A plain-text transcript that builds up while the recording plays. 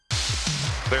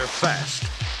They're fast.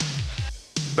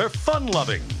 They're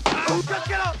fun-loving. Just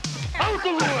get out! Out of the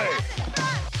way!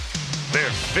 They're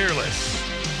fearless.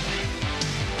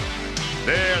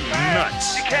 They're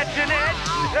nuts. You catching it?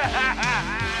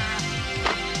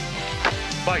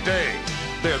 By day,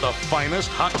 they're the finest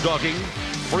hot-dogging,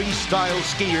 freestyle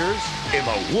skiers in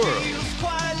the world.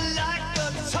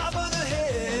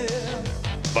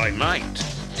 By night,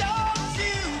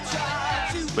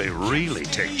 they really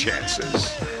take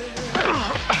chances.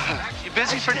 You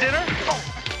busy for dinner?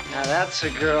 Now that's a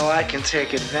girl I can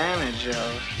take advantage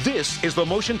of. This is the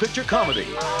motion picture comedy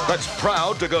that's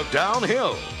proud to go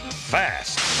downhill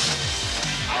fast.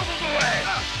 Out of the way!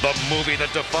 The movie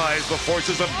that defies the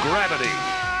forces of gravity,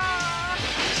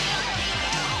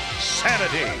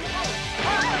 sanity,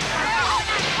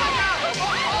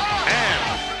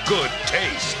 and good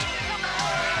taste.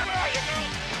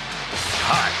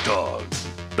 Hot Dog,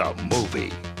 the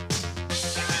movie.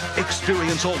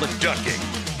 Experience all the ducking,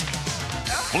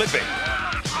 flipping,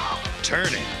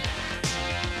 turning,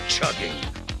 chugging,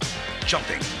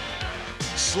 jumping,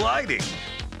 sliding,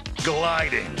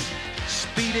 gliding,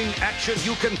 speeding action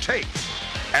you can take.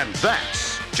 And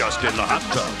that's just in the hot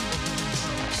tub.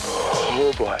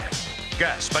 Oh boy.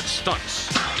 Gasp at stunts.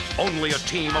 Only a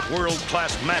team of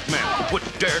world-class madmen would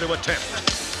dare to attempt.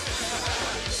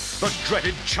 The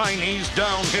dreaded Chinese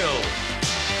downhill.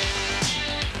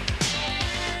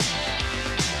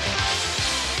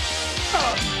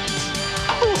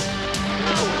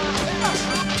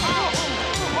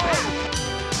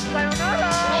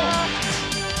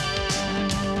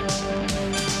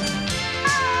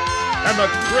 And the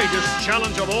greatest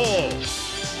challenge of all,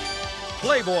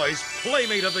 Playboy's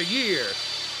Playmate of the Year,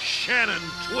 Shannon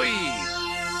Tweed.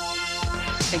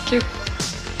 Thank you.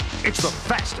 It's the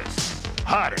fastest,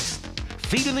 hottest,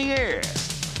 feet in the air,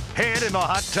 head in the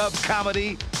hot tub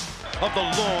comedy of the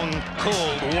long,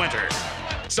 cold winter.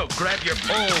 So grab your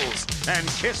poles and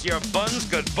kiss your buns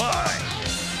goodbye.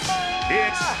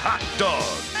 It's Hot Dog,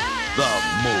 the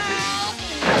movie.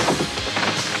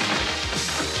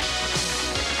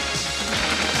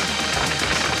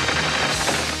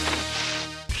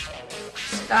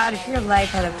 God, if your life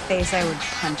had a face, I would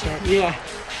punch it. Yeah.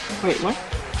 Wait, what?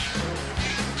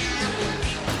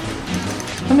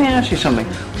 Let me ask you something.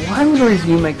 Why would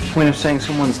you make the point of saying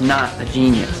someone's not a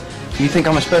genius? You think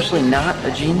I'm especially not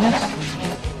a genius?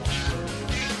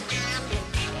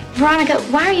 Veronica,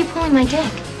 why are you pulling my dick?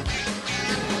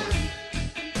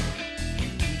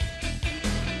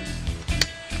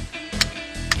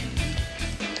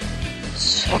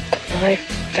 Suck my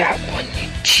fat one, you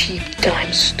cheap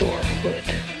dime store hood.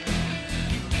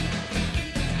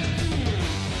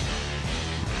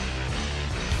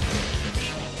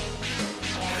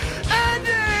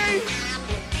 Andy!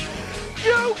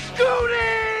 You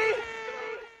goonie!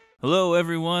 Hello,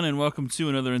 everyone, and welcome to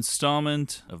another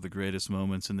installment of the greatest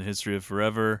moments in the history of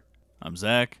forever. I'm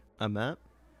Zach. I'm Matt.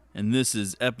 And this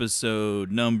is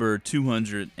episode number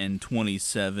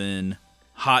 227,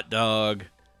 Hot Dog,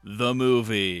 the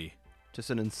movie. Just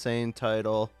an insane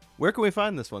title. Where can we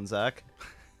find this one, Zach?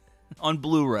 On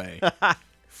Blu-ray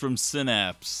from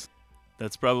Synapse.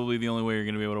 That's probably the only way you're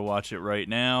going to be able to watch it right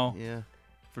now. Yeah.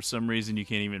 For some reason, you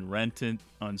can't even rent it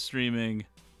on streaming.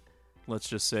 Let's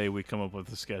just say we come up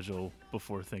with a schedule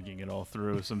before thinking it all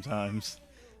through sometimes.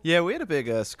 Yeah, we had a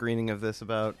big screening of this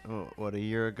about, a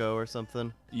year ago or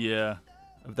something? Yeah.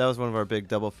 That was one of our big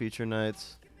double feature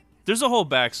nights. There's a whole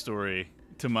backstory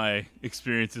to my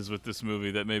experiences with this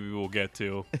movie that maybe we'll get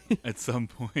to at some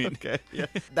point. Okay, yeah.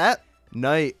 That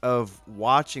night of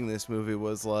watching this movie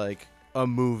was like a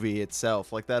movie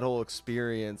itself. Like that whole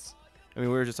experience. I mean,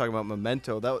 we were just talking about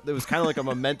Memento. That was kind of like a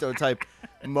Memento type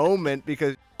moment,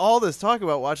 because all this talk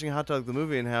about watching Hot Dog the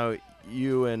movie and how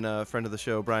you and a friend of the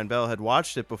show, Brian Bell, had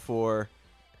watched it before,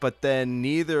 but then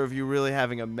neither of you really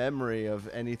having a memory of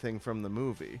anything from the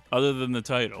movie. Other than the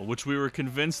title, which we were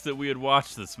convinced that we had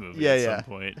watched this movie some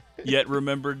point, yet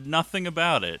remembered nothing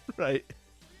about it. Right.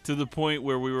 To the point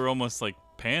where we were almost like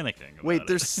panicking about Wait, it.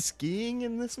 there's skiing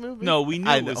in this movie? No, we knew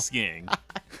I it know. was skiing.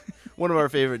 One of our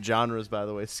favorite genres, by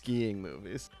the way, skiing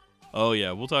movies. Oh,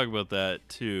 yeah, we'll talk about that,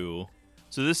 too.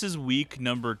 So this is week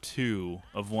number 2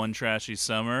 of One Trashy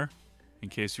Summer, in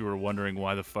case you were wondering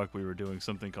why the fuck we were doing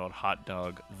something called Hot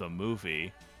Dog the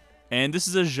Movie. And this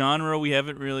is a genre we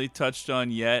haven't really touched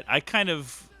on yet. I kind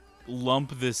of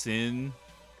lump this in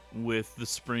with the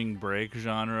spring break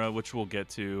genre, which we'll get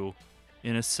to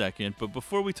in a second. But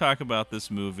before we talk about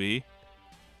this movie,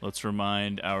 let's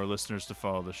remind our listeners to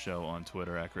follow the show on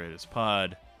Twitter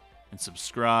 @GreatestPod and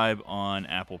subscribe on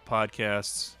Apple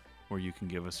Podcasts, where you can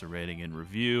give us a rating and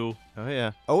review. Oh,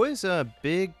 yeah. Always a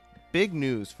big big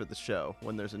news for the show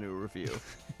when there's a new review.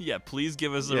 Yeah, please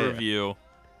give us a Yeah. review.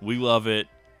 We love it.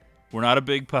 We're not a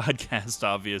big podcast,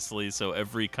 obviously, so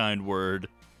every kind word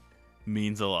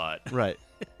means a lot. Right.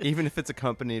 Even if it's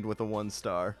accompanied with a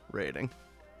 1-star rating.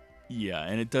 Yeah,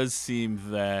 and it does seem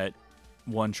that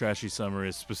One Trashy Summer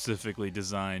is specifically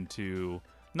designed to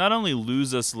not only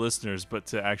lose us listeners, but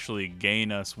to actually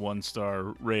gain us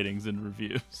 1-star ratings and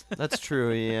reviews. That's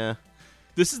true, yeah.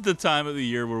 This is the time of the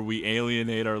year where we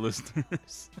alienate our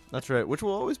listeners. That's right, which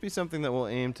will always be something that we'll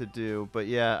aim to do. But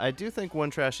yeah, I do think One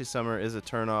Trashy Summer is a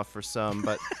turnoff for some,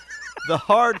 but the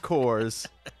hardcores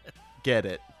get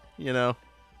it, you know?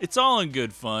 It's all in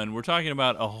good fun. We're talking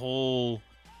about a whole,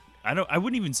 I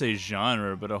wouldn't even say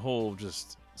genre, but a whole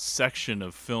just section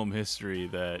of film history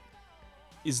that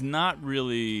is not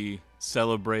really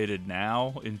celebrated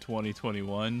now in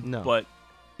 2021. No. But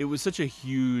it was such a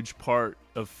huge part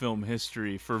of film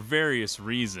history for various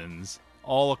reasons,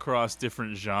 all across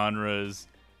different genres,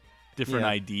 different Yeah.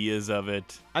 ideas of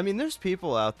it. I mean, there's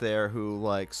people out there who,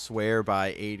 like, swear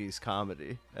by 80s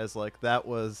comedy as, like, that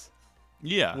was...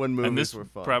 Yeah. When and movies this were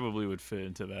fun. probably would fit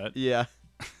into that. Yeah.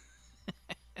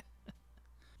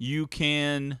 You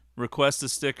can request a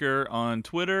sticker on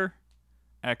Twitter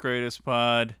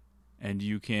 @GreatestPod, and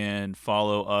you can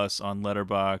follow us on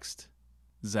Letterboxd,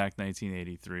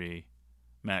 Zach1983,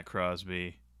 Matt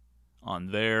Crosby,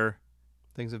 on there.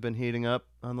 Things have been heating up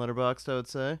on Letterboxd, I would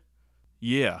say.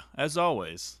 Yeah, as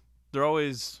always. They're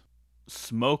always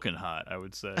smoking hot, I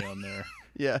would say, on there.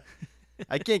 Yeah.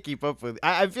 I can't keep up with...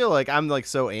 I feel like I'm, like,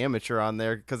 so amateur on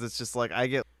there because it's just, like, I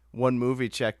get one movie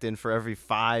checked in for every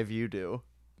 5 you do.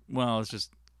 Well, it's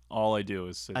just all I do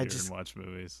is sit I here just- and watch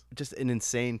movies. Just an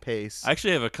insane pace. I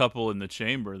actually have a couple in the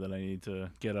chamber that I need to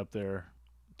get up there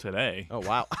today. Oh,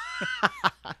 wow.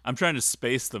 I'm trying to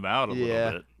space them out a Yeah.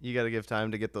 little bit. You got to give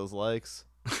time to get those likes.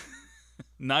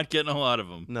 Not getting a lot of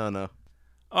them. No.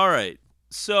 All right.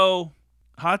 So,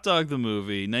 Hot Dog the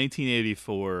Movie,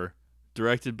 1984,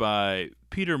 directed by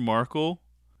Peter Markle,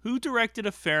 who directed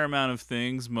a fair amount of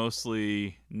things,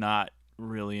 mostly not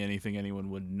really anything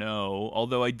anyone would know.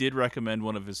 Although I did recommend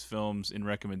one of his films in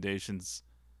recommendations,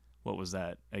 what was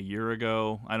that, a year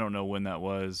ago? I don't know when that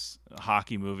was. A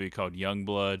hockey movie called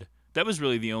Youngblood. That was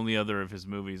really the only other of his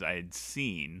movies I had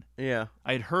seen. Yeah.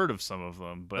 I had heard of some of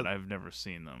them, but I've never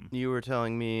seen them. You were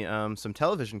telling me some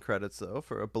television credits, though,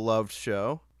 for a beloved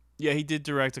show. Yeah, he did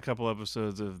direct a couple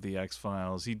episodes of The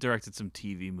X-Files. He directed some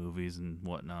TV movies and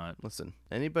whatnot. Listen,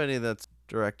 anybody that's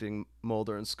directing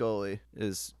Mulder and Scully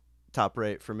is top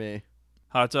rate for me.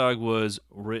 Hot Dog was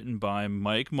written by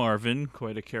Mike Marvin,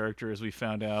 quite a character as we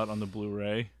found out on the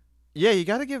Blu-ray. Yeah, you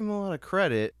got to give him a lot of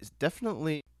credit. He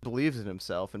definitely believes in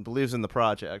himself and believes in the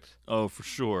project Oh, for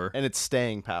sure. and its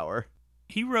staying power.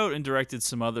 He wrote and directed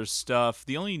some other stuff.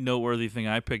 The only noteworthy thing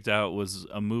I picked out was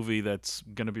a movie that's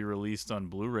going to be released on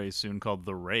Blu-ray soon called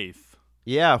The Wraith.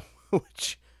 Yeah,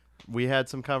 which we had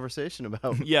some conversation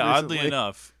about. Yeah, oddly recently.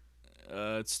 enough.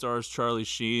 It stars Charlie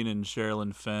Sheen and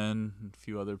Sherilyn Fenn and a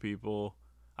few other people.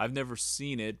 I've never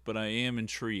seen it, but I am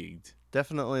intrigued.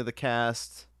 Definitely the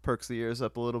cast perks the ears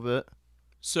up a little bit.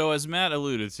 So, as Matt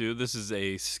alluded to, this is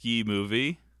a ski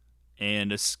movie,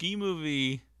 and a ski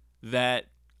movie that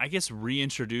I guess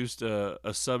reintroduced a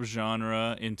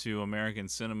subgenre into American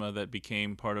cinema that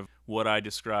became part of what I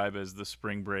describe as the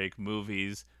spring break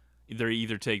movies. They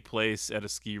either take place at a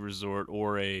ski resort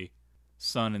or a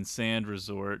sun and sand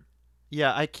resort.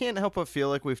 Yeah, I can't help but feel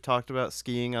like we've talked about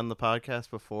skiing on the podcast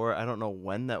before. I don't know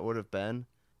when that would have been.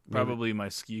 Maybe- Probably my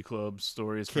ski club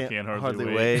stories for Can't Hardly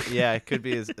Wait. Wait. Yeah, it could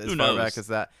be as Who far knows? back as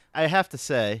that. I have to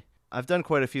say, I've done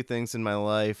quite a few things in my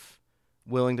life,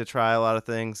 willing to try a lot of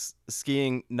things.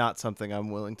 Skiing, not something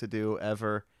I'm willing to do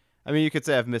ever. I mean, you could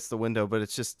say I've missed the window, but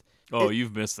it's just... Oh, It-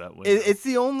 you've missed that one. It's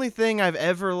the only thing I've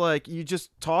ever, like, you just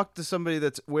talk to somebody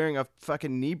that's wearing a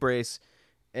fucking knee brace,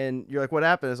 and you're like, what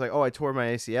happened? It's like, oh, I tore my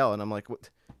ACL. And I'm like, what?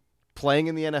 Playing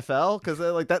in the NFL? Because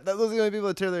like those are the only people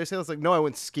that tear their ACL. It's like, no, I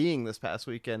went skiing this past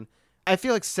weekend. I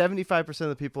feel like 75% of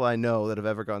the people I know that have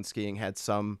ever gone skiing had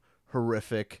some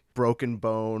horrific broken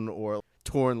bone or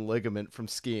torn ligament from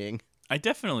skiing. I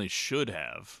definitely should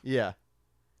have. Yeah.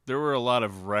 There were a lot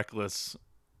of reckless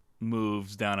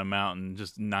moves down a mountain,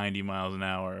 just 90 miles an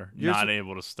hour, Yours- not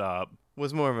able to stop.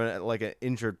 Was more of an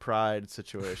injured pride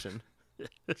situation.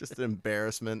 Just an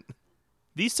embarrassment.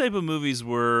 These type of movies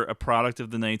were a product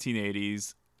of the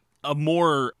 1980s. A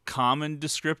more common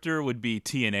descriptor would be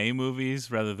TNA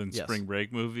movies rather than Yes. spring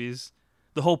break movies.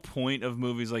 The whole point of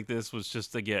movies like this was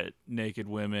just to get naked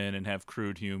women and have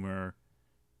crude humor,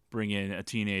 bring in a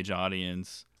teenage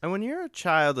audience. And when you're a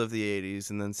child of the 80s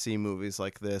and then see movies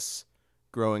like this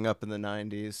growing up in the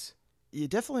 90s, you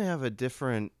definitely have a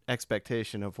different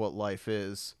expectation of what life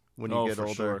is when you get for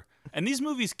older. Sure. And these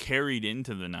movies carried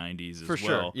into the 90s as For well.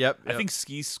 sure. Yep. I think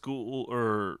Ski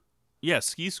School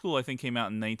Ski School I think came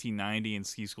out in 1990 and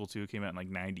Ski School 2 came out in like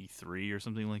 93 or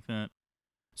something like that.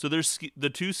 So there's the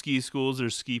two ski schools,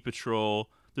 there's Ski Patrol,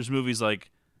 there's movies like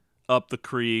Up the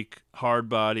Creek, Hard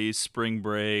Bodies, Spring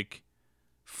Break,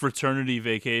 Fraternity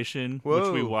Vacation, which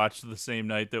we watched the same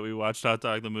night that we watched Hot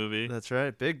Dog the movie. That's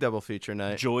right. Big double feature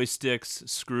night. Joysticks,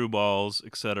 Screwballs,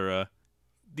 etc.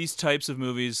 These types of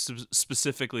movies,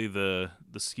 specifically the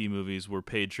ski movies, were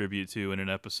paid tribute to in an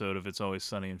episode of It's Always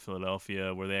Sunny in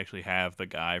Philadelphia, where they actually have the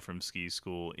guy from Ski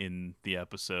School in the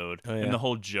episode. Oh, yeah. And the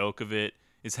whole joke of it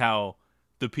is how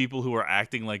the people who are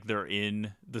acting like they're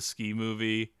in the ski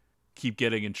movie keep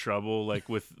getting in trouble, like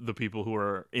with the people who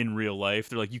are in real life.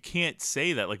 They're like, you can't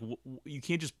say that. Like, you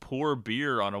can't just pour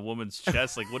beer on a woman's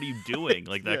chest. Like, what are you doing?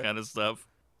 Like, that kind of stuff.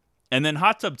 And then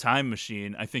Hot Tub Time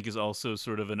Machine, I think, is also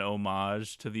sort of an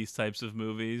homage to these types of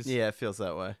movies. Yeah, it feels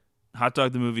that way. Hot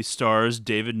Dog the movie stars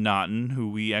David Naughton,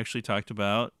 who we actually talked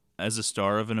about as a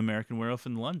star of An American Werewolf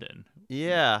in London.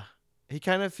 Yeah. He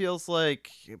kind of feels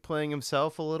like playing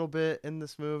himself a little bit in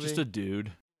this movie. Just a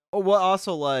dude. Oh, well,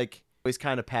 also, like, he's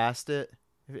kind of past it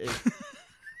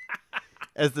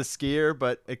as the skier,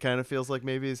 but it kind of feels like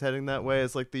maybe he's heading that way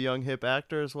as, like, the young hip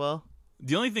actor as well.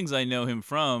 The only things I know him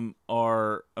from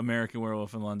are American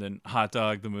Werewolf in London, Hot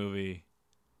Dog the movie,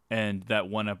 and that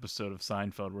one episode of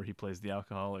Seinfeld where he plays the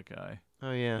alcoholic guy.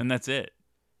 Oh, yeah. And that's it.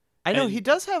 I know, and- he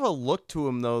does have a look to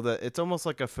him, though, that it's almost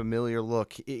like a familiar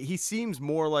look. He seems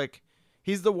more like...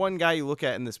 He's the one guy you look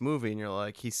at in this movie, and you're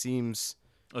like, he seems...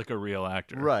 Like a real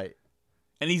actor. Right.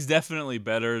 And he's definitely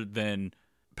better than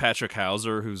Patrick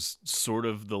Hauser, who's sort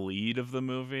of the lead of the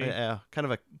movie. Yeah, kind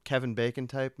of a Kevin Bacon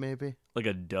type, maybe. Like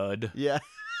a dud. Yeah.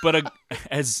 But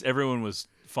as everyone was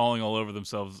falling all over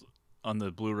themselves on the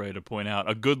Blu-ray to point out,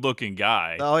 a good-looking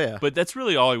guy. Oh, yeah. But that's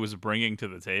really all he was bringing to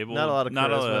the table. Not a lot of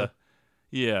charisma.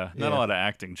 Not a lot of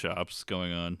acting chops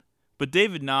going on. But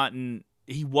David Naughton,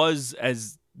 he was,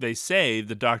 as they say,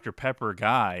 the Dr. Pepper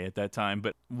guy at that time,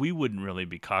 but we wouldn't really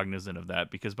be cognizant of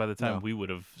that because by the time we would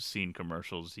have seen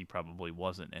commercials, he probably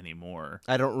wasn't anymore.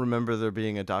 I don't remember there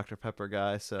being a Dr. Pepper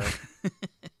guy, so...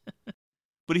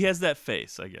 But he has that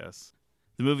face, I guess.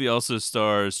 The movie also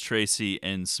stars Tracy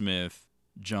N. Smith,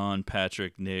 John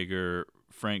Patrick Nager,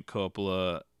 Frank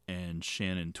Coppola, and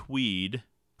Shannon Tweed.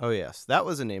 Oh, yes. That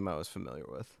was a name I was familiar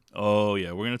with. Oh,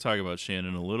 yeah. We're going to talk about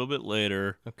Shannon a little bit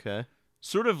later. Okay.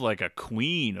 Sort of like a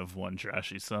queen of One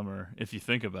Trashy Summer, if you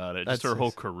think about it. Just That's her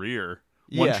whole career.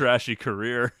 One Yeah. trashy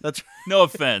career. That's No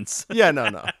offense. Yeah, no.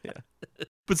 Yeah.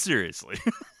 But seriously.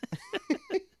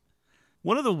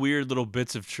 One of the weird little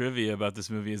bits of trivia about this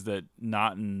movie is that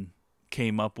Naughton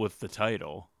came up with the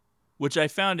title, which I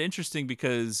found interesting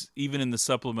because even in the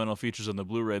supplemental features on the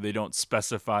Blu-ray, they don't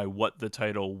specify what the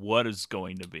title was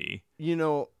going to be. You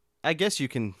know, I guess you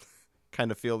can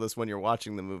kind of feel this when you're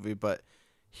watching the movie, but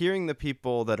hearing the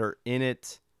people that are in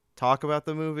it talk about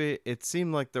the movie, it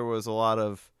seemed like there was a lot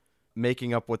of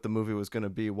making up what the movie was going to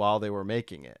be while they were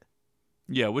making it.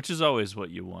 Yeah, which is always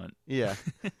what you want. Yeah.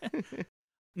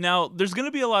 Now, there's going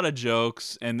to be a lot of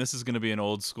jokes, and this is going to be an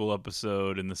old school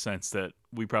episode in the sense that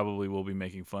we probably will be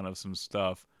making fun of some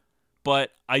stuff.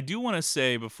 But I do want to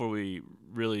say, before we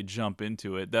really jump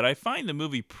into it, that I find the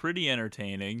movie pretty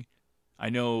entertaining. I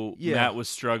know Matt was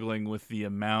struggling with the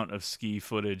amount of ski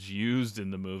footage used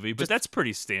in the movie, but that's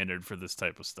pretty standard for this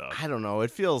type of stuff. I don't know.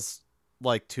 It feels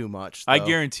like too much, though. I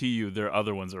guarantee you there are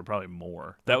other ones that are probably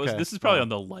more. This is probably on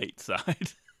the light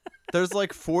side. There's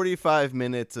like 45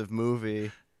 minutes of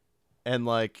movie and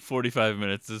like 45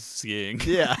 minutes of skiing.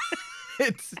 Yeah.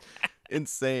 It's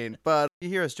insane. But you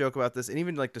hear us joke about this, and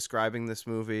even like describing this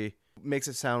movie makes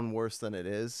it sound worse than it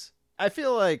is. I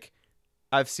feel like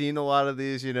I've seen a lot of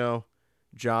these, you know,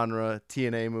 genre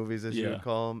TNA movies, as you would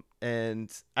call them, and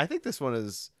I think this one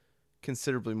is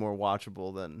considerably more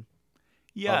watchable than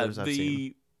others I've seen.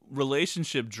 The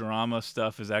relationship drama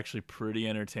stuff is actually pretty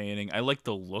entertaining. I like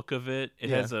the look of it.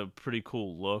 It has a pretty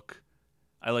cool look.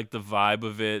 I like the vibe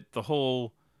of it. The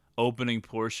whole opening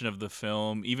portion of the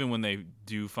film, even when they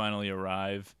do finally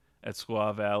arrive at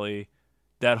Squaw Valley,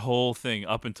 that whole thing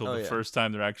up until the first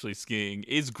time they're actually skiing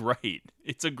is great.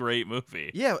 It's a great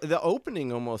movie. Yeah, the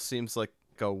opening almost seems like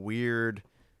a weird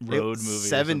road movie,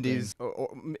 70s,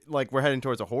 or like we're heading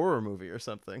towards a horror movie or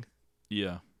something.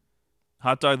 Yeah.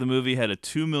 Hot Dog the movie had a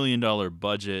 $2 million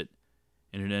budget,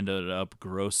 and it ended up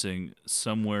grossing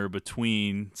somewhere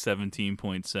between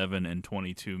 17.7 and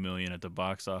 22 million at the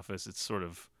box office. It's sort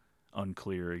of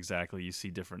unclear exactly. You see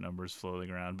different numbers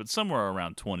floating around, but somewhere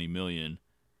around 20 million,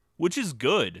 which is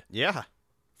good. Yeah.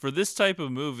 For this type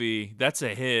of movie, that's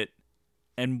a hit.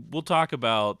 And we'll talk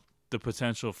about the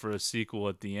potential for a sequel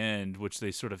at the end, which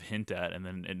they sort of hint at, and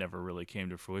then it never really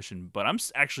came to fruition. But I'm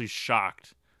actually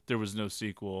shocked there was no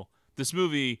sequel. This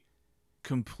movie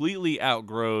completely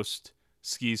outgrossed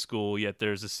Ski School, yet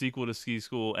there's a sequel to Ski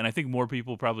School, and I think more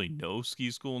people probably know Ski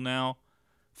School now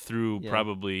through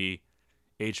probably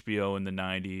HBO in the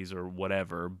 90s or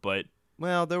whatever. But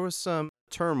well, there was some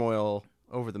turmoil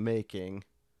over the making.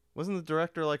 Wasn't the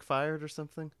director like fired or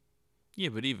something? Yeah,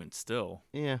 but even still,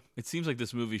 Yeah. it seems like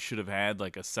this movie should have had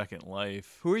like a second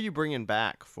life. Who are you bringing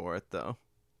back for it though?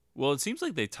 Well, it seems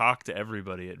like they talked to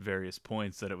everybody at various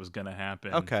points that it was going to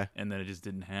happen. Okay. And then it just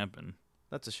didn't happen.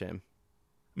 That's a shame.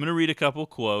 I'm going to read a couple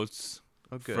quotes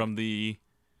Okay. from the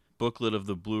booklet of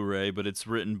the Blu-ray, but it's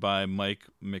written by Mike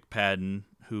McPadden,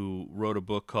 who wrote a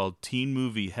book called Teen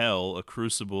Movie Hell, a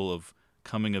crucible of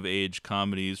coming-of-age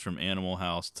comedies from Animal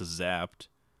House to Zapped,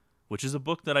 which is a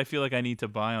book that I feel like I need to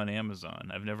buy on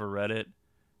Amazon. I've never read it.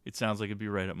 It sounds like it'd be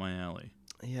right up my alley.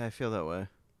 Yeah, I feel that way.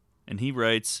 And he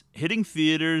writes, hitting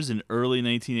theaters in early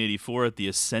 1984 at the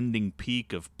ascending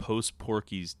peak of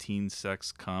post-Porky's teen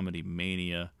sex comedy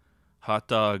mania, Hot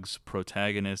Dog's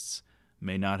protagonists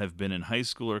may not have been in high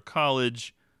school or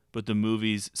college, but the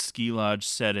movie's ski lodge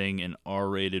setting and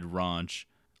R-rated raunch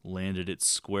landed it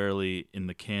squarely in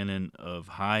the canon of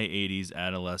high 80s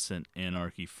adolescent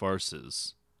anarchy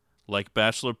farces. Like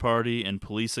Bachelor Party and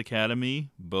Police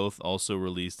Academy, both also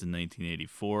released in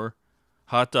 1984,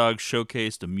 Hot Dog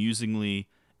showcased amusingly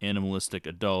animalistic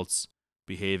adults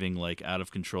behaving like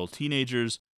out-of-control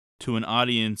teenagers to an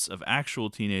audience of actual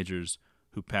teenagers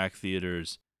who pack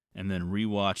theaters and then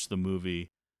rewatch the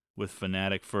movie with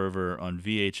fanatic fervor on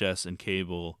VHS and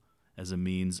cable as a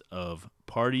means of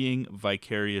partying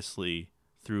vicariously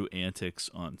through antics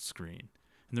on screen.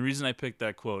 And the reason I picked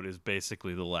that quote is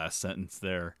basically the last sentence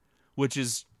there, which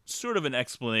is sort of an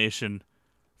explanation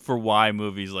for why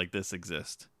movies like this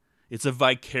exist. It's a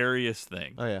vicarious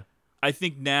thing. Oh, yeah. I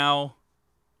think now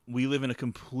we live in a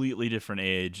completely different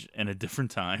age and a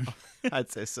different time. I'd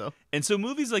say so. And so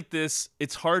movies like this,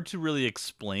 it's hard to really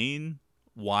explain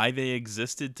why they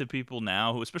existed to people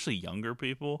now, especially younger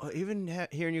people. Well, even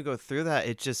hearing you go through that,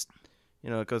 it just,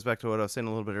 it goes back to what I was saying a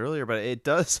little bit earlier, but it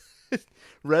does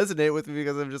resonate with me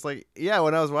because I'm just like, yeah,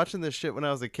 when I was watching this shit when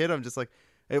I was a kid, I'm just like,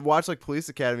 I watched like Police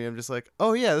Academy, I'm just like,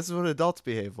 oh yeah, this is what adults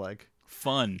behave like.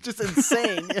 Fun. Just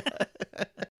insane.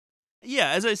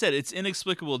 Yeah, as I said, it's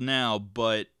inexplicable now,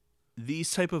 but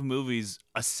these type of movies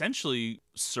essentially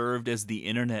served as the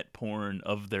internet porn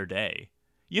of their day.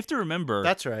 You have to remember...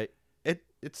 That's right.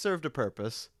 It served a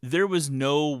purpose. There was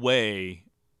no way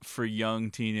for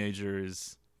young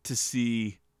teenagers to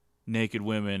see naked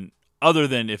women other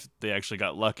than if they actually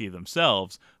got lucky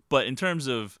themselves. But in terms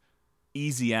of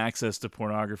easy access to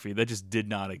pornography, that just did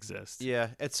not exist. Yeah,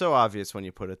 it's so obvious when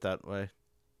you put it that way.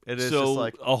 It is so just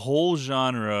like a whole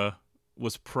genre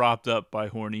was propped up by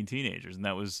horny teenagers, and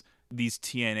that was these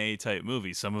TNA type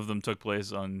movies. Some of them took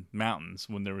place on mountains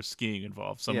when there was skiing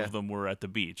involved. Some of them were at the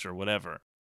beach or whatever.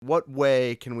 What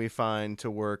way can we find to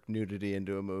work nudity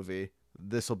into a movie?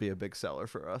 This will be a big seller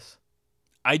for us.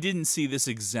 I didn't see this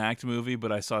exact movie,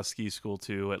 but I saw Ski School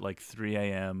 2 at like 3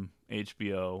 a.m.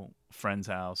 HBO, friend's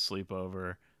house,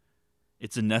 sleepover.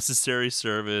 It's a necessary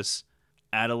service.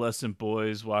 Adolescent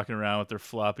boys walking around with their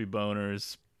floppy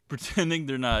boners, pretending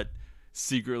they're not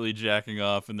secretly jacking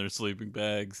off in their sleeping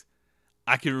bags.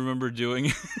 I can remember doing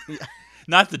it.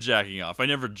 Not the jacking off. I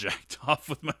never jacked off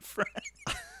with my friend.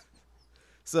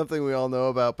 Something we all know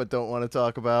about but don't want to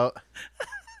talk about.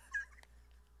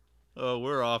 Oh,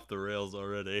 we're off the rails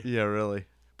already. Yeah, really.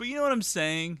 But you know what I'm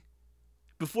saying?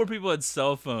 Before people had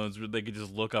cell phones where they could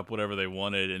just look up whatever they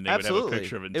wanted and they would have a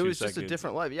picture of it in 2 seconds. It was just a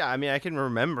different life. Yeah, I mean, I can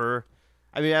remember.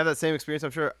 I mean, I have that same experience.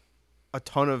 I'm sure a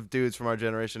ton of dudes from our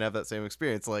generation have that same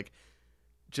experience. Like,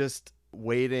 just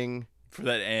waiting. For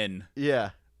that N.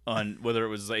 Yeah. On whether it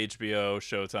was HBO,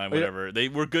 Showtime, whatever. They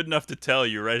were good enough to tell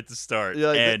you right at the start. Yeah,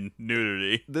 like and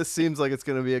nudity. This seems like it's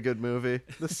going to be a good movie.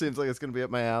 This seems like it's going to be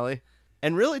up my alley.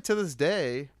 And really, to this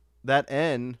day, that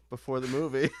N before the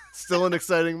movie, still an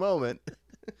exciting moment.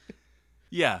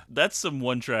 Yeah, that's some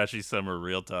One Trashy Summer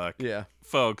real talk. Yeah.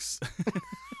 Folks,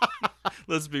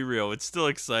 let's be real. It's still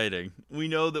exciting. We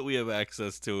know that we have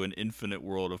access to an infinite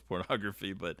world of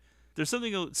pornography, but there's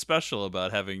something special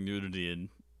about having nudity in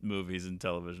movies and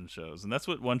television shows, and that's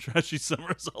what One Trashy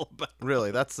Summer is all about.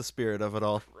 Really, that's the spirit of it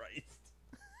all.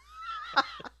 Christ.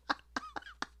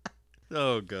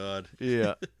 Oh, God.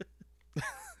 Yeah.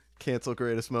 Cancel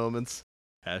greatest moments.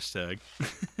 Hashtag.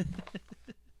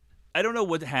 I don't know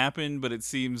what happened, but it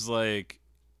seems like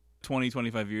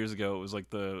 25 years ago, it was like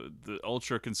the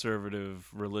ultra-conservative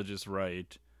religious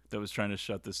right that was trying to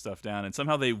shut this stuff down, and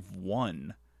somehow they've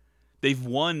won. They've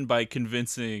won by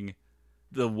convincing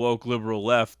the woke liberal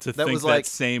left to think was like, that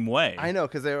same way. I know,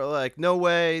 because they were like, no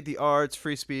way, the arts,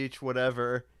 free speech,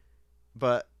 whatever.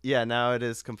 But yeah, now it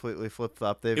is completely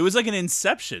flip-flopped. It was like an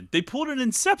Inception. They pulled an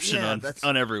Inception Yeah,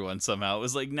 on everyone somehow. It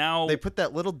was like now... They put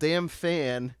that little damn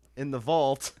fan in the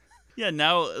vault. Yeah,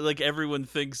 now like everyone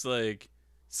thinks like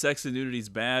sex and nudity's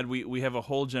bad. We have a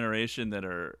whole generation that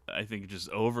are, I think, just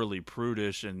overly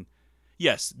prudish. And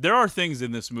yes, there are things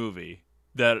in this movie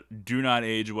that do not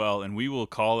age well, and we will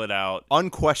call it out.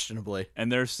 Unquestionably.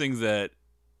 And there's things that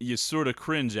you sort of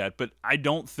cringe at, but I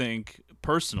don't think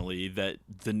personally that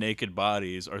the naked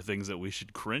bodies are things that we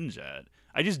should cringe at.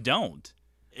 I just don't.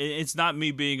 It's not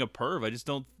me being a perv. I just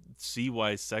don't see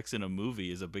why sex in a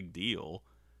movie is a big deal.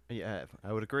 Yeah,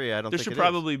 I would agree. I don't There think should it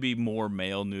probably be more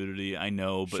male nudity, I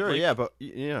know, but sure, like, yeah, but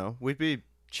you know, we'd be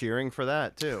cheering for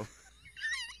that too.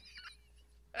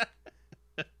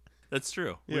 that's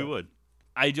true. Yeah. We would.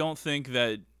 I don't think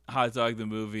that Hot Dog the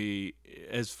movie,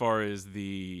 as far as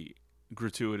the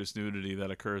gratuitous nudity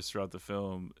that occurs throughout the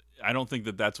film, I don't think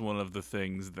that that's one of the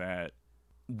things that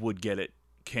would get it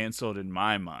canceled in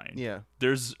my mind. Yeah.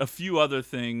 There's a few other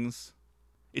things.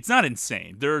 It's not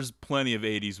insane. There's plenty of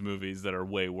 80s movies that are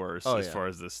way worse as far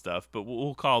as this stuff, but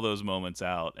we'll call those moments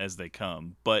out as they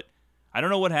come. But I don't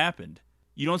know what happened.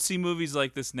 You don't see movies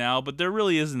like this now, but there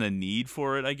really isn't a need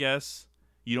for it, I guess.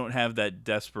 You don't have that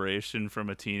desperation from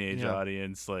a teenage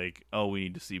audience like, oh, we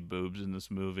need to see boobs in this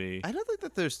movie. I don't think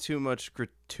that there's too much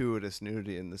gratuitous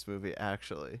nudity in this movie,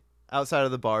 actually, outside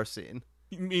of the bar scene.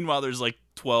 Meanwhile, there's like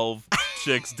 12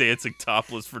 chicks dancing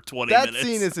topless for 20 That minutes.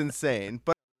 scene is insane,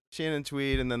 but Shannon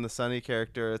Tweed and then the Sunny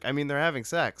character, I mean, they're having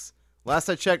sex. Last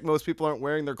I checked, most people aren't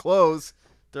wearing their clothes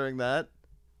during that.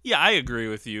 Yeah, I agree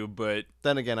with you, but...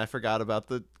 Then again, I forgot about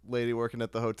the lady working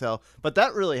at the hotel, but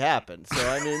that really happened, so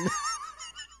I mean...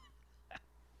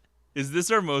 Is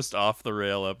this our most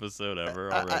off-the-rail episode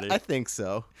ever already? I think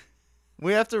so.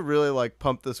 We have to really, like,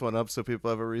 pump this one up so people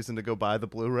have a reason to go buy the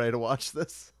Blu-ray to watch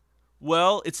this.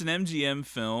 Well, it's an MGM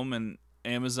film, and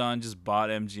Amazon just bought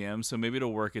MGM, so maybe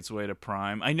it'll work its way to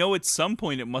Prime. I know at some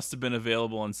point it must have been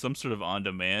available on some sort of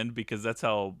on-demand, because that's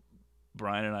how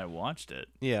Brian and I watched it.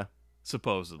 Yeah.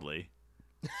 Supposedly.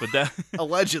 But that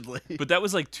Allegedly. But that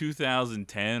was like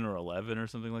 2010 or 11 or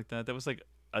something like that. That was like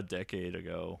a decade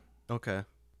ago. Okay.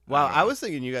 Wow, I was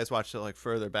thinking you guys watched it, like,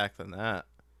 further back than that.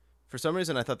 For some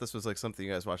reason, I thought this was, like, something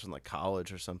you guys watched in, like,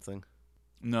 college or something.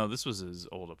 No, this was his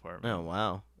old apartment. Oh,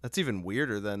 wow. That's even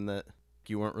weirder than that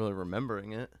you weren't really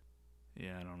remembering it.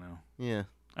 Yeah, I don't know. Yeah.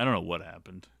 I don't know what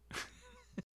happened.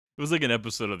 It was like an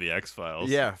episode of The X-Files.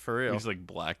 Yeah, for He real. was like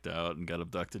blacked out and got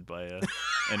abducted by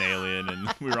an alien,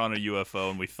 and we were on a UFO,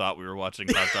 and we thought we were watching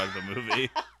Hot Dog the movie.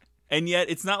 And yet,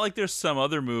 it's not like there's some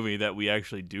other movie that we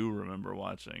actually do remember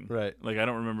watching. Right. Like, I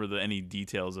don't remember any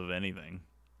details of anything.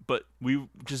 But we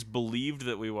just believed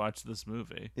that we watched this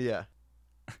movie. Yeah.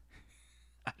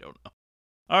 I don't know.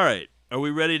 All right. Are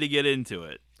we ready to get into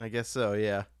it? I guess so,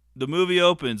 yeah. The movie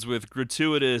opens with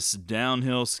gratuitous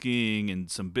downhill skiing and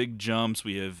some big jumps.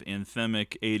 We have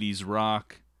anthemic 80s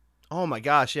rock. Oh my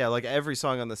gosh, yeah, like every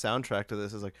song on the soundtrack to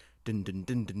this is like dun dun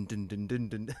dun dun dun dun dun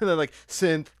dun, and then like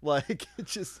synth, like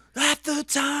it's just At the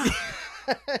time,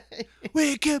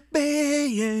 we could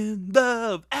be in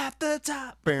love at the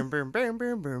top. bam bam bam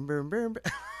bam bam bam bam.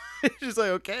 It's just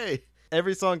like, okay.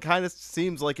 Every song kind of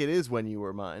seems like it is When You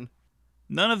Were Mine.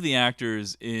 None of the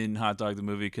actors in Hot Dog the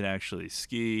movie could actually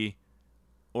ski,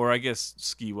 or I guess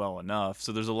ski well enough.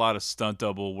 So there's a lot of stunt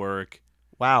double work.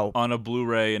 Wow. On a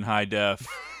Blu-ray in high def.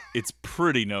 It's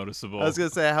pretty noticeable. I was going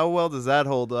to say, how well does that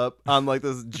hold up on like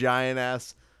this giant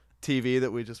ass TV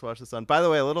that we just watched this on? By the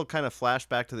way, a little kind of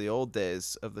flashback to the old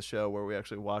days of the show where we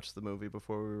actually watched the movie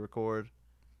before we record.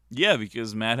 Yeah,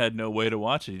 because Matt had no way to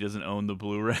watch it. He doesn't own the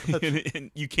Blu-ray,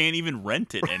 and you can't even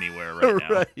rent it anywhere right now.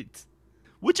 Right.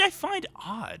 Which I find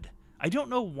odd. I don't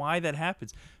know why that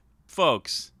happens.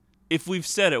 Folks, if we've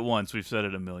said it once, we've said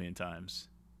it a million times.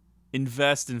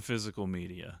 Invest in physical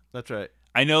media. That's right.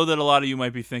 I know that a lot of you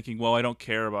might be thinking, well, I don't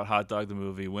care about Hot Dog the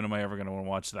movie. When am I ever going to want to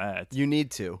watch that? You need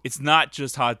to. It's not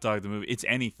just Hot Dog the movie. It's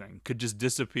anything. Could just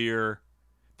disappear.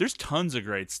 There's tons of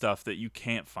great stuff that you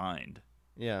can't find.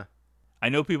 Yeah. I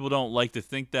know people don't like to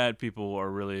think that. People are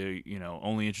really,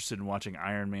 only interested in watching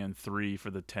Iron Man 3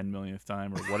 for the 10 millionth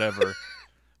time or whatever.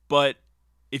 But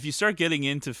if you start getting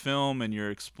into film and you're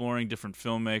exploring different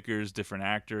filmmakers, different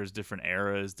actors, different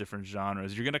eras, different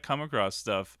genres, you're going to come across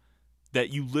stuff that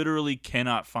you literally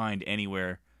cannot find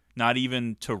anywhere, not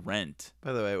even to rent.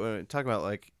 By the way, when we talk about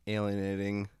like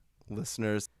alienating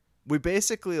listeners, We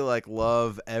basically like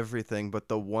love everything, but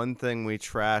the one thing we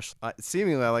trash,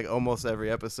 seemingly like almost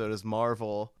every episode, is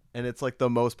Marvel, and it's like the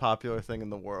most popular thing in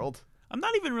the world. I'm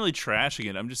not even really trashing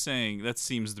it. I'm just saying that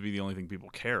seems to be the only thing people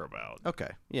care about.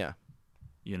 Okay, yeah.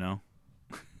 You know?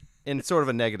 In sort of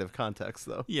a negative context,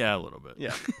 though. Yeah, a little bit.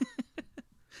 Yeah.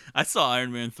 I saw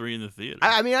Iron Man 3 in the theater.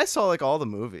 I mean, I saw like all the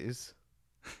movies.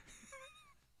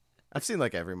 I've seen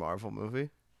like every Marvel movie.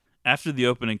 After the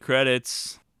opening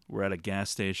credits, we're at a gas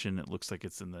station. It looks like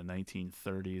it's in the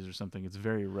 1930s or something. It's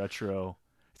very retro.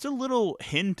 It's a little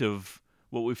hint of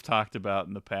what we've talked about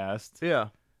in the past. Yeah.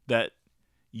 That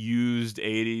used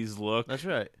 80s look. That's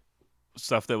right.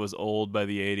 Stuff that was old by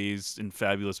the 80s in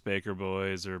Fabulous Baker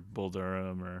Boys or Bull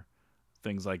Durham or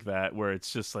things like that, where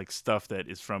it's just like stuff that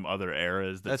is from other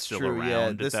eras that's still true.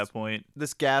 around at that point.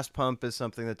 This gas pump is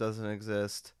something that doesn't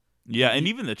exist. Yeah, and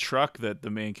even the truck that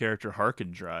the main character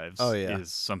Harkin drives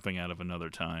is something out of another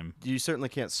time. You certainly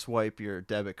can't swipe your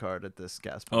debit card at this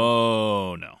gas pump.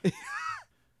 Oh, no.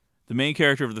 The main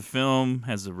character of the film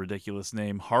has a ridiculous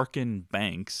name, Harkin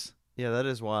Banks. Yeah, that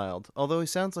is wild. Although he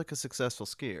sounds like a successful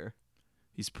skier.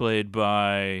 He's played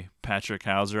by Patrick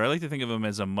Hauser. I like to think of him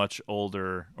as a much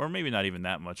older, or maybe not even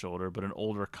that much older, but an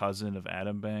older cousin of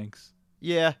Adam Banks.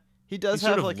 Yeah, he does he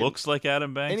have sort of like looks like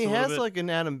Adam Banks, and he a little has bit. like an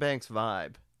Adam Banks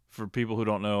vibe. For people who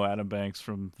don't know Adam Banks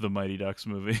from the Mighty Ducks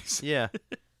movies. Yeah,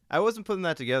 I wasn't putting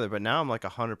that together, but now I'm like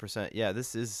 100%. Yeah,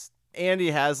 this is, and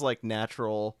he has like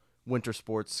natural winter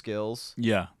sports skills.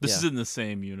 Yeah, this is in the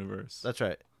same universe. That's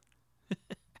right.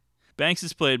 Banks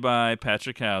is played by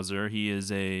Patrick Hauser. He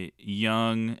is a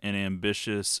young and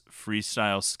ambitious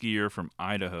freestyle skier from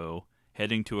Idaho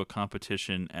heading to a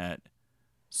competition at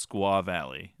Squaw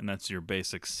Valley. And that's your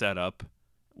basic setup.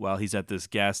 While he's at this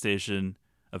gas station,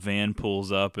 a van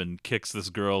pulls up and kicks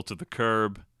this girl to the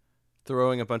curb.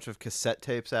 Throwing a bunch of cassette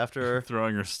tapes after her.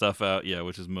 Throwing her stuff out, yeah,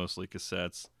 which is mostly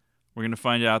cassettes. We're going to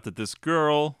find out that this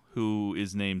girl, who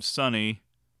is named Sunny,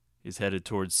 is headed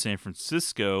towards San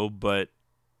Francisco, but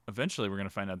eventually we're going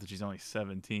to find out that she's only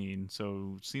 17,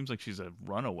 so it seems like she's a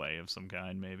runaway of some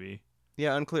kind, maybe.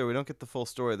 Yeah, unclear. We don't get the full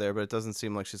story there, but it doesn't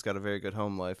seem like she's got a very good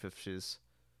home life if she's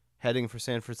heading for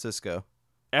San Francisco.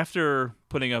 After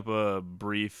putting up a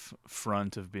brief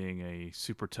front of being a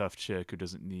super tough chick who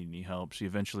doesn't need any help, she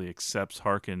eventually accepts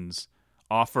Harkin's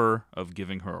offer of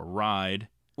giving her a ride.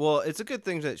 Well, it's a good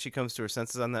thing that she comes to her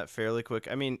senses on that fairly quick.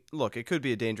 I mean, look, it could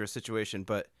be a dangerous situation,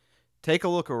 but take a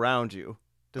look around you.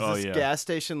 Does this gas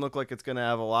station look like it's going to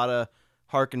have a lot of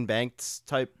Harkin Banks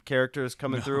type characters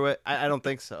coming through it? I don't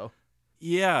think so.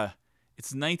 Yeah.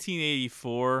 It's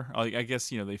 1984. I guess,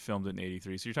 they filmed it in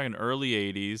 83. So you're talking early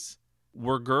 80s.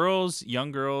 Were girls,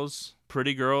 young girls,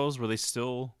 pretty girls, were they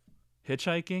still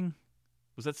hitchhiking?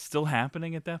 Was that still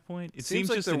happening at that point? It seems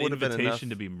like just there an would have been invitation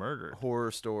to be murdered.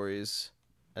 Horror stories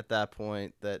at that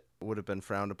point that would have been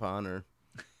frowned upon, or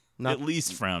not, at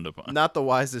least frowned upon. Not the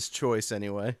wisest choice,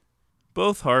 anyway.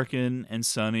 Both Harkin and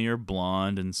Sunny are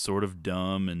blonde and sort of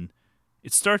dumb, and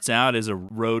it starts out as a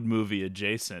road movie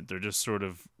adjacent. They're just sort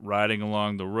of riding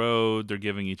along the road. They're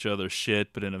giving each other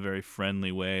shit, but in a very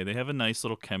friendly way. They have a nice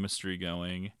little chemistry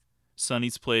going.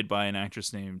 Sunny's played by an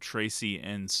actress named Tracy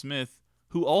N. Smith,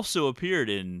 who also appeared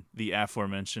in the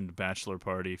aforementioned Bachelor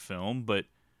Party film, but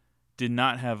did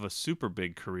not have a super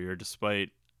big career,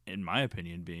 despite, in my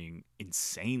opinion, being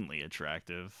insanely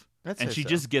attractive. And she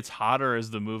just gets hotter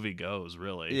as the movie goes,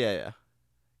 really. Yeah.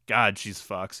 God, she's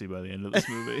foxy by the end of this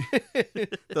movie.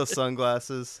 Those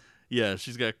sunglasses. Yeah,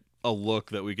 she's got a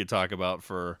look that we could talk about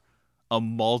for a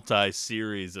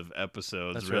multi-series of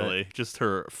episodes, That's really. right. Just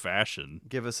her fashion.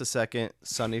 Give us a second.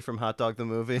 Sunny from Hot Dog the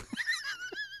Movie.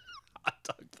 Hot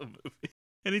Dog the Movie.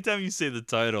 Anytime you say the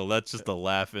title, that's just a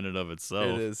laugh in and of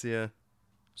itself. It is, yeah.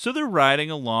 So they're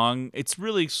riding along. It's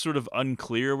really sort of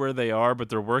unclear where they are, but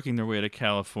they're working their way to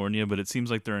California, but it seems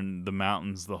like they're in the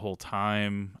mountains the whole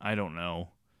time. I don't know.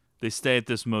 They stay at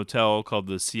this motel called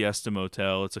the Siesta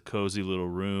Motel. It's a cozy little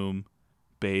room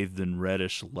bathed in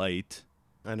reddish light.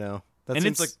 I know. That and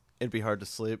seems like it'd be hard to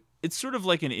sleep. It's sort of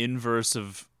like an inverse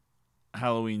of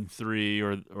Halloween 3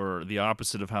 or the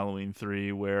opposite of Halloween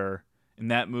 3, where in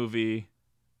that movie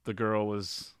the girl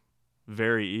was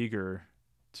very eager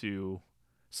to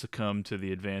succumb to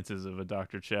the advances of a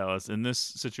Dr. Chalice. In this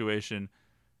situation,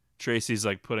 Tracy's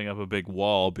like putting up a big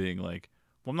wall being like,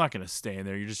 well, I'm not going to stay in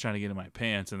there. You're just trying to get in my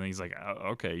pants. And then he's like, oh,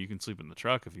 okay, you can sleep in the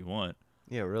truck if you want.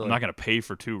 Yeah, really. I'm not going to pay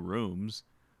for 2 rooms.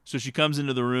 So she comes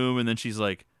into the room and then she's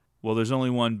like, well, there's only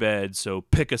one bed, so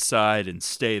pick a side and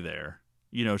stay there.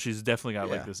 She's definitely got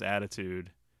like this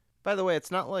attitude. By the way, it's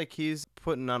not like he's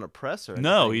putting on a press or anything.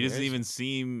 No, he doesn't even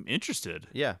seem interested.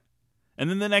 Yeah. And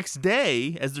then the next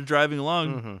day, as they're driving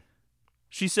along,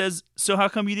 She says, so how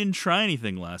come you didn't try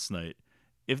anything last night?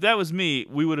 If that was me,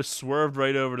 we would have swerved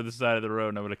right over to the side of the road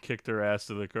and I would have kicked her ass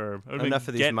to the curb. Enough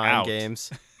of these mind games.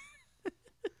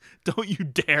 Don't you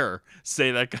dare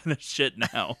say that kind of shit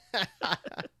now.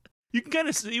 You can kind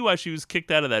of see why she was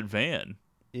kicked out of that van.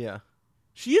 Yeah.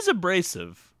 She is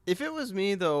abrasive. If it was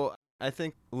me, though, I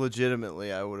think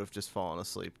legitimately I would have just fallen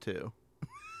asleep, too.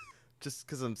 Just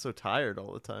because I'm so tired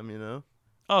all the time, you know?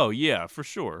 Oh, yeah, for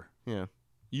sure. Yeah.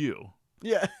 You.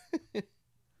 Yeah.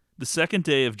 The second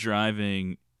day of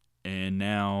driving, and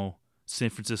now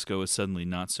San Francisco is suddenly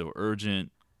not so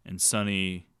urgent, and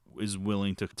Sonny is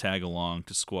willing to tag along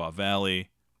to Squaw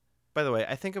Valley. By the way,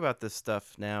 I think about this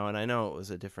stuff now, and I know it was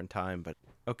a different time, but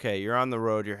okay, you're on the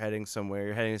road, you're heading somewhere,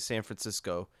 you're heading to San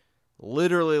Francisco,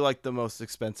 literally like the most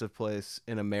expensive place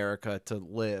in America to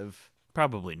live.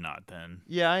 Probably not then.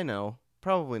 Yeah, I know.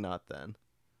 Probably not then.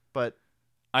 But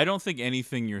I don't think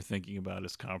anything you're thinking about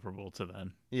is comparable to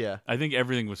then. yeah. I think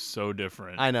everything was so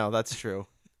different. I know, that's true.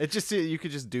 It just, you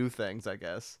could just do things, I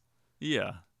guess.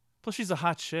 Yeah. Plus, she's a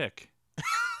hot chick.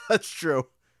 That's true.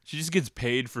 She just gets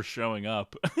paid for showing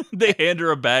up. They hand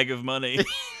her a bag of money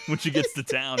when she gets to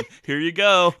town. Here you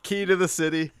go. Key to the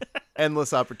city.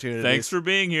 Endless opportunities. Thanks for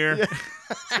being here. Yeah.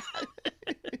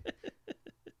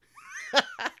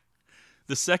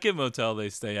 The second motel they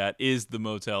stay at is the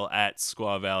motel at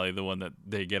Squaw Valley, the one that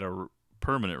they get a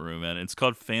permanent room at. It's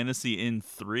called Fantasy Inn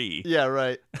 3. Yeah,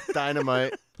 right.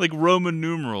 Dynamite. Like Roman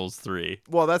numerals 3.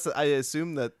 Well, I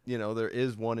assume that, there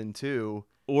is 1 and 2.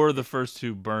 Or the first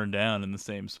 2 burn down in the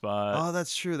same spot. Oh,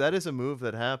 that's true. That is a move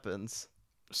that happens.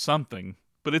 Something.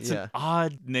 But it's an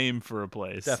odd name for a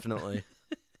place. Definitely.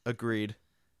 Agreed.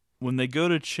 When they go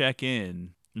to check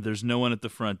in, there's no one at the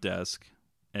front desk.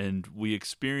 And we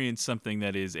experience something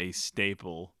that is a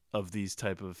staple of these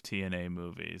type of TNA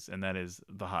movies, and that is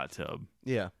the hot tub.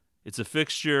 Yeah. It's a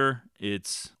fixture.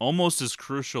 It's almost as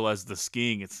crucial as the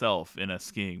skiing itself in a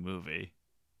skiing movie,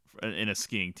 in a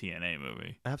skiing TNA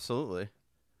movie. Absolutely.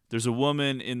 There's a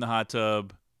woman in the hot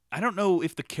tub. I don't know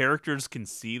if the characters can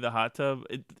see the hot tub.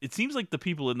 It seems like the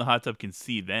people in the hot tub can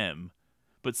see them,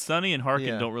 but Sonny and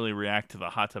Harkin don't really react to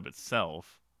the hot tub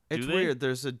itself. It's weird.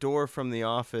 There's a door from the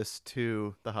office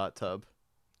to the hot tub.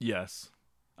 Yes.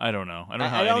 I don't know.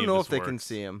 I don't know if they works. can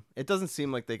see him. It doesn't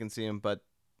seem like they can see him, but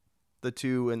the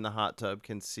two in the hot tub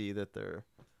can see that they're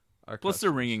our Plus, customers.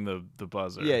 they're ringing the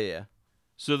buzzer. Yeah.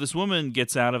 So this woman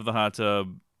gets out of the hot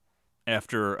tub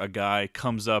after a guy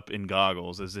comes up in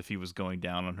goggles as if he was going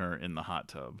down on her in the hot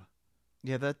tub.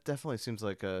 Yeah, that definitely seems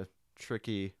like a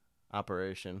tricky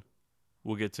operation.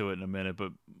 We'll get to it in a minute,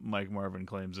 but Mike Marvin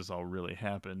claims this all really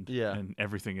happened. Yeah. And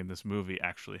everything in this movie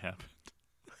actually happened.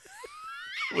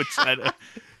 Which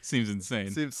seems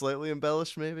insane. Seems slightly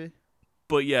embellished, maybe?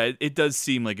 But yeah, it does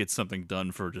seem like it's something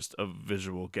done for just a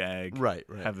visual gag. Right.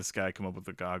 Have this guy come up with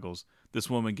the goggles. This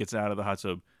woman gets out of the hot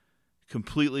tub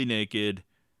completely naked,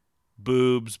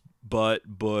 boobs, butt,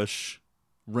 bush,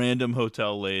 random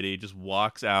hotel lady, just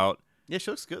walks out. Yeah, she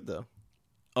looks good, though.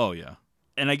 Oh, yeah.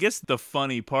 And I guess the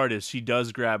funny part is she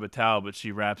does grab a towel, but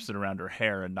she wraps it around her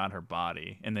hair and not her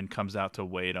body, and then comes out to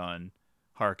wait on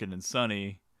Harkin and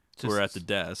Sonny, who are at the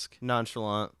desk.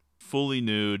 Nonchalant. Fully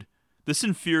nude. This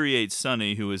infuriates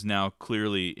Sonny, who is now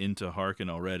clearly into Harkin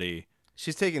already.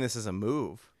 She's taking this as a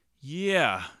move.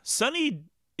 Yeah. Sonny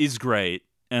is great,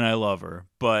 and I love her,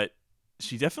 but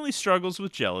she definitely struggles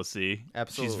with jealousy.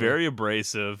 Absolutely. She's very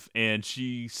abrasive, and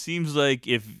she seems like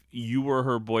if you were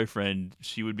her boyfriend,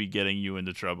 she would be getting you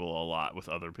into trouble a lot with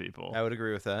other people. I would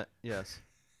agree with that. Yes.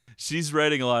 She's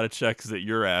writing a lot of checks that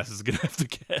your ass is going to have to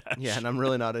cash. Yeah, and I'm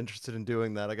really not interested in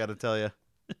doing that, I got to tell you.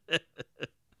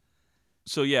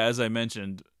 So, yeah, as I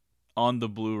mentioned, on the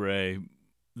Blu-ray,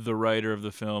 the writer of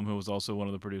the film, who was also one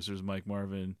of the producers, Mike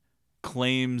Marvin,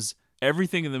 claims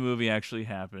everything in the movie actually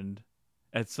happened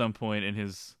at some point in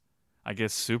his, I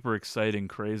guess, super exciting,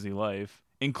 crazy life,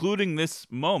 including this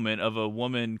moment of a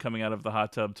woman coming out of the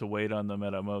hot tub to wait on them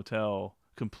at a motel,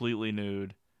 completely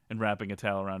nude, and wrapping a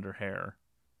towel around her hair.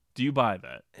 Do you buy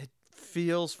that? It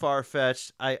feels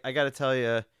far-fetched. I got to tell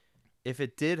you, if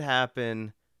it did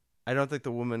happen, I don't think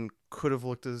the woman could have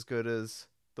looked as good as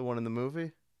the one in the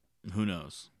movie. Who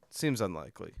knows? Seems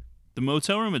unlikely. The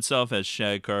motel room itself has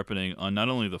shag carpeting on not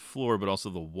only the floor, but also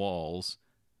the walls.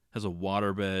 Has a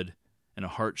waterbed and a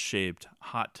heart-shaped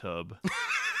hot tub.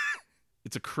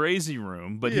 It's a crazy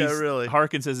room, but really.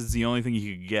 Harkin says it's the only thing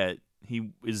he could get.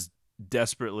 He is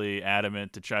desperately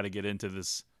adamant to try to get into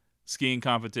this skiing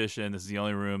competition. This is the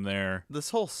only room there.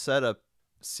 This whole setup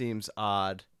seems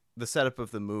odd. The setup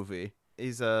of the movie.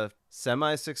 He's a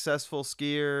semi-successful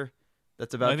skier.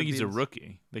 That's about. I think to he's be a his-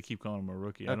 rookie. They keep calling him a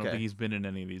rookie. I don't Okay. think he's been in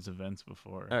any of these events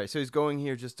before. All right, so he's going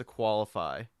here just to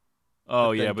qualify. Oh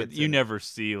but yeah, then but gets you in. never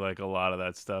see like a lot of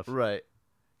that stuff. Right.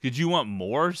 Did you want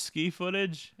more ski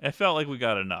footage? I felt like we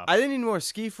got enough. I didn't need more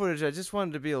ski footage. I just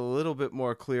wanted to be a little bit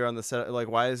more clear on the set. Like,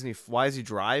 why is he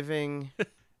driving?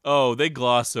 Oh, they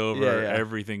gloss over Yeah, yeah.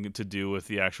 everything to do with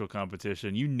the actual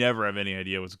competition. You never have any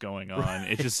idea what's going on.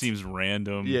 It just seems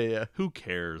random. Yeah. Who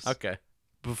cares? Okay.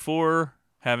 Before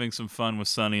having some fun with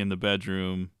Sonny in the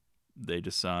bedroom, they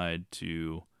decide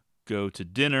to go to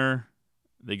dinner.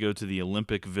 They go to the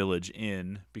Olympic Village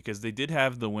Inn because they did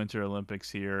have the Winter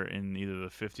Olympics here in either the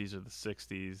 50s or the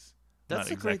 60s. That's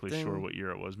Not a great exactly sure thing what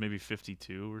year it was. Maybe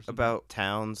 52 or something. About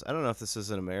towns. I don't know if this is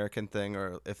an American thing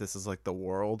or if this is like the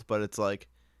world, but it's like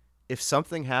if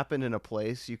something happened in a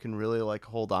place, you can really like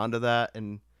hold on to that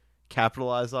and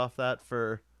capitalize off that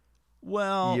for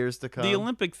years to come. The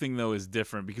Olympic thing, though, is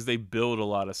different because they build a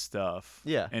lot of stuff.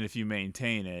 Yeah. And if you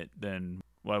maintain it, then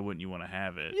why wouldn't you want to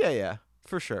have it? Yeah,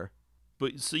 for sure.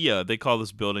 But so yeah, they call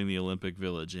this building the Olympic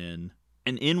Village Inn.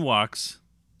 And in walks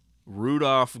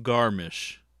Rudolf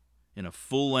Garmisch in a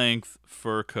full-length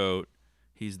fur coat.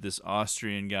 He's this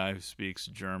Austrian guy who speaks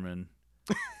German.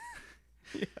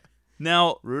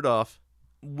 Now, Rudolph.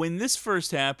 when this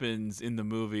first happens in the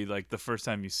movie, like the first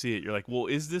time you see it, you're like, well,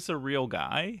 is this a real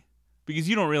guy? Because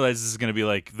you don't realize this is going to be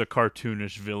like the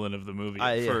cartoonish villain of the movie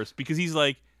at Yeah. first. Because he's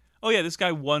like, oh yeah, this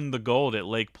guy won the gold at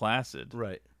Lake Placid.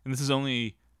 Right. And this is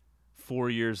only 4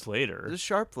 years later. This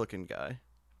sharp-looking guy.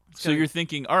 So you're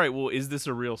thinking, all right, well, is this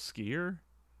a real skier?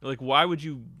 Like, why would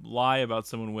you lie about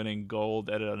someone winning gold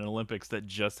at an Olympics that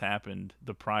just happened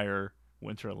the prior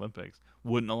Winter Olympics?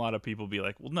 Wouldn't a lot of people be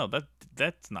like, well, no,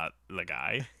 that's not the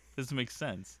guy. Doesn't make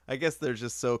sense. I guess they're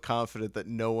just so confident that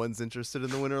no one's interested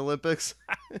in the Winter Olympics.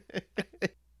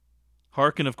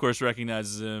 Harkin, of course,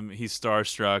 recognizes him. He's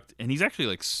starstruck, and he's actually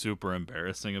like super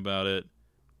embarrassing about it.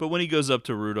 But when he goes up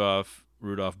to Rudolph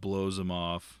blows him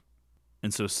off.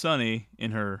 And so Sonny,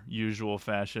 in her usual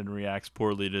fashion, reacts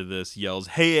poorly to this, yells,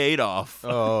 "Hey, Adolf!"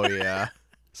 Oh, yeah.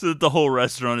 So that the whole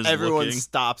restaurant is Everyone looking,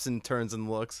 stops and turns and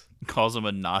looks. calls him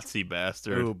a Nazi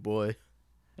bastard. Oh, boy.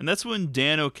 And that's when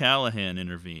Dan O'Callaghan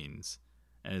intervenes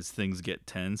as things get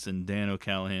tense, and Dan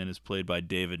O'Callaghan is played by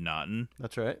David Naughton.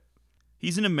 That's right.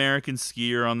 He's an American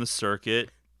skier on the circuit.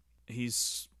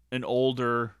 He's an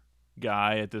older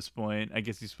guy at this point. I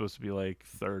guess he's supposed to be like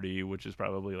 30, which is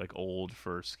probably like old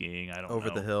for skiing. I don't know. Over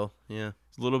the hill, yeah.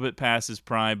 He's a little bit past his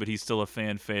prime, but he's still a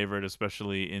fan favorite,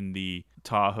 especially in the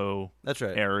Tahoe That's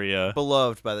right. area.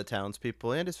 Beloved by the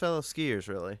townspeople and his fellow skiers,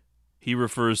 really. He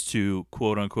refers to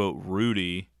quote-unquote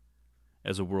Rudy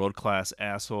as a world-class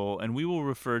asshole, and we will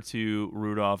refer to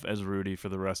Rudolph as Rudy for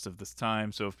the rest of this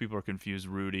time. So if people are confused,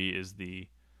 Rudy is the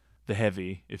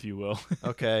heavy, if you will.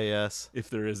 Okay, yes. If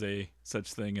there is a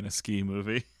such thing in a ski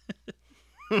movie.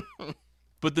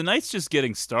 But the night's just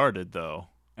getting started, though.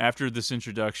 After this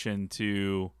introduction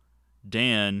to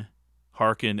Dan,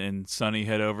 Harkin and Sonny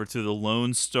head over to the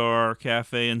Lone Star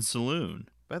Cafe and Saloon.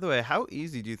 By the way, how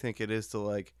easy do you think it is to,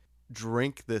 like,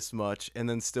 drink this much and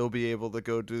then still be able to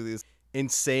go do these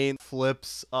insane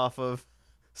flips off of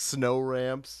snow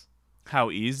ramps?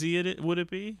 How easy would it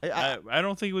be? I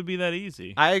don't think it would be that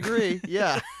easy. I agree,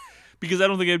 yeah. Because I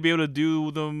don't think I'd be able to do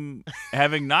them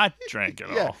having not drank at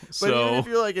Yeah, all. but So, even if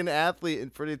you're like an athlete in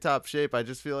pretty top shape, I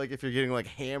just feel like if you're getting like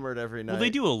hammered every night. well,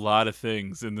 they do a lot of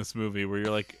things in this movie where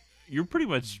you're like, you're pretty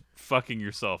much fucking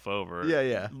yourself over.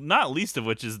 Yeah. Not least of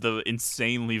which is the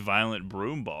insanely violent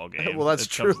broom ball game. Well, that's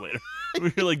that comes true. later.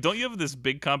 Where you're like, don't you have this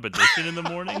big competition in the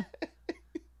morning?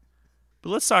 But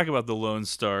let's talk about the Lone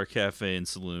Star Cafe and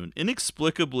Saloon.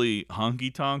 Inexplicably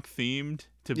honky tonk themed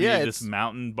to be Yeah, this it's-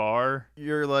 mountain bar.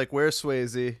 You're like, where's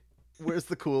Swayze? Where's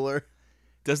the cooler?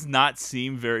 Does not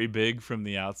seem very big from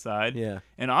the outside. Yeah.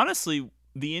 And honestly,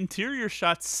 the interior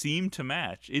shots seem to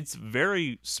match. It's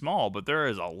very small, but there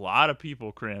is a lot of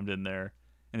people crammed in there,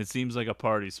 and it seems like a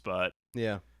party spot.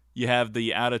 Yeah. You have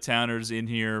the out-of-towners in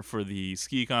here for the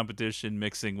ski competition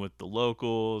mixing with the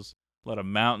locals, a lot of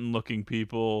mountain-looking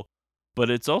people, but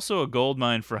it's also a gold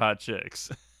mine for hot chicks.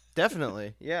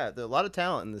 Definitely. Yeah, there's a lot of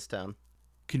talent in this town.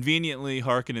 Conveniently,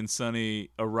 Harkin and Sonny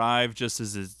arrive just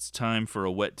as it's time for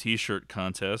a wet t-shirt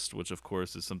contest, which of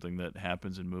course is something that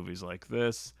happens in movies like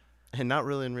this. And not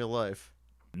really in real life.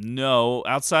 No,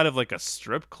 outside of like a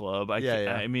strip club.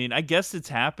 Yeah. I mean, I guess it's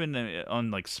happened on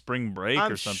like spring break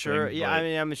I'm or something. sure. Yeah, but I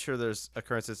mean, I'm sure there's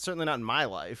occurrences. Certainly not in my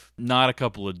life. not a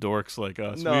couple of dorks like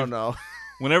us. No.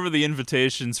 Whenever the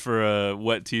invitations for a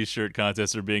wet t-shirt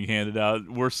contest are being handed out,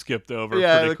 we're skipped over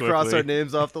Yeah, pretty we quickly. cross our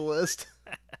names off the list.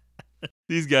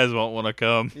 These guys won't want to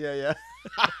come. Yeah.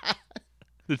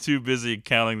 They're too busy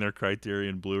counting their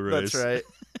Criterion Blu-rays. That's right.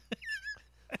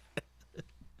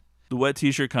 The Wet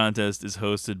T-shirt contest is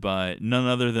hosted by none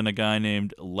other than a guy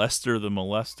named Lester the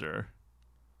Molester,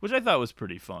 which I thought was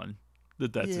pretty fun.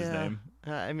 That's his name.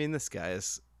 I mean, this guy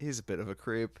he's a bit of a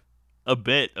creep. A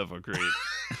bit of a creep.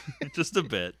 Just a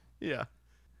bit. Yeah.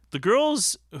 The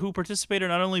girls who participate are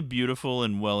not only beautiful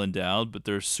and well endowed, but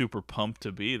they're super pumped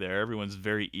to be there. Everyone's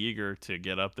very eager to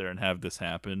get up there and have this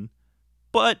happen.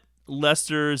 But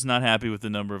Lester is not happy with the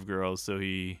number of girls, so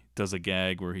he does a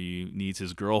gag where he needs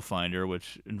his girl finder,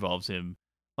 which involves him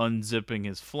unzipping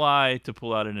his fly to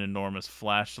pull out an enormous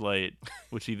flashlight,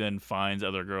 which he then finds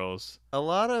other girls A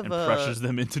lot of and pressures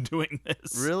them into doing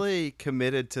this. really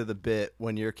committed to the bit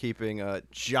when you're keeping a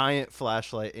giant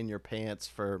flashlight in your pants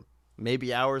for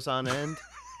maybe hours on end.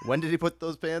 When did he put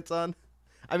those pants on?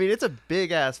 I mean, it's a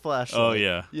big ass flashlight. Oh,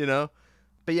 yeah. You know?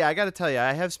 But yeah, I got to tell you,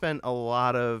 I have spent a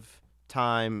lot of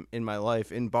time in my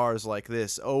life in bars like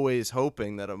this, always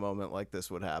hoping that a moment like this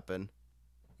would happen.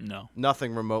 No.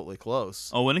 Nothing remotely close.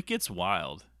 Oh, when it gets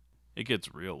wild. It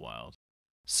gets real wild.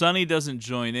 Sunny doesn't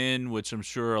join in, which I'm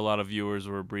sure a lot of viewers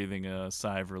were breathing a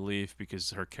sigh of relief because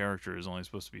her character is only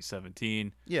supposed to be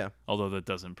 17. Yeah. Although that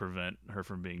doesn't prevent her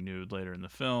from being nude later in the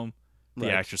film. The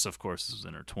Right. actress, of course, is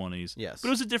in her 20s. Yes. But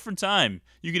it was a different time.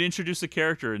 You could introduce a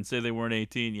character and say they weren't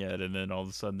 18 yet, and then all of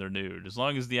a sudden they're nude, as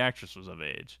long as the actress was of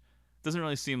age. Doesn't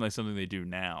really seem like something they do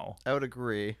now. I would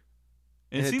agree.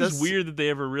 And it And it seems does- weird that they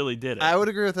ever really did it. I would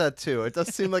agree with that too. It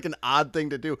does seem like an odd thing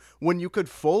to do when you could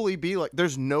fully be like,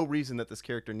 there's no reason that this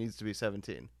character needs to be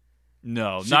 17.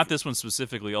 No, She- not this one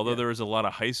specifically, although Yeah. there is a lot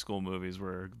of high school movies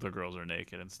where the girls are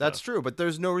naked and stuff. That's true, but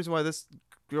there's no reason why this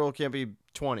girl can't be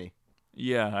 20.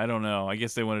 Yeah, I don't know. I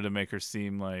guess they wanted to make her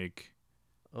seem like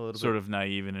A little sort bit. of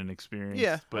naive and inexperienced.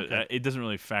 Yeah, But okay. it doesn't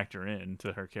really factor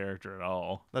into her character at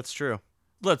all. That's true.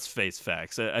 Let's face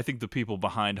facts. I think the people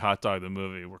behind Hot Dog the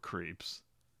movie were creeps.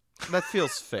 That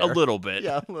feels fair. A little bit.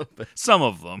 Yeah, a little bit. Some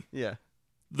of them. Yeah.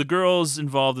 The girls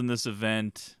involved in this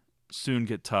event soon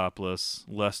get topless.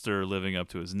 Lester living up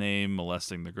to his name,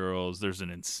 molesting the girls. There's an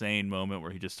insane moment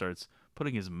where he just starts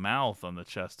putting his mouth on the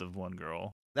chest of one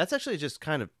girl. That's actually just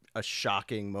kind of a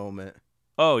shocking moment.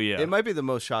 Oh, yeah. It might be the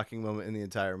most shocking moment in the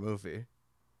entire movie.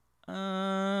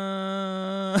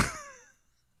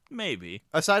 Maybe.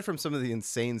 Aside from some of the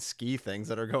insane ski things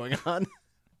that are going on.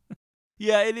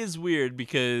 Yeah, it is weird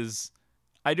because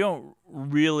I don't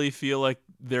really feel like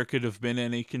there could have been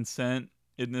any consent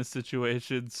in this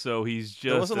situation, so he's just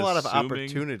There wasn't a lot of assuming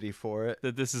opportunity for it.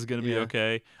 that this is going to be Yeah.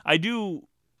 okay. I do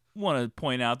want to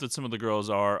point out that some of the girls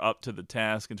are up to the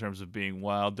task in terms of being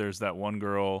wild. There's that one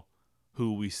girl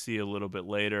who we see a little bit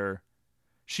later.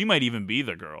 She might even be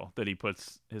the girl that he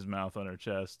puts his mouth on her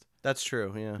chest. That's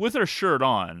true, yeah. With her shirt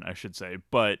on, I should say.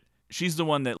 But she's the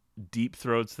one that deep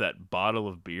throats that bottle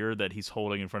of beer that he's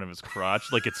holding in front of his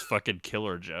crotch like it's fucking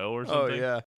Killer Joe or Oh, something.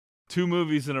 yeah. 2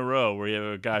 movies in a row where you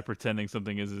have a guy pretending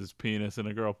something is his penis and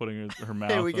a girl putting her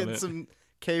mouth Hey, we on get it. some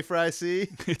K-Fry C.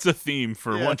 It's a theme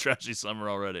for Yeah. One Trashy Summer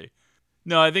already.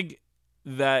 No, I think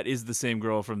that is the same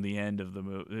girl from the end of the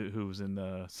movie who was in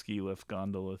the ski lift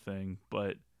gondola thing.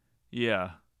 But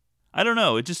yeah, I don't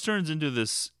know. It just turns into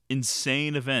this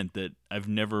insane event that I've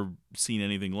never seen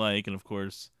anything like. And of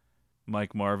course,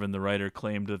 Mike Marvin, the writer,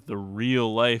 claimed that the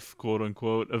real life, quote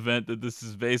unquote, event that this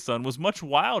is based on was much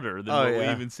wilder than what we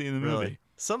even see in the movie. Really.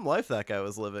 Some life that guy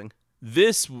was living.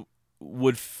 This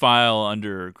would file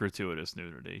under gratuitous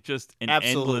nudity. Just an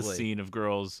Absolutely. endless scene of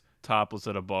girls topless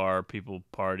at a bar, people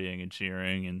partying and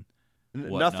cheering, and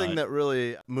Nothing whatnot. that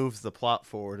really moves the plot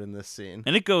forward in this scene.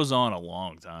 And it goes on a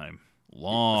long time.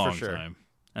 Long sure. time.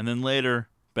 And then later,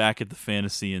 back at the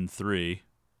Fantasy Inn 3,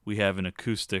 we have an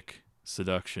acoustic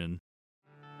seduction.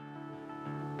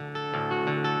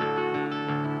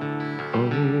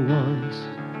 Oh, once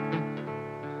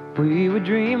we were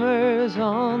dreamers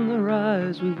on the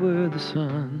rise. We were the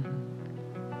sun,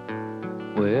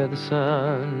 where the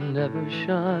sun never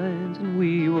shines, and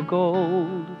we were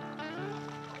gold,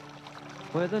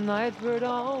 where the night bird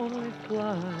only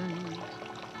flies.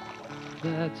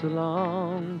 That's a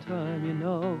long time, you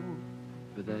know,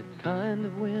 for that kind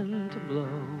of wind to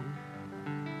blow.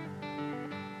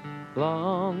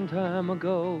 Long time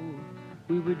ago,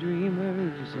 we were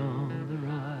dreamers on the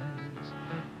rise.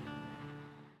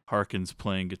 Harkin's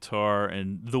playing guitar,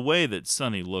 and the way that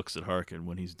Sonny looks at Harkin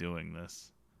when he's doing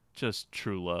this, just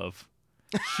true love.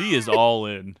 She is all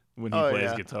in when he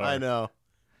plays guitar. I know.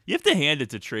 You have to hand it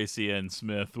to Tracy Ann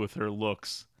Smith with her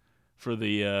looks for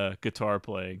the guitar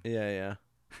playing. Yeah.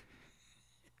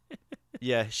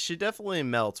 Yeah, she definitely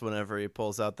melts whenever he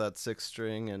pulls out that 6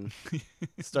 string and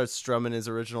starts strumming his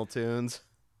original tunes.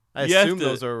 I You have assume to-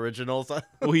 those are originals.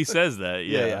 Well, he says that.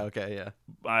 yeah, Yeah. okay, yeah.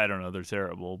 I don't know. They're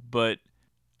terrible. But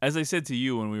as I said to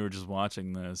you when we were just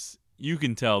watching this, you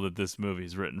can tell that this movie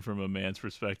is written from a man's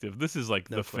perspective. This is like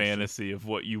No the question. fantasy of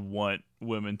what you want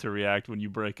women to react when you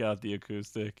break out the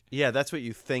acoustic. Yeah, that's what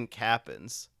you think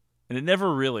happens. And it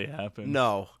never really happens.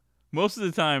 No. Most of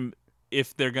the time,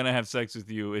 if they're going to have sex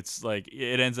with you, it's like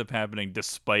it ends up happening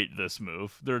despite this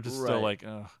move. They're just still Right. like,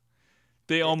 ugh.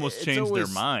 They almost it's change their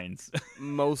always- minds.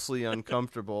 Mostly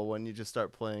uncomfortable when you just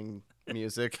start playing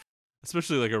music.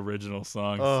 Especially like original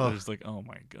songs. Ugh. They're just like, oh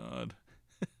my God.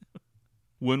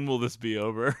 When will this be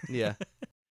over? Yeah,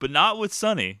 But not with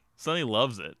Sunny. Sunny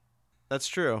loves it. that's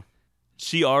true.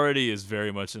 She already is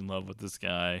very much in love with this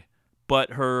guy,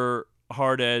 but her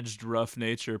hard-edged, rough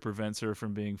nature prevents her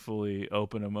from being fully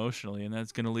open emotionally, and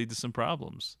that's going to lead to some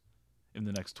problems in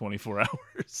the next 24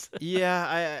 hours.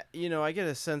 Yeah, I get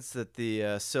a sense that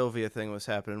the Sylvia thing was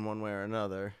happening one way or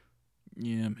another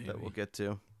Yeah, maybe. that we'll get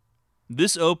to.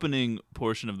 This opening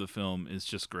portion of the film is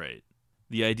just great.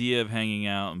 The idea of hanging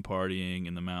out and partying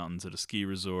in the mountains at a ski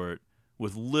resort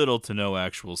with little to no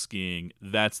actual skiing,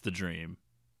 that's the dream.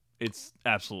 It's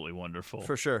absolutely wonderful.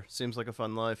 For sure. Seems like a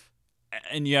fun life.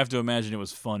 And you have to imagine it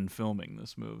was fun filming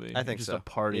this movie. I think just so. a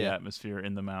party Yeah. atmosphere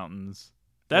in the mountains.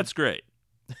 That's great.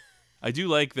 I do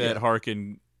like that Yeah.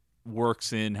 Harkin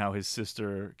works in how his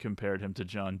sister compared him to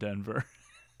John Denver.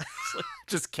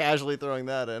 Just casually throwing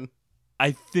that in.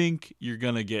 I think you're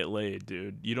going to get laid,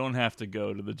 dude. You don't have to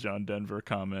go to the John Denver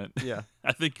comment. Yeah.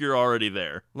 I think you're already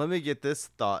there. Let me get this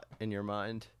thought in your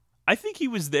mind. I think he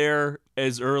was there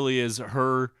as early as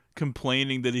her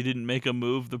complaining that he didn't make a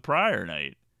move the prior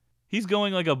night. He's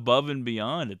going like above and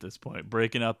beyond at this point,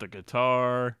 breaking out the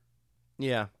guitar,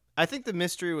 Yeah. I think the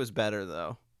mystery was better,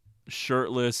 though.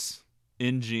 shirtless,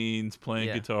 in jeans, playing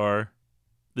Yeah. guitar.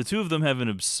 The two of them have an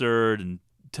absurd and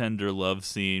tender love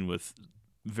scene with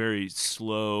very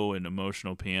slow and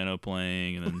emotional piano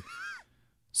playing, and then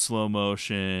slow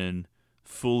motion,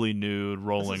 fully nude,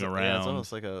 rolling Yeah, it's around.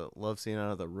 almost like a love scene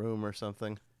out of The Room or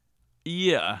something.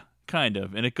 Yeah, kind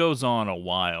of. And it goes on a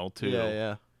while, too.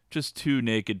 Yeah. Just two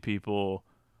naked people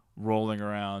rolling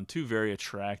around, two very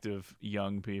attractive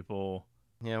young people.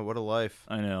 Yeah, what a life.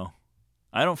 I know.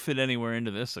 I don't fit anywhere into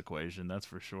this equation, that's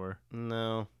for sure.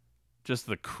 No. Just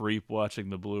the creep watching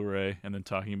the Blu-ray and then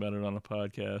talking about it on a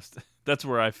podcast. That's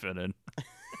where I fit in.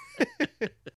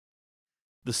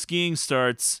 The skiing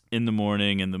starts in the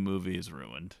morning and the movie is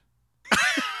ruined.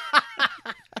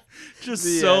 Just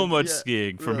The so end, much yeah.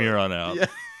 skiing from Really. here on out. Yeah.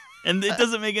 And it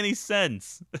doesn't make any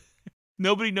sense.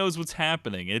 Nobody knows what's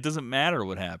happening. And it doesn't matter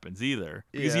what happens either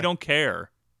because Yeah. you don't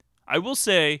care. I will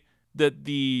say that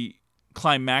the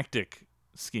climactic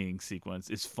skiing sequence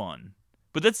is fun,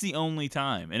 but that's the only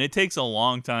time. And it takes a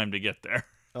long time to get there.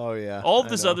 Oh, yeah. All of I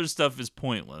this know. other stuff is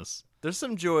pointless. There's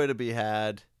some joy to be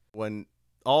had when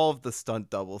all of the stunt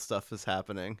double stuff is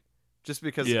happening just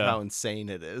because Yeah. of how insane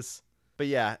it is. But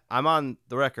yeah, I'm on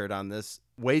the record on this.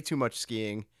 Way too much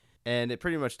skiing, and it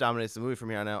pretty much dominates the movie from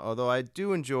here on out, although I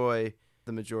do enjoy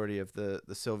the majority of the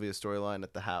Sylvia storyline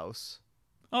at the house.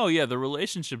 Oh, yeah, the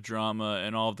relationship drama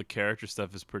and all of the character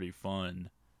stuff is pretty fun.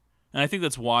 And I think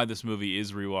that's why this movie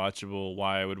is rewatchable,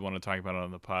 why I would want to talk about it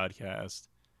on the podcast.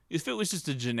 If it was just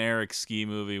a generic ski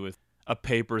movie with a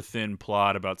paper-thin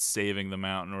plot about saving the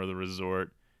mountain or the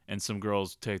resort and some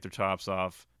girls take their tops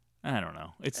off, I don't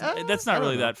know. That's I not don't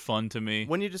really know. that fun to me.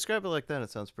 When you describe it like that, it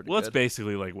sounds pretty Well, good. that's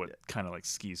basically like what kind of like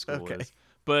ski school Okay. is.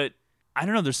 But I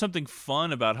don't know. There's something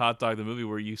fun about Hot Dog the movie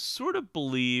where you sort of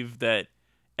believe that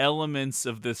elements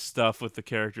of this stuff with the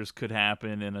characters could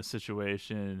happen in a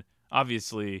situation.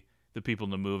 Obviously, the people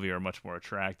in the movie are much more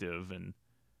attractive, and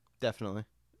Definitely.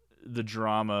 the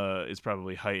drama is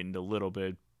probably heightened a little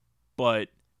bit. But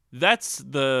that's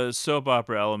the soap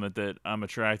opera element that I'm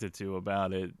attracted to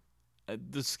about it.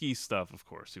 The ski stuff, of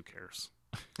course, who cares?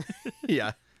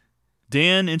 Yeah.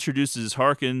 Dan introduces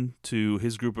Harkin to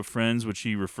his group of friends, which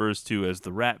he refers to as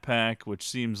the Rat Pack, which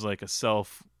seems like a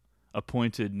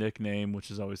self-appointed nickname,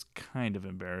 which is always kind of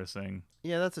embarrassing.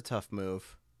 Yeah, that's a tough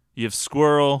move. You have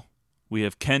Squirrel. We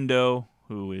have Kendo,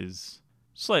 who is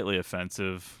slightly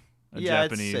offensive, a Yeah, I'd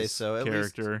Japanese say so. At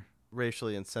least- character.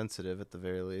 Racially insensitive at the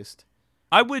very least.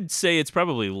 I would say it's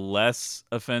probably less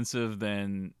offensive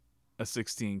than a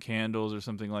 16 Candles or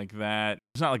something like that.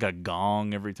 It's not like a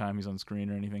gong every time he's on screen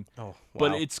or anything. Oh,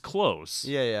 But it's close.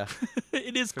 Yeah, yeah.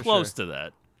 It is For close sure. to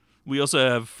that. We also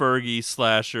have Fergie,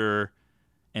 Slasher,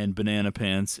 and Banana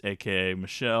Pants, a.k.a.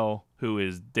 Michelle, who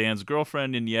is Dan's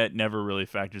girlfriend and yet never really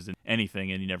factors in anything,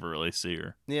 and you never really see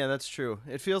her. Yeah, that's true.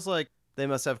 It feels like they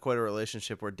must have quite a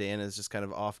relationship where Dan is just kind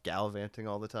of off gallivanting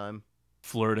all the time.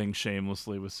 Flirting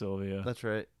shamelessly with Sylvia. That's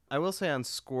right. I will say on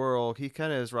Squirrel, he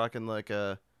kind of is rocking like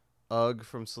a Ugg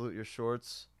from Salute Your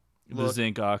Shorts. The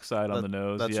zinc oxide on the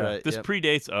nose. That's yeah. right, This yep.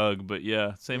 predates Ugg, but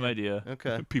yeah, same idea.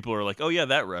 Okay. People are like, oh yeah,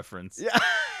 that reference. Yeah.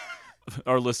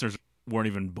 Our listeners weren't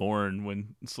even born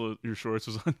when Salute Your Shorts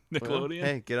was on Nickelodeon. Well,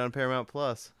 hey, get on Paramount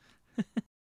Plus.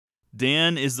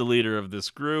 Dan is the leader of this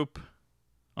group.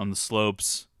 On the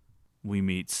slopes, we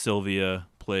meet Sylvia,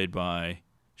 played by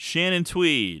Shannon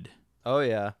Tweed. Oh,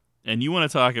 yeah. And you want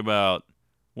to talk about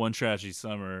One Trashy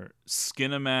Summer,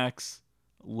 Skinamax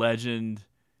legend.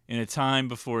 In a time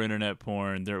before internet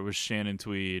porn, there was Shannon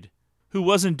Tweed, who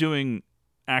wasn't doing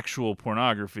actual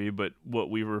pornography, but what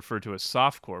we refer to as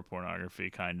softcore pornography,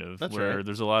 kind of, That's where right.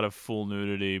 there's a lot of full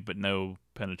nudity but no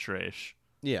penetration.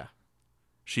 Yeah.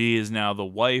 She is now the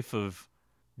wife of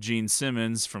Gene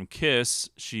Simmons from Kiss.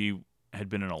 She had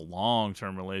been in a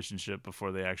long-term relationship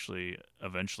before they actually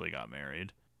eventually got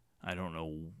married. I don't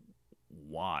know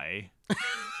why.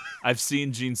 I've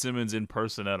seen Gene Simmons in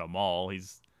person at a mall.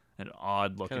 He's an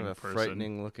odd-looking Kind of a person.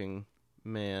 frightening-looking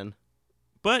man.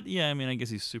 But, yeah, I mean, I guess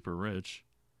he's super rich.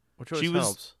 Which always She was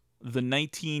helps. the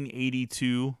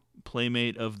 1982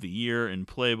 Playmate of the Year in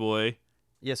Playboy.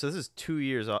 Yeah, so this is 2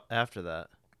 years after that.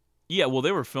 Yeah, well,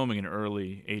 they were filming in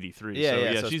early 83. Yeah, so,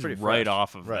 yeah, so it's she's pretty right fresh.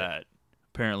 off of Right. that.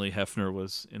 Apparently, Hefner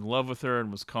was in love with her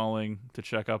and was calling to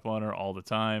check up on her all the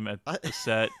time at the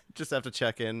set. Just have to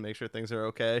check in, make sure things are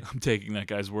okay. I'm taking that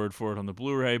guy's word for it on the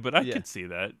Blu-ray, but I Yeah. could see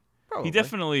that. Probably. He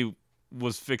definitely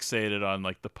was fixated on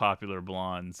like the popular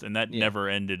blondes, and that Yeah. never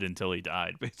ended until he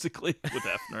died, basically, with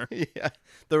Hefner. Yeah.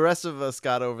 The rest of us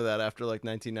got over that after like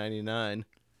 1999.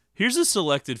 Here's a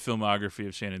selected filmography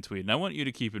of Shannon Tweed, and I want you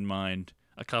to keep in mind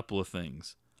a couple of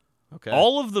things. Okay.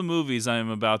 All of the movies I am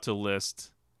about to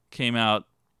list came out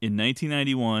in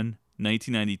 1991,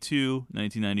 1992,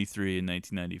 1993, and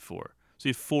 1994. So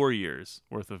you have 4 years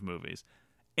worth of movies.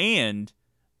 And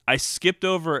I skipped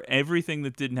over everything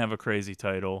that didn't have a crazy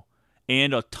title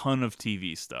and a ton of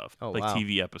TV stuff, Oh, like wow.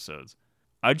 TV episodes.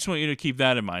 I just want you to keep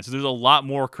that in mind. So there's a lot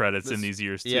more credits in these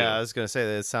years, too. Yeah, I was going to say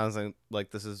that it sounds like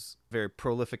this is a very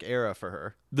prolific era for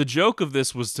her. The joke of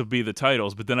this was to be the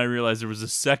titles, but then I realized there was a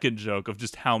second joke of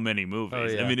just how many movies. Oh,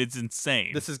 yeah. I mean, it's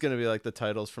insane. This is going to be like the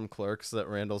titles from Clerks that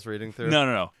Randall's reading through.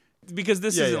 No. Because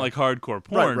this Yeah, isn't yeah. like hardcore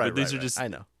porn, Right, but these right, are just I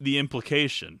know. the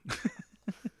implication.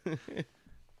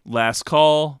 Last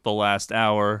Call, The Last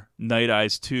Hour, Night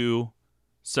Eyes 2,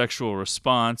 Sexual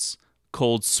Response,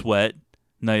 Cold Sweat,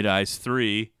 Night Eyes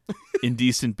 3,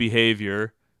 Indecent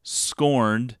Behavior,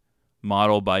 Scorned,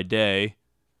 Model by Day,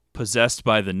 Possessed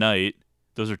by the Night.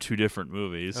 Those are 2 different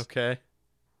movies. Okay.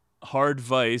 Hard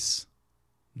Vice,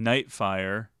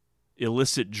 Nightfire,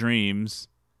 Illicit Dreams,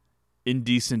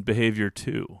 Indecent Behavior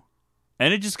 2.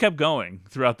 And it just kept going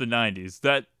throughout the 90s.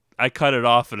 That I cut it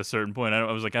off at a certain point.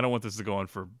 I was like, I don't want this to go on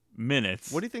for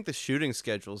minutes. What do you think the shooting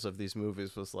schedules of these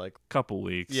movies was like? Couple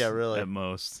weeks. Yeah, really. At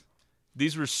most.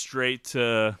 These were straight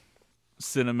to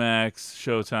Cinemax,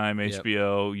 Showtime, Yep.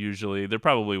 HBO, usually. There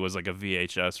probably was like a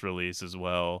VHS release as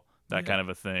well. That kind of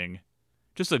a thing.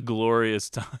 Just a glorious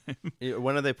time.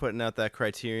 When are they putting out that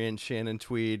Criterion Shannon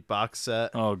Tweed box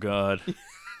set? Oh, God.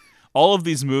 All of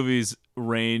these movies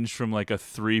range from like a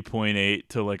 3.8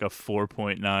 to like a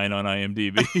 4.9 on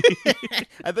IMDb.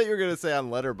 I thought you were going to say on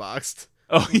Letterboxd.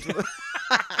 Oh, yeah.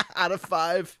 Out of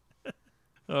 5.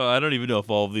 Oh, I don't even know if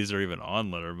all of these are even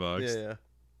on Letterboxd. Yeah.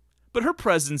 But her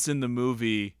presence in the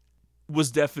movie was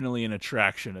definitely an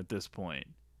attraction at this point.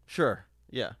 Sure.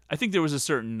 Yeah. I think there was a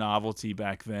certain novelty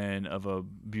back then of a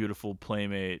beautiful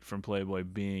playmate from Playboy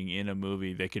being in a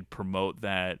movie. They could promote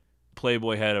that.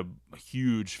 Playboy had a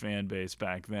huge fan base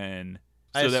back then.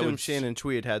 I that assume would- Shannon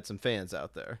Tweed had some fans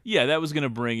out there. Yeah, that was going to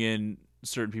bring in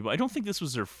certain people. I don't think this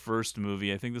was her first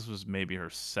movie. I think this was maybe her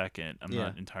second. I'm Yeah.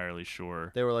 not entirely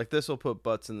sure. They were like, this will put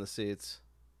butts in the seats.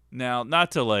 Now,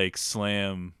 not to like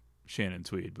slam Shannon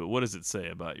Tweed, but what does it say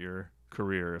about your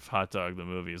career if Hot Dog the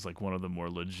movie is like one of the more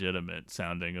legitimate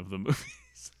sounding of the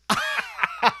movies?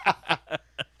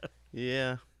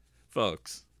 Yeah.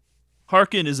 Folks,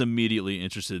 Harkin is immediately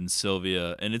interested in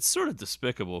Sylvia, and it's sort of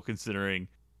despicable considering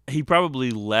he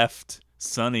probably left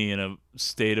Sonny in a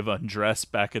state of undress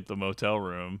back at the motel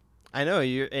room. I know,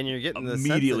 you're getting the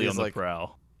Immediately sense on that the he's,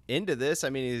 prowl. into this. I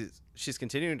mean, she's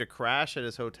continuing to crash at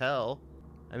his hotel.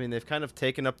 I mean, they've kind of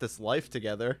taken up this life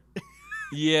together.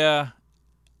 Yeah.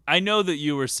 I know that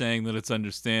you were saying that it's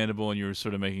understandable and you were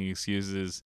sort of making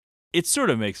excuses. It sort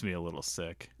of makes me a little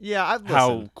sick. Yeah, I've listened.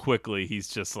 How quickly he's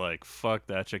just like, fuck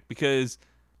that chick. Because,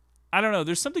 I don't know,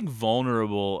 there's something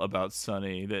vulnerable about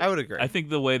Sonny that I would agree. I think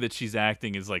the way that she's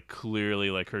acting is like clearly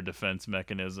like her defense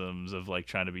mechanisms of like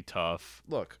trying to be tough.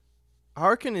 Look,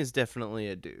 Harkin is definitely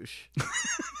a douche.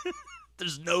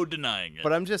 There's no denying it.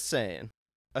 But I'm just saying,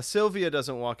 a Sylvia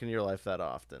doesn't walk into your life that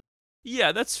often.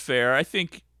 Yeah, that's fair. I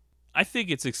think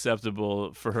it's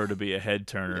acceptable for her to be a head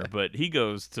turner, but he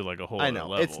goes to like a whole other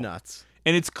level. It's nuts.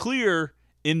 And it's clear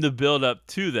in the build up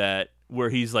to that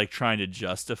where he's like trying to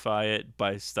justify it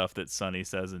by stuff that Sonny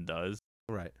says and does.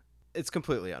 Right. It's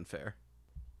completely unfair.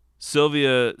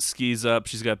 Sylvia skis up.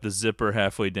 She's got the zipper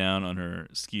halfway down on her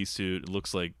ski suit. It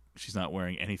looks like she's not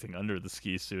wearing anything under the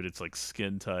ski suit. It's like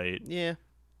skin tight. Yeah.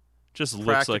 Just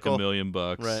Practical. looks like $1 million.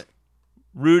 Right.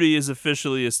 Rudy is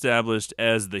officially established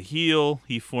as the heel.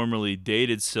 He formerly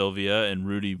dated Sylvia, and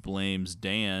Rudy blames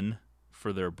Dan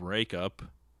for their breakup.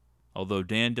 Although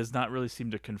Dan does not really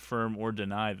seem to confirm or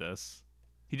deny this.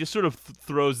 He just sort of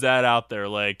throws that out there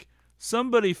like,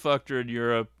 somebody fucked her in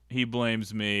Europe. He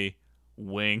blames me.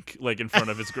 Wink, like in front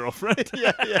of his girlfriend.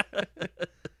 Yeah.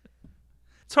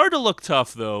 It's hard to look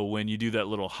tough, though, when you do that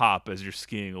little hop as you're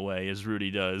skiing away, as Rudy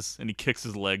does, and he kicks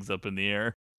his legs up in the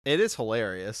air. It is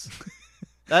hilarious.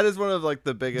 That is one of like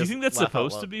the biggest. Do you think that's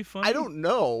supposed to be funny? I don't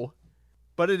know,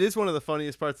 but it is one of the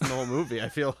funniest parts in the whole movie, I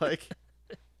feel like.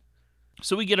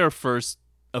 So we get our first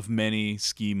of many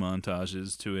ski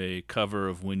montages to a cover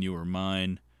of When You Were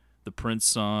Mine, the Prince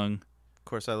song. Of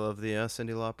course, I love the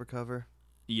Cyndi Lauper cover.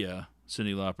 Yeah,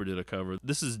 Cyndi Lauper did a cover.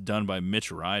 This is done by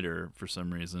Mitch Ryder for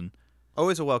some reason.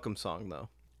 Always a welcome song, though.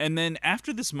 And then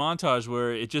after this montage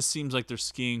where it just seems like they're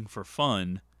skiing for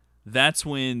fun, that's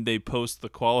when they post the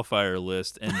qualifier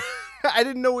list. And I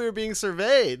didn't know we were being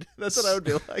surveyed. That's what I would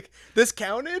be like. This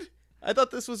counted? I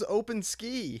thought this was open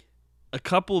ski. A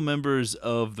couple members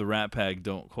of the Rat Pack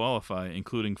don't qualify,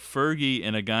 including Fergie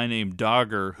and a guy named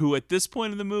Dogger, who at this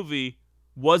point in the movie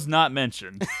was not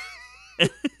mentioned.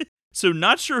 So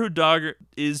not sure who Dogger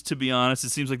is, to be honest. It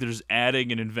seems like they're just adding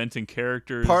and inventing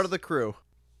characters. Part of the crew.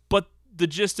 But the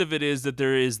gist of it is that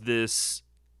there is this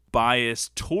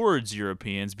bias towards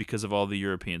Europeans because of all the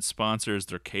European sponsors.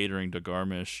 They're catering to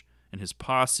Garmisch and his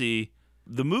posse.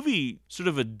 The movie sort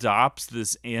of adopts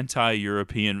this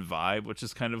anti-European vibe, which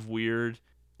is kind of weird.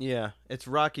 Yeah, it's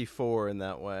Rocky IV in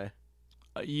that way.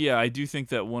 Yeah, I do think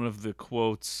that one of the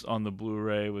quotes on the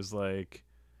Blu-ray was like,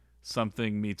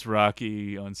 something meets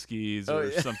Rocky on skis or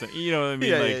something. You know what I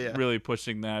mean? Yeah. Really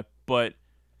pushing that. But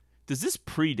does this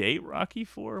predate Rocky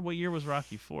IV? What year was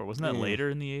Rocky IV? Wasn't that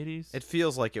later in the 80s? It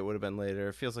feels like it would have been later.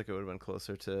 It feels like it would have been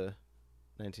closer to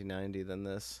 1990 than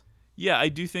this. Yeah, I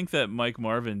do think that Mike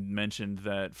Marvin mentioned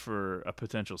that for a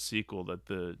potential sequel that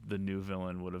the new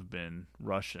villain would have been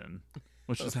Russian.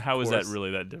 Which is how is that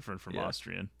really that different from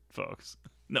Austrian folks?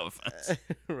 No offense.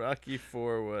 Rocky IV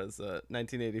was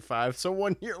 1985, so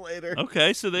 1 year later.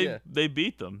 Okay, so they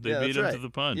beat them. They beat them right. to the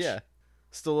punch. Yeah.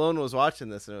 Stallone was watching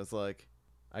this and it was like,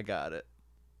 I got it.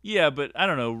 Yeah, but I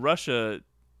don't know. Russia,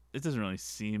 it doesn't really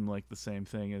seem like the same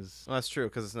thing as... Well, that's true,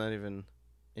 because it's not even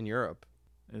in Europe.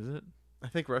 Is it? I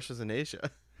think Russia's in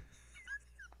Asia.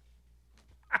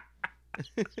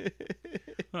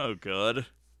 Oh, God.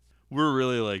 We're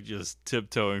really like just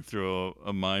tiptoeing through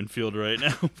a minefield right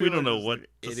now. We don't know what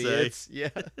to idiots. say.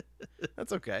 Yeah,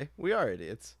 that's okay. We are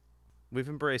idiots. We've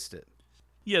embraced it.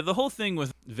 Yeah, the whole thing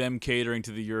with them catering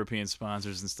to the European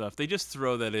sponsors and stuff, they just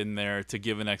throw that in there to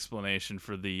give an explanation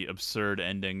for the absurd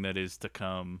ending that is to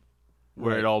come,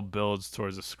 where it all builds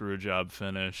towards a screw job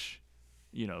finish.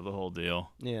 You know, the whole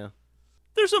deal. Yeah.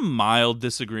 There's a mild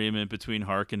disagreement between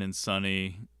Harkin and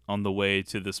Sonny on the way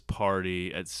to this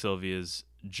party at Sylvia's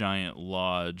giant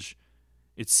lodge.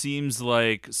 It seems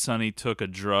like Sonny took a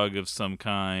drug of some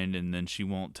kind, and then she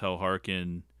won't tell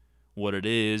Harkin what it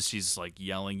is. She's like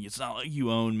yelling, "It's not like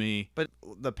you own me." But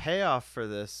the payoff for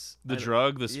this, the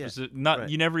drug, the specific,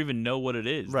 you never even know what it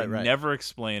is. They never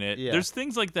explain it. Yeah. There's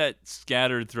things like that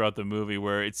scattered throughout the movie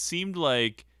where it seemed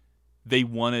like they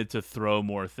wanted to throw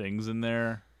more things in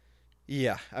there.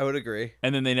 Yeah, I would agree.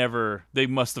 And then they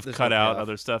must have cut out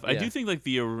other stuff. I do think like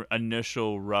the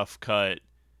initial rough cut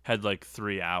had like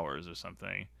 3 hours or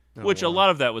something, which a lot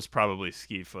of that was probably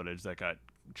ski footage that got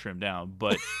trimmed down.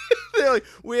 But they're like,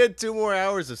 we had 2 more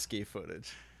hours of ski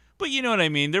footage. But you know what I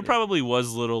mean? There probably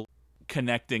was little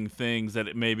connecting things that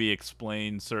it maybe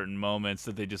explain certain moments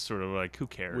that they just sort of like, who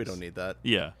cares? We don't need that.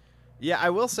 Yeah. Yeah,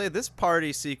 I will say this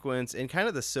party sequence and kind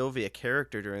of the Sylvia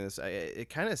character during this,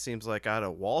 it kind of seems like out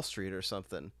of Wall Street or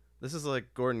something. This is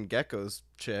like Gordon Gekko's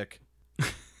chick.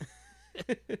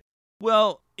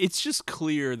 Well, it's just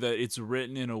clear that it's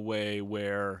written in a way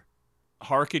where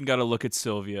Harkin got to look at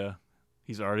Sylvia.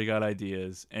 He's already got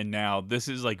ideas. And now this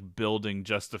is like building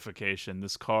justification.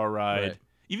 This car ride,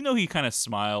 even though he kind of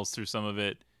smiles through some of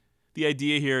it, the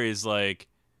idea here is like,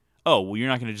 oh, well, you're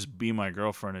not going to just be my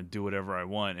girlfriend and do whatever I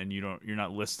want, and you're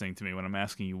not listening to me when I'm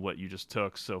asking you what you just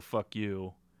took, so fuck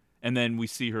you. And then we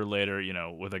see her later,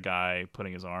 with a guy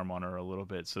putting his arm on her a little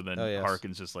bit. So then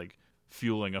Harkin's just like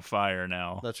fueling a fire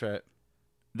now. That's right.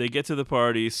 They get to the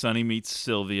party. Sonny meets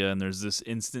Sylvia, and there's this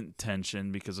instant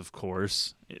tension because, of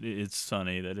course, it's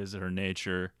Sonny. That is her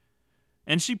nature.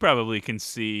 And she probably can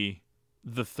see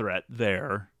the threat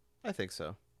there. I think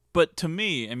so. But to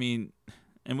me, I mean,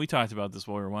 and we talked about this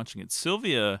while we were watching it,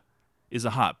 Sylvia is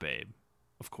a hot babe,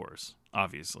 of course,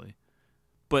 obviously.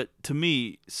 But to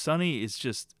me, Sonny is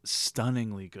just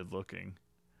stunningly good looking.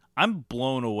 I'm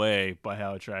blown away by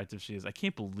how attractive she is. I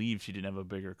can't believe she didn't have a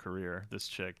bigger career, this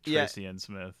chick, Tracy Ann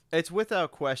Smith. It's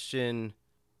without question,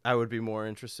 I would be more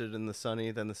interested in the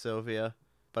Sonny than the Sylvia.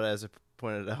 But as I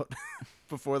pointed out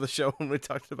before the show when we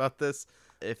talked about this,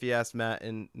 if you asked Matt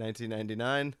in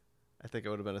 1999, I think it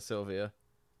would have been a Sylvia.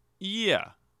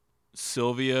 Yeah.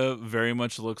 Sylvia very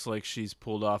much looks like she's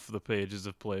pulled off the pages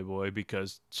of Playboy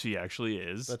because she actually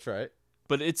is. That's right.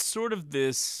 But it's sort of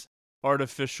this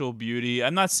artificial beauty.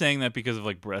 I'm not saying that because of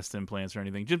like breast implants or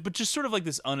anything, but just sort of like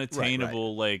this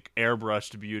unattainable, like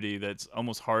airbrushed beauty that's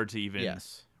almost hard to even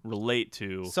relate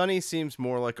to. Sonny seems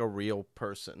more like a real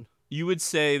person. You would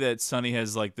say that Sonny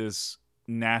has like this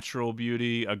natural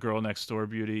beauty, a girl next door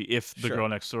beauty, if the girl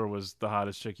next door was the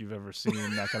hottest chick you've ever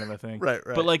seen, that kind of a thing. Right.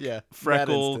 But like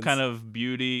freckle kind of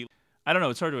beauty. I don't know,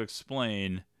 it's hard to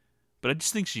explain, but I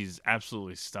just think she's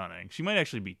absolutely stunning. She might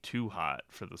actually be too hot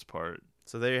for this part.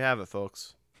 So there you have it,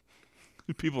 folks.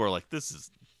 People are like, this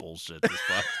is bullshit, this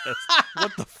podcast.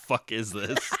 What the fuck is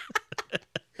this?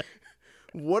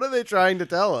 What are they trying to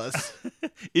tell us?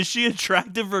 Is she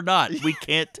attractive or not? We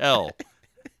can't tell.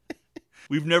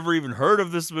 We've never even heard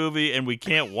of this movie, and we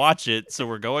can't watch it, so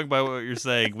we're going by what you're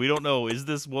saying. We don't know, is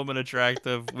this woman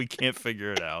attractive? We can't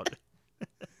figure it out.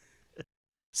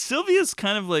 Sylvia's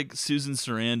kind of like Susan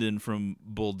Sarandon from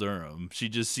Bull Durham. She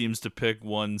just seems to pick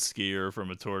one skier from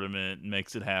a tournament,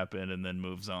 makes it happen, and then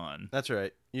moves on. That's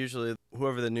right. Usually,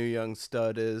 whoever the new young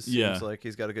stud is seems like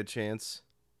he's got a good chance.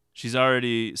 She's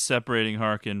already separating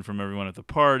Harkin from everyone at the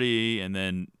party, and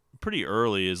then pretty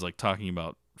early is like talking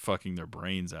about fucking their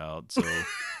brains out. So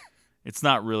it's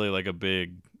not really like a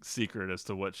big secret as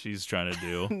to what she's trying to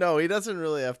do. No, he doesn't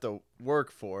really have to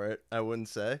work for it, I wouldn't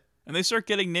say. And they start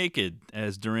getting naked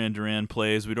as Duran Duran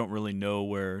plays. We don't really know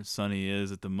where Sonny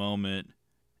is at the moment.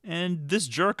 And this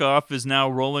jerk-off is now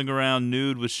rolling around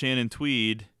nude with Shannon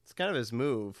Tweed. It's kind of his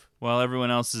move. While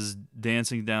everyone else is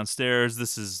dancing downstairs.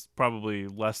 This is probably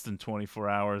less than 24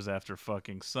 hours after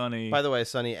fucking Sonny. By the way,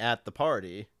 Sonny at the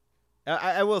party.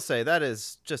 I will say, that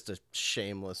is just a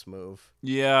shameless move.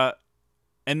 Yeah.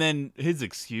 And then his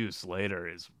excuse later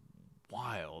is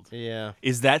wild. Yeah.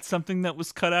 Is that something that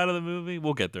was cut out of the movie?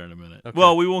 We'll get there in a minute. Okay.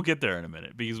 Well, we won't get there in a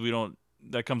minute because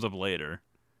that comes up later.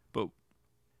 But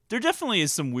there definitely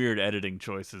is some weird editing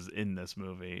choices in this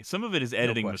movie. Some of it is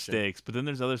editing mistakes, but then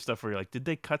there's other stuff where you're like, did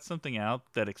they cut something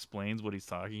out that explains what he's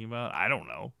talking about? I don't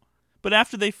know. But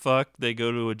after they fuck, they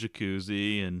go to a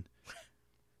jacuzzi and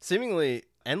seemingly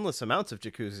endless amounts of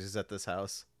jacuzzis at this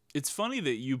house. It's funny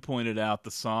that you pointed out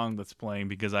the song that's playing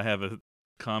because I have a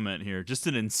comment here. Just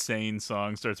an insane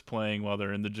song starts playing while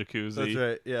they're in the jacuzzi. That's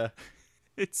right, yeah.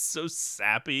 It's so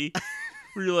sappy.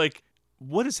 Where you're like,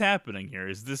 what is happening here?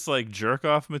 Is this like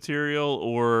jerk-off material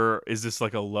or is this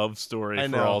like a love story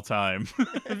for all time?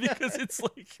 Because it's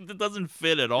like, it doesn't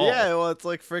fit at all. Yeah, well, it's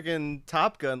like freaking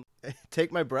Top Gun.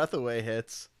 Take my breath away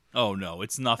hits. Oh, no,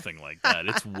 it's nothing like that.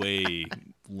 It's way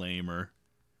lamer.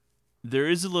 There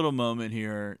is a little moment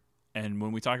here, and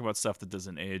when we talk about stuff that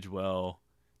doesn't age well,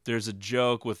 there's a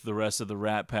joke with the rest of the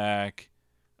Rat Pack.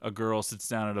 A girl sits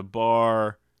down at a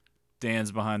bar.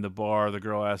 Dan's behind the bar. The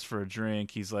girl asks for a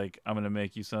drink. He's like, I'm going to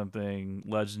make you something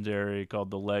legendary called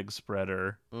the leg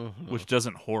spreader, which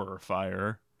doesn't horrify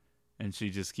her. And she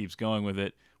just keeps going with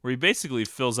it, where he basically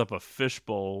fills up a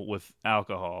fishbowl with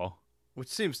alcohol. Which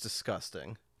seems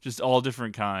disgusting. Just all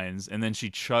different kinds. And then she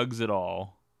chugs it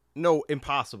all. No,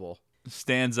 impossible.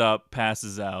 Stands up,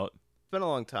 passes out. It's been a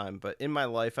long time, but in my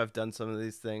life, I've done some of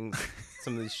these things.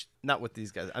 Not with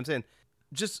these guys. I'm saying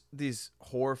just these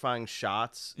horrifying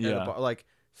shots. At a bar, like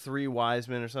Three Wise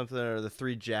Men or something, or the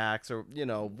Three Jacks, or,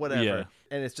 whatever. Yeah.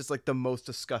 And it's just like the most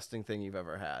disgusting thing you've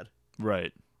ever had.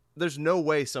 Right. There's no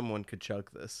way someone could chug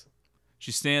this.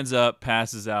 She stands up,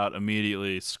 passes out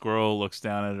immediately. Squirrel looks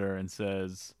down at her and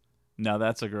says, now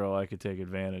that's a girl I could take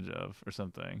advantage of, or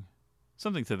something.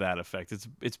 Something to that effect.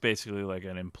 It's basically like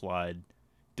an implied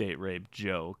date rape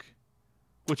joke,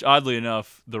 which oddly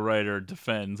enough the writer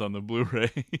defends on the Blu-ray,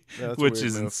 which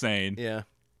is insane. Yeah.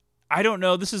 I don't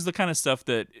know. This is the kind of stuff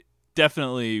that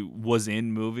definitely was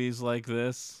in movies like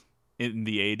this in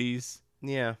the 80s.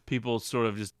 Yeah. People sort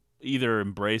of just either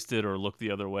embraced it or looked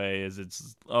the other way as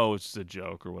it's just a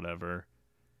joke or whatever.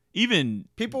 Even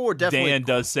people were definitely Dan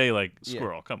does say like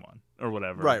squirrel, come on, or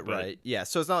whatever. Right. Yeah,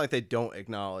 so it's not like they don't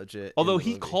acknowledge it. Although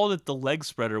he called it the leg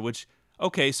spreader, which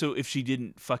okay, so if she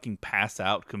didn't fucking pass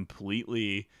out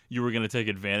completely, you were gonna take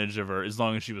advantage of her as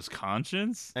long as she was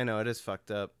conscious. I know, it is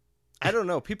fucked up. I don't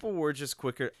know. People were just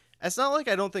quicker. It's not like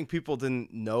I don't think people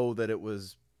didn't know that it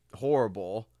was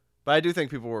horrible, but I do think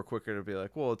people were quicker to be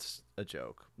like, well, it's a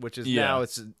joke, which is now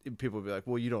it's people would be like,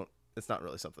 well, it's not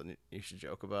really something you should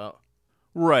joke about.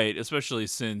 Right, especially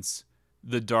since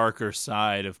the darker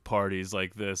side of parties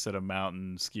like this at a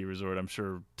mountain ski resort, I'm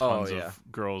sure tons of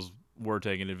girls were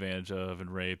taken advantage of and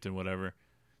raped and whatever.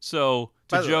 So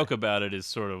to joke about it is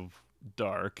sort of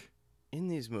dark. In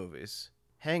these movies,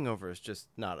 hangover is just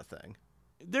not a thing.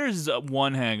 There's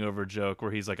one hangover joke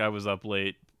where he's like, I was up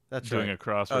late doing a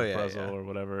crossword puzzle or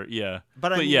whatever. Yeah.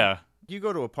 But I mean, yeah. You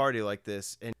go to a party like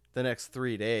this and the next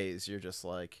 3 days, you're just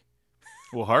like...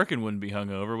 Well, Harkin wouldn't be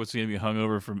hungover. What's he going to be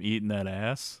hungover from eating that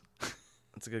ass?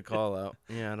 That's a good call out.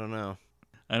 Yeah, I don't know.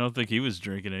 I don't think he was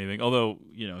drinking anything. Although,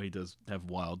 he does have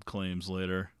wild claims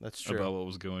later. That's true. About what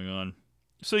was going on.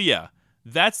 So, yeah,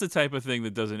 that's the type of thing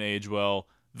that doesn't age well.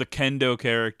 The Kendo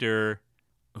character,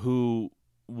 who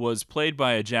was played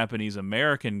by a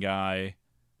Japanese-American guy,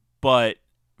 but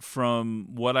from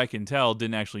what I can tell,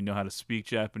 didn't actually know how to speak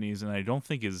Japanese, and I don't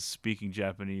think is speaking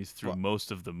Japanese through most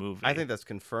of the movie. I think that's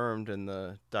confirmed in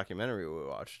the documentary we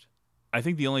watched. I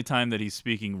think the only time that he's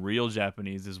speaking real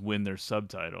Japanese is when there's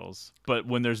subtitles. But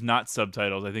when there's not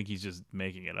subtitles, I think he's just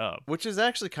making it up. Which is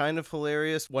actually kind of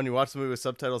hilarious when you watch the movie with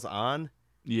subtitles on.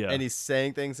 Yeah. And he's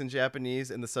saying things in Japanese,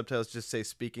 and the subtitles just say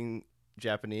speaking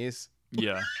Japanese.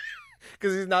 Yeah.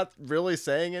 Because he's not really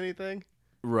saying anything.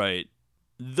 Right.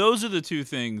 Those are the two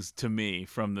things to me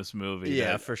from this movie.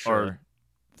 Yeah, for sure.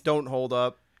 Don't hold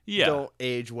up. Yeah. Don't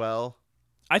age well.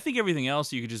 I think everything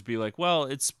else you could just be like, well,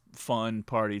 it's fun,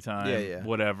 party time,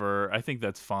 whatever. I think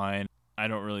that's fine. I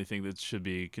don't really think that should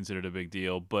be considered a big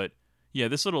deal. But yeah,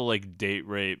 this little like date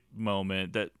rape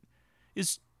moment that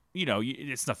is,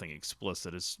 it's nothing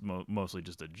explicit. It's mostly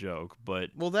just a joke. But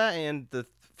well, that and the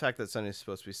fact that Sonny's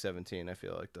supposed to be 17, I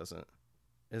feel like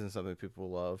isn't something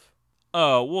people love.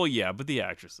 Oh, well, yeah, but the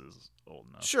actress is old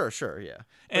enough. Sure, yeah.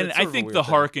 And I think the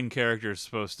Harkin character is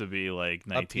supposed to be like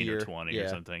 19 or 20 or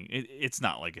something. It's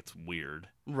not like it's weird.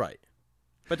 Right.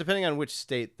 But depending on which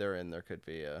state they're in, there could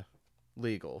be a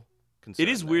legal concern. It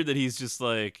is weird that he's just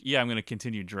like, I'm going to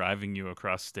continue driving you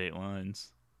across state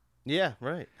lines. Yeah,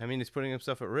 right. I mean, he's putting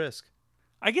himself at risk.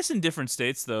 I guess in different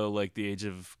states, though, like the age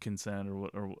of consent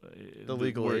or the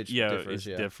legal age is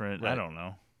different. Right. I don't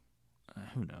know.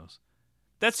 Who knows?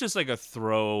 That's just like a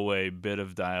throwaway bit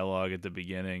of dialogue at the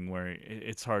beginning where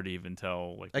it's hard to even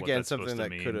tell. Like again, what that's something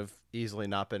that could have easily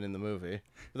not been in the movie.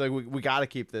 Like we got to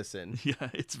keep this in. Yeah,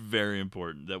 it's very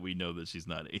important that we know that she's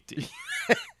not 18.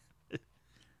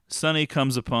 Sonny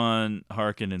comes upon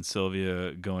Harkin and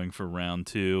Sylvia going for round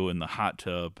 2 in the hot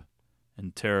tub,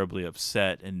 and terribly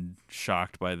upset and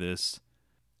shocked by this,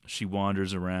 she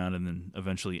wanders around and then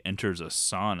eventually enters a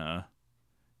sauna,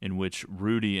 in which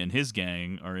Rudy and his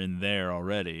gang are in there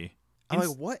already. I'm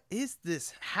like, what is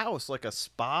this house? Like a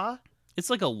spa?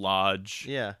 It's like a lodge.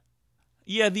 Yeah.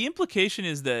 Yeah, the implication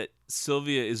is that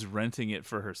Sylvia is renting it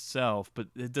for herself, but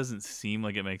it doesn't seem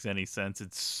like it makes any sense.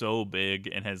 It's so big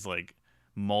and has like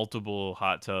multiple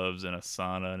hot tubs and a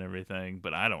sauna and everything,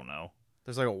 but I don't know.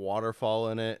 There's like a waterfall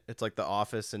in it. It's like the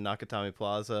office in Nakatomi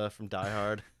Plaza from Die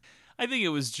Hard. I think it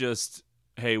was just,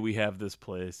 hey, we have this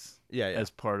place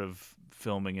as part of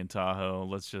filming in Tahoe.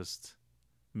 Let's just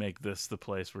make this the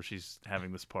place where she's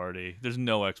having this party. There's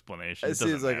no explanation. It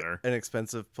seems like matter. An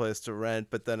expensive place to rent,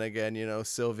 but then again,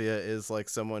 Sylvia is like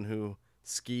someone who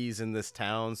skis in this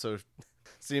town, so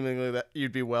seemingly that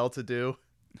you'd be well to do.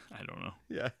 I don't know.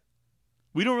 Yeah.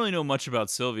 We don't really know much about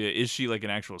Sylvia. Is she like an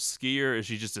actual skier? Is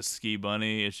she just a ski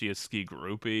bunny? Is she a ski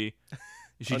groupie?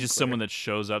 Is she just someone that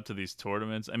shows up to these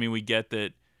tournaments? I mean, we get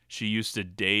that she used to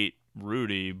date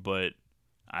Rudy, but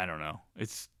I don't know.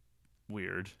 It's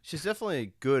weird. She's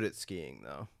definitely good at skiing,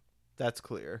 though. That's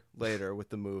clear later with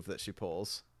the move that she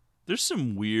pulls. There's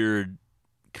some weird,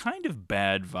 kind of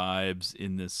bad vibes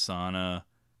in this sauna.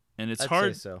 And it's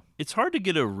hard. It's hard to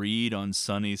get a read on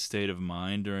Sonny's state of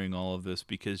mind during all of this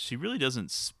because she really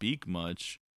doesn't speak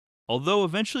much. Although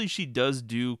eventually she does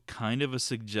do kind of a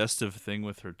suggestive thing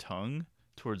with her tongue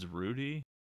towards Rudy.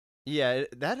 Yeah,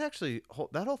 that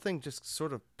whole thing just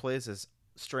sort of plays as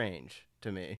strange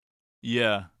to me.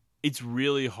 Yeah, it's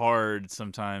really hard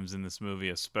sometimes in this movie,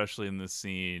 especially in this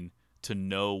scene, to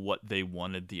know what they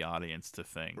wanted the audience to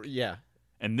think. Yeah.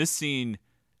 And this scene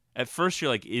at first you're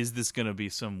like, is this going to be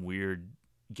some weird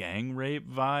gang rape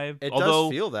vibe? It Although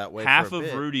does feel that way. half for a of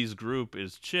bit. Rudy's group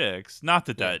is chicks. Not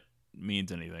that that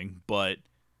means anything, but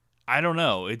I don't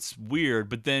know. It's weird.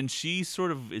 But then she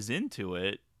sort of is into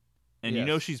it, and you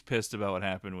know Yes. she's pissed about what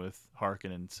happened with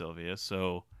Harkin and Sylvia.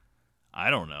 So I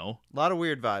don't know. A lot of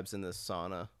weird vibes in this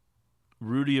sauna.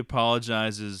 Rudy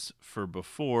apologizes for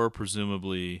before,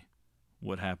 presumably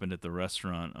what happened at the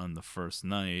restaurant on the first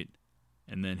night,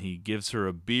 and then he gives her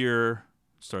a beer,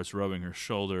 starts rubbing her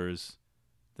shoulders,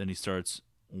 then he starts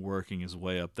working his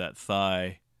way up that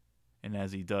thigh, and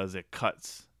as he does, it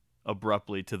cuts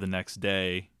abruptly to the next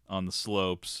day on the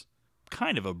slopes.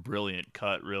 Kind of a brilliant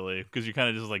cut, really, because you're kind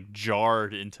of just like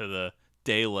jarred into the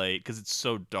daylight because it's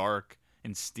so dark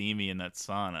and steamy in that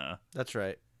sauna. That's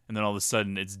right. And then all of a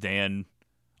sudden, it's Dan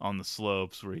on the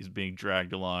slopes where he's being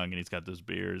dragged along and he's got those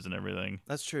beers and everything.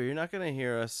 That's true. You're not going to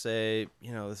hear us say,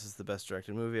 this is the best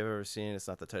directed movie I've ever seen. It's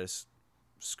not the tightest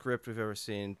script we've ever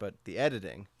seen, but the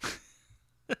editing,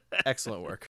 excellent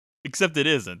work. Except it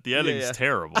isn't. The editing's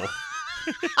terrible.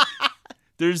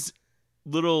 There's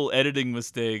little editing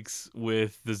mistakes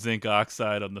with the zinc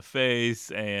oxide on the face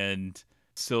and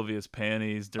Sylvia's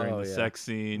panties during the sex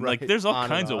scene. Right. Like, there's all On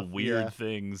and kinds off, of weird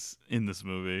things in this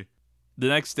movie. The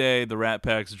next day, the Rat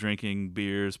Pack's drinking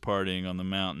beers, partying on the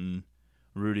mountain.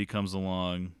 Rudy comes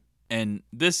along, and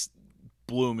this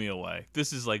blew me away.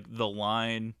 This is like the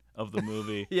line of the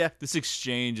movie. Yeah. This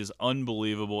exchange is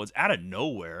unbelievable. It's out of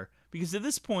nowhere because at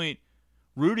this point,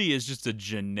 Rudy is just a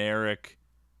generic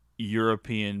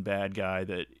European bad guy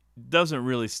that doesn't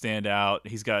really stand out.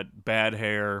 He's got bad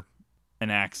hair,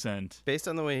 an accent. Based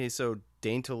on the way he so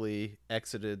daintily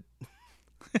exited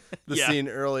the Yeah. scene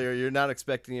earlier, you're not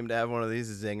expecting him to have one of these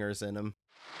zingers in him.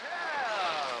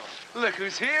 Well, look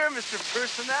who's here, Mr.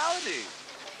 Personality.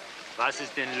 Was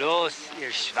ist denn los, ihr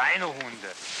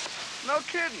Schweinehunde? No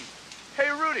kidding. Hey,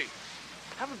 Rudy,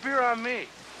 have a beer on me.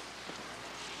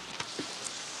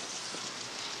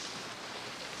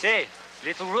 Say,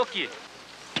 little rookie.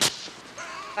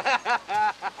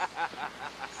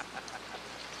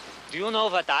 Do you know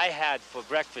what I had for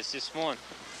breakfast this morning?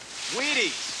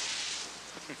 Wheaties.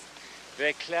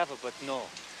 Very clever, but no.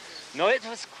 No, it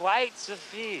was quite the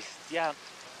feast. Yeah.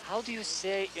 How do you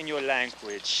say in your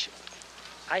language?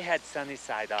 I had sunny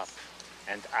side up,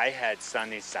 and I had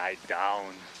sunny side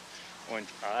down, and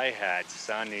I had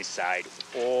sunny side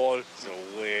all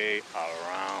the way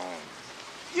around.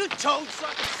 You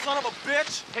toad-sucking son of a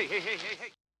bitch.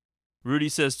 Hey. Rudy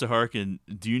says to Harkin,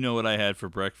 "Do you know what I had for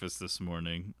breakfast this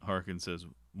morning?" Harkin says,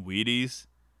 "Wheaties."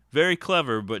 Very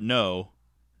clever, but no.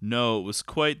 No, it was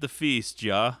quite the feast,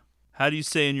 ja. How do you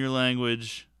say in your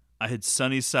language? I had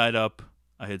sunny side up,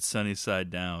 I had sunny side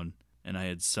down, and I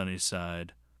had sunny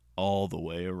side all the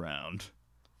way around.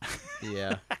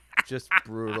 Yeah, just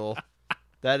brutal.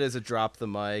 That is a drop the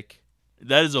mic.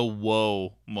 That is a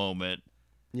whoa moment.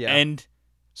 Yeah. And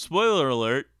spoiler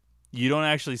alert, you don't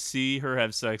actually see her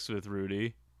have sex with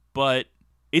Rudy, but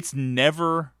it's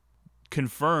never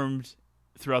confirmed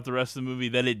throughout the rest of the movie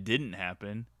that it didn't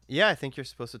hapen. Yeah, I think you're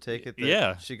supposed to take it that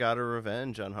Yeah. she got her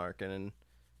revenge on Harkin. And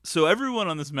So everyone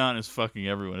on this mountain is fucking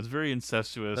everyone. It's very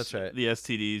incestuous. That's right. The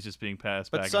STDs just being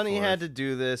passed back But and Sonny forth. had to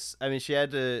do this. I mean, she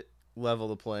had to level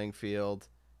the playing field.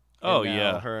 Oh, And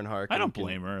now yeah. her and Harkin I don't can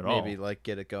blame her at all. Maybe,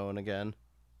 get it going again.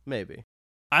 Maybe.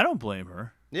 I don't blame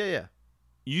her. Yeah.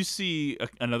 You see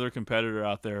another competitor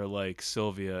out there like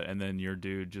Sylvia, and then your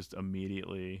dude just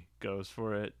immediately goes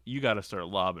for it. You got to start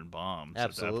lobbing bombs at that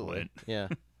Absolutely. point. Yeah.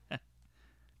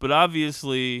 But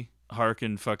obviously,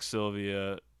 Harkin fucks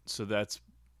Sylvia, so that's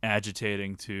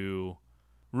agitating to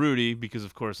Rudy because,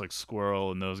 of course,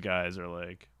 Squirrel and those guys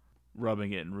are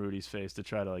rubbing it in Rudy's face to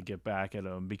try to get back at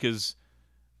him. Because,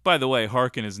 by the way,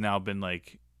 Harkin has now been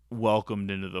welcomed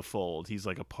into the fold. He's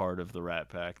a part of the Rat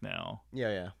Pack now.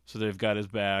 Yeah. So they've got his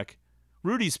back.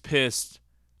 Rudy's pissed,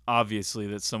 obviously,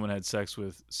 that someone had sex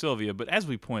with Sylvia. But as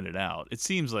we pointed out, it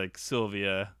seems like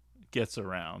Sylvia gets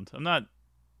around. I'm not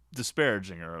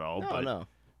disparaging her at all, but No.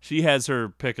 she has her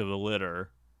pick of the litter.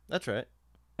 That's right.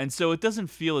 And so it doesn't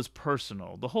feel as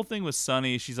personal. The whole thing with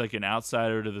Sunny, she's an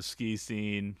outsider to the ski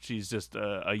scene. She's just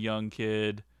a young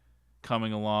kid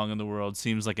coming along in the world.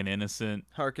 Seems like an innocent.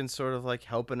 Harkin's sort of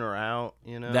helping her out,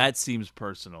 That seems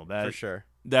personal. For sure.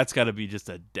 That's got to be just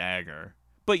a dagger.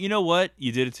 But you know what?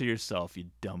 You did it to yourself, you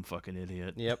dumb fucking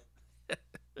idiot. Yep.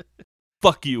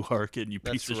 Fuck you, Harkin, you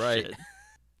piece That's of right. shit.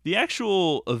 The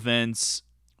actual events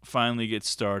finally get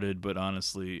started, but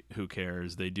honestly, who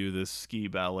cares? They do this ski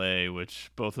ballet,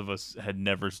 which both of us had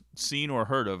never seen or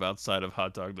heard of outside of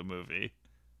Hot Dog the movie.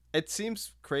 It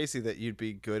seems crazy that you'd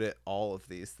be good at all of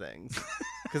these things.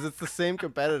 Because it's the same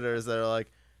competitors that are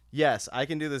yes, I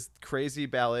can do this crazy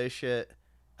ballet shit.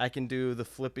 I can do the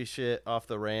flippy shit off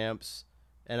the ramps,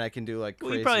 and I can do like crazy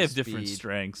Well, you probably have speed. different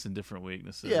strengths and different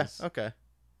weaknesses. Yeah, okay.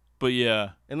 But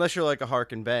yeah, Unless you're like a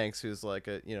Harkin Banks, who's like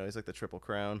he's like the Triple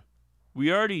Crown.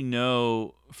 we already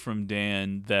know from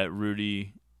Dan that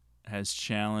Rudy has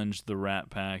challenged the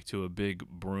Rat Pack to a big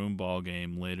broom ball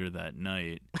game later that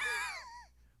night.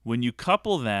 When you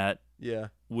couple that Yeah.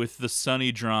 with the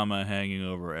Sunny drama hanging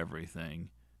over everything,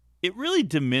 it really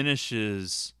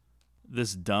diminishes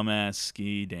this dumbass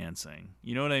ski dancing.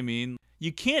 You know what I mean?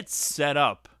 You can't set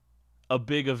up a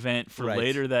big event for Right.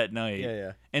 later that night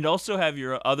Yeah. and also have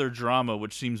your other drama,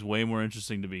 which seems way more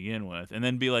interesting to begin with, and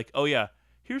then be like, oh yeah,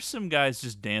 here's some guys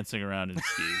just dancing around in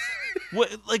skis.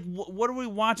 What are we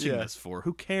watching Yeah. this for?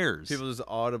 Who cares? People just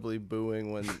audibly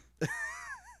booing when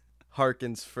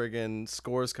Harkin's friggin'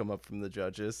 scores come up from the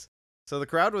judges. So the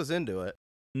crowd was into it.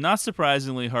 Not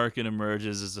surprisingly, Harkin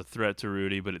emerges as a threat to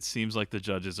Rudy, but it seems like the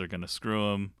judges are going to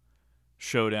screw him.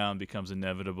 Showdown becomes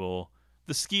inevitable.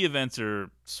 The ski events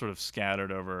are sort of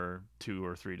scattered over 2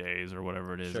 or 3 days or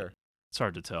whatever it is. Sure. It's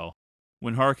hard to tell.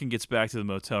 When Harkin gets back to the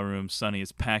motel room, Sunny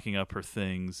is packing up her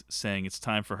things, saying it's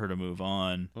time for her to move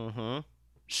on. Mm-hmm.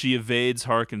 She evades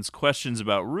Harkin's questions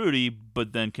about Rudy,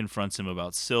 but then confronts him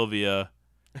about Sylvia.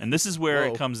 And this is where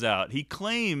Whoa. it comes out. He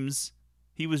claims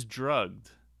he was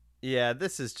drugged. Yeah,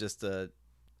 this is just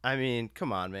I mean,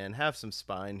 come on, man. Have some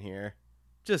spine here.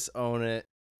 Just own it.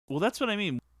 Well, that's what I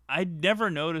mean. I never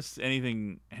noticed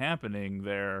anything happening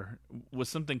there. Was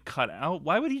something cut out?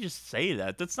 Why would he just say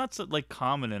that? That's not so, like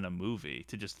common in a movie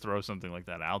to just throw something like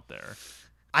that out there.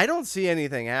 I don't see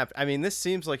anything happen. I mean, this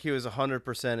seems like he was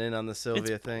 100% in on the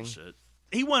Sylvia It's thing. bullshit.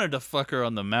 He wanted to fuck her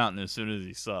on the mountain as soon as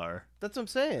he saw her. That's what I'm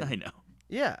saying. I know.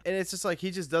 Yeah, and it's just like he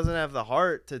just doesn't have the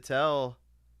heart to tell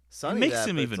Sonny It makes that,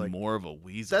 him but it's even like, more of a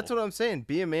weasel. That's what I'm saying.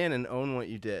 Be a man and own what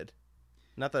you did.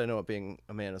 Not that I know what being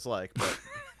a man is like, but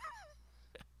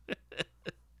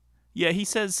Yeah, he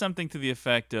says something to the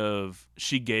effect of,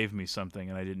 she gave me something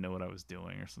and I didn't know what I was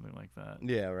doing, or something like that.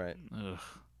 yeah, right. Ugh.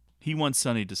 He wants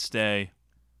Sonny to stay.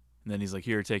 And then he's like,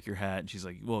 here, take your hat. And she's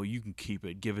like, well, you can keep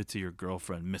it. Give it to your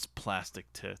girlfriend, Miss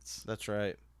Plastic Tits. That's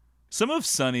right. Some of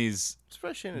Sonny's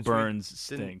Especially in burns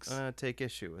didn't stinks. take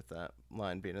issue with that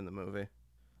line being in the movie.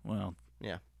 Well,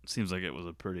 Yeah. seems like it was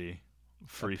a pretty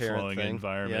Apparent free-flowing thing,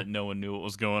 environment. yeah. No one knew what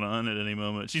was going on at any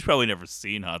moment. She's probably never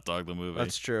seen Hot Dog the movie.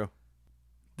 That's true.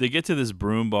 They get to this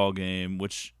broom ball game,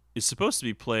 which is supposed to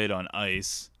be played on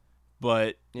ice,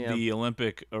 but Yeah. the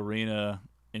Olympic arena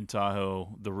in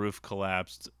Tahoe, the roof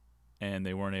collapsed, and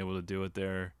they weren't able to do it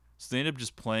there. So they end up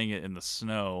just playing it in the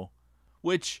snow,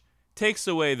 which takes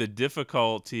away the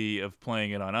difficulty of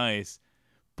playing it on ice,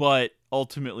 but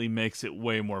ultimately makes it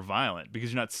way more violent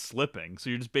because you're not slipping. So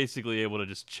you're just basically able to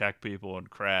just check people and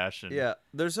crash. And Yeah,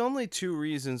 there's only 2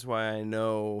 reasons why I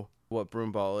know what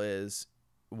broomball is.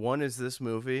 One is this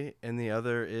movie, and the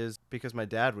other is because my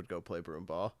dad would go play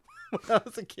broomball when I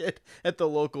was a kid at the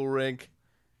local rink.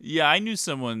 Yeah, I knew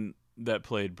someone that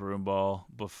played broomball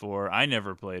before. I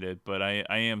never played it, but I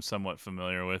am somewhat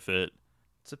familiar with it.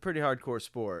 It's a pretty hardcore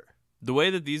sport. The way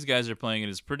that these guys are playing it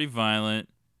is pretty violent,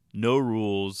 no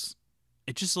rules.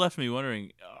 It just left me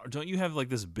wondering, don't you have like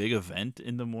this big event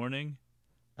in the morning?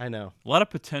 I know. A lot of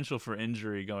potential for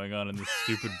injury going on in this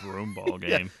stupid broomball game.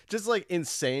 Yeah, just like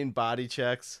insane body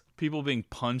checks. People being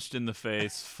punched in the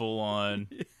face, full on,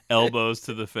 elbows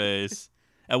to the face.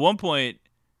 At one point,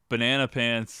 Banana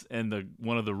Pants and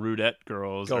one of the Rudette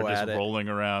girls Go are just at it. rolling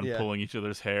around, Yeah. pulling each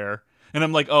other's hair. And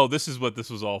I'm like, oh, this is what this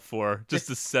was all for, just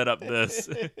to set up this.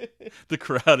 The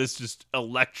crowd is just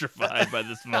electrified by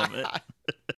this moment.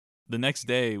 The next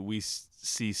day, we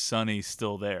see Sunny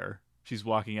still there. She's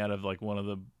walking out of like one of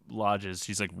the lodges.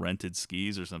 She's like rented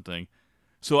skis or something.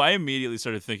 So I immediately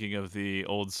started thinking of the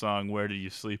old song, Where Did You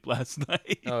Sleep Last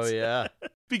Night? Oh, yeah.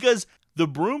 Because the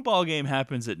broomball game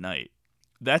happens at night.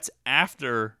 That's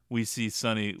after we see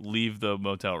Sunny leave the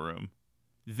motel room.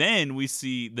 Then we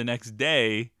see the next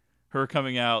day her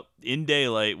coming out in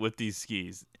daylight with these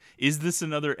skis. Is this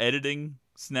another editing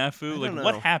snafu? Like, don't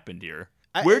what know. happened here?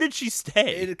 Where did she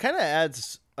stay? It kind of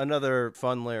adds another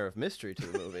fun layer of mystery to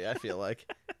the movie, I feel like.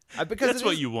 Because That's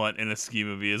what you want in a ski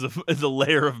movie, is a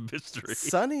layer of mystery.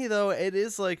 Sunny, though, it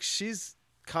is like she's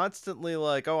constantly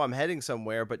like, oh, I'm heading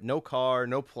somewhere, but no car,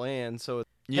 no plan. So,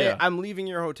 hey, Yeah. I'm leaving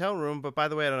your hotel room, but by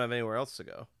the way, I don't have anywhere else to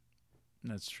go.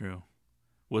 That's true.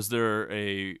 Was there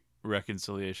a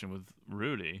reconciliation with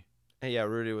Rudy? And yeah,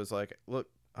 Rudy was like, look,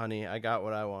 honey, I got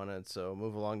what I wanted, so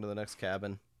move along to the next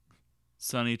cabin.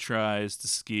 Sunny tries to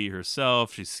ski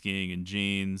herself. She's skiing in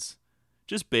jeans,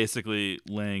 just basically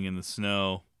laying in the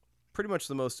snow. Pretty much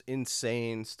the most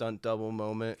insane stunt double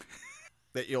moment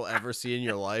that you'll ever see in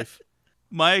your life.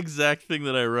 My exact thing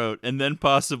that I wrote, and then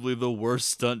possibly the worst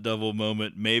stunt double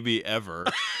moment maybe ever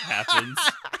happens.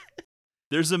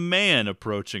 There's a man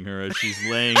approaching her as she's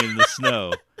laying in the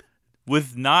snow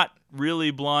with not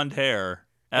really blonde hair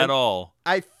at all.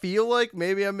 I feel like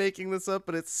maybe I'm making this up,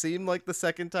 but it seemed like the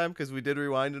second time, because we did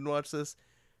rewind and watch this,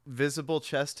 visible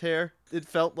chest hair, it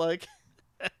felt like.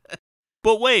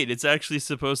 But wait, it's actually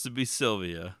supposed to be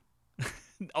Sylvia.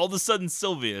 All of a sudden,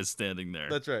 Sylvia is standing there.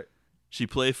 That's right. She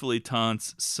playfully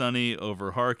taunts Sonny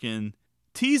over Harkin,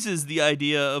 teases the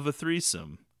idea of a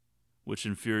threesome, which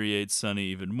infuriates Sonny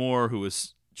even more, who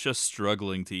is just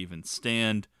struggling to even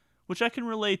stand, which I can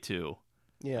relate to.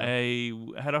 Yeah. I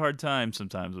had a hard time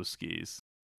sometimes with skis.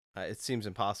 It seems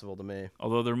impossible to me.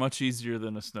 Although they're much easier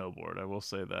than a snowboard, I will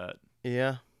say that.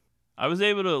 Yeah. I was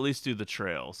able to at least do the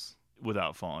trails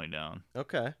without falling down.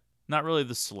 Okay. Not really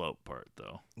the slope part,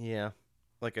 though. Yeah.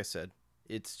 Like I said,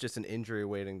 it's just an injury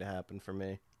waiting to happen for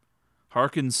me.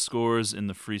 Harkin's scores in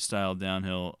the freestyle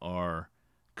downhill are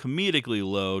comedically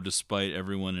low, despite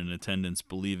everyone in attendance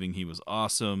believing he was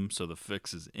awesome, so the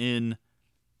fix is in.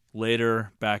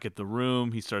 Later, back at the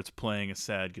room, he starts playing a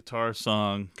sad guitar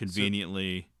song.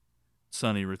 Conveniently,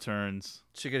 Sonny returns.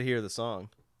 She could hear the song.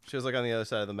 She was like on the other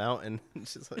side of the mountain.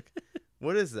 She's like,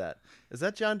 what is that? Is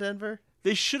that John Denver?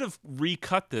 They should have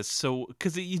recut this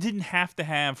because you didn't have to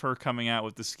have her coming out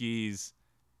with the skis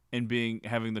and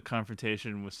having the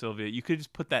confrontation with Sylvia. You could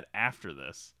just put that after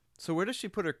this. So where does she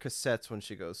put her cassettes when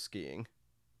she goes skiing?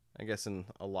 I guess in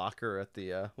a locker at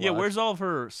the lodge. Yeah, where's all of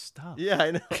her stuff? Yeah,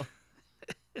 I know.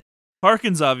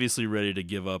 Harkin's obviously ready to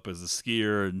give up as a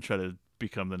skier and try to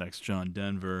become the next John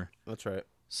Denver. That's right.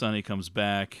 Sonny comes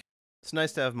back. It's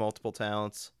nice to have multiple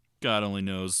talents. God only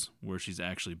knows where she's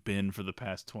actually been for the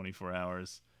past 24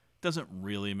 hours. Doesn't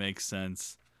really make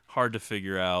sense. Hard to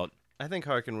figure out. I think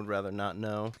Harkin would rather not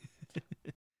know.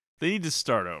 They need to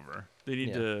start over. They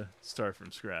need to start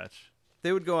from scratch.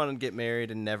 They would go on and get married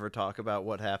and never talk about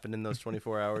what happened in those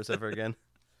 24 hours ever again.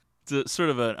 It's sort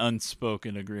of an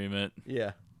unspoken agreement.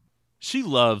 Yeah. She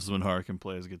loves when Harkin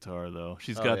plays guitar, though.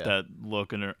 She's got that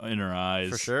look in her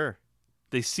eyes. For sure.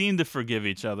 They seem to forgive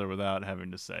each other without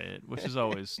having to say it, which is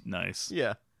always nice.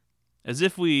 Yeah. As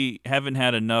if we haven't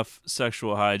had enough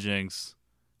sexual hijinks,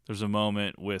 there's a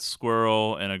moment with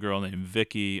Squirrel and a girl named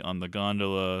Vicky on the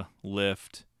gondola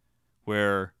lift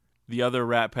where the other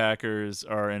Rat Packers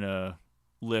are in a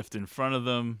lift in front of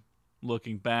them,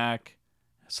 looking back.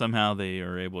 Somehow they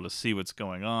are able to see what's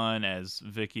going on as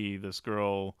Vicky, this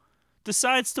girl,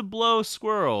 decides to blow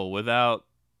Squirrel without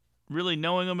really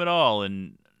knowing him at all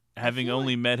and having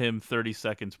only met him 30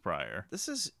 seconds prior.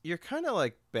 You're kind of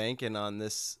like banking on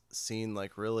this scene,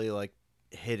 like really like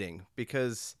hitting,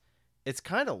 because it's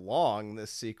kind of long,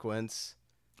 this sequence.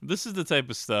 This is the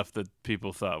type of stuff that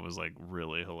people thought was like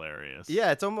really hilarious.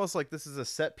 Yeah, it's almost like this is a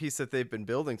set piece that they've been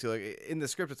building to. Like in the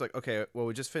script, it's like, okay, well,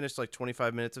 we just finished like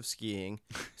 25 minutes of skiing,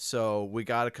 so we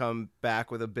got to come back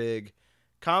with a big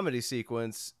comedy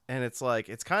sequence, and it's like,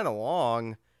 it's kind of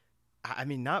long. I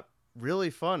mean, not really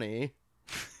funny.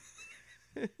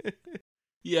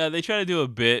 Yeah, they try to do a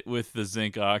bit with the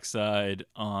zinc oxide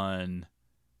on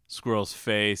Squirrel's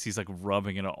face. He's like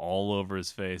rubbing it all over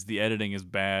his face. The editing is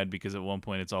bad because at one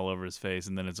point it's all over his face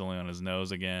and then it's only on his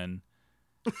nose again.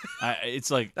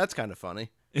 It's like, that's kind of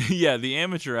funny. Yeah, the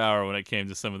amateur hour when it came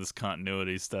to some of this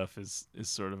continuity stuff is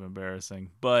sort of embarrassing.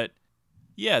 But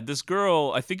yeah, this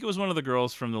girl, I think it was one of the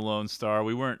girls from the Lone Star.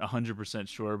 We weren't 100%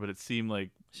 sure, but it seemed like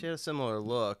she had a similar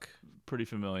look. Pretty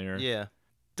familiar. Yeah.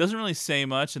 Doesn't really say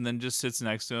much and then just sits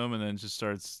next to him and then just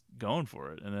starts going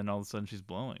for it. And then all of a sudden she's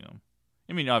blowing him.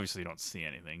 I mean, obviously you don't see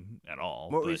anything at all.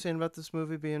 What were you saying about this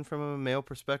movie being from a male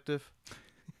perspective?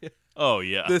 Oh,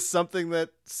 yeah. This something that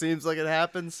seems like it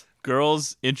happens?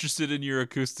 Girls interested in your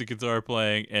acoustic guitar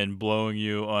playing and blowing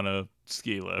you on a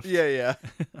ski lift. Yeah.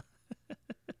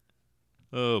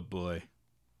 Oh, boy.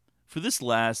 For this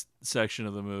last section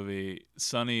of the movie,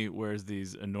 Sonny wears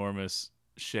these enormous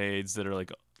shades that are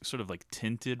like sort of like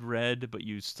tinted red, but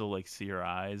you still like see her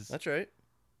eyes. That's right.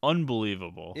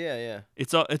 Unbelievable. Yeah.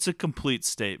 It's a complete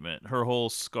statement. Her whole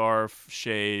scarf,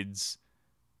 shades,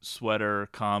 sweater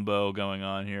combo going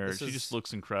on here. She just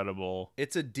looks incredible.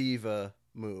 It's a diva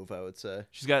move, I would say.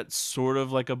 She's got sort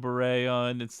of like a beret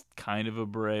on. It's kind of a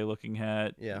beret looking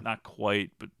hat. Yeah. Not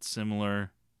quite, but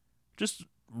similar. Just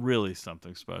really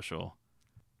something special.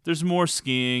 There's more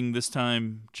skiing, this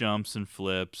time jumps and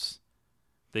flips.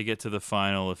 They get to the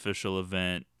final official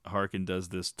event. Harkin does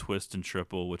this twist and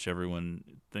triple, which everyone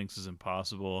thinks is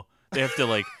impossible. They have to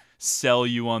like sell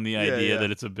you on the idea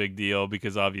that it's a big deal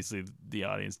because obviously the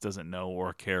audience doesn't know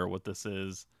or care what this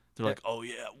is. They're like, oh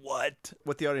yeah, what?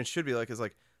 What the audience should be like is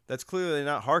like, that's clearly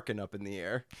not Harkin up in the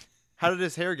air. How did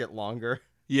his hair get longer?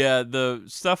 Yeah, the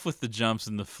stuff with the jumps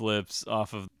and the flips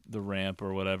off of the ramp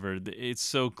or whatever, it's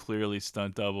so clearly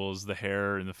stunt doubles, the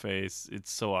hair in the face,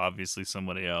 it's so obviously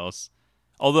somebody else.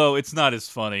 Although it's not as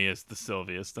funny as the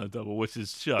Sylvia stunt double, which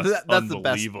is just That's the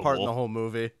unbelievable. best part in the whole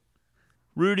movie.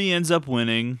 Rudy ends up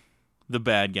winning, the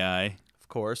bad guy. Of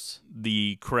course.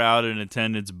 The crowd in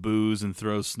attendance boos and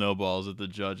throws snowballs at the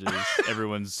judges.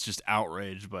 Everyone's just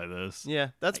outraged by this. Yeah,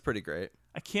 that's pretty great.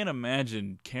 I can't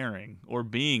imagine caring or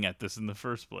being at this in the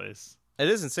first place. It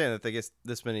is insane that they get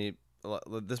this much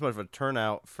of a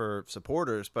turnout for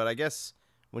supporters, but I guess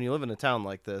when you live in a town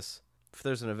like this, if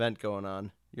there's an event going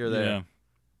on, you're there. Yeah.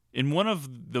 In one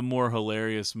of the more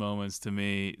hilarious moments to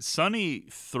me, Sunny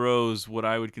throws what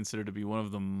I would consider to be one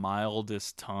of the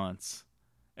mildest taunts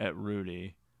at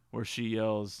Rudy, where she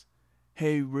yells,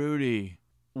 "Hey, Rudy,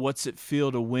 what's it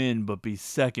feel to win but be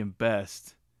second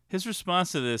best?" His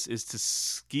response to this is to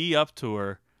ski up to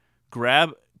her,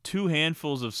 grab 2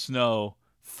 handfuls of snow,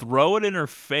 throw it in her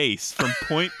face from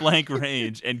point blank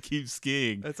range, and keep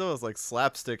skiing. It's almost like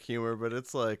slapstick humor, but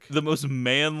it's like the most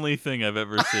manly thing I've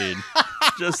ever seen.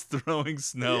 Just throwing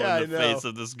snow in the face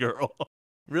of this girl.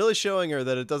 Really showing her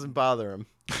that it doesn't bother him.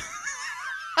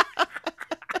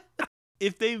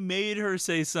 If they made her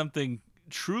say something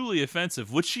truly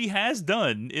offensive, which she has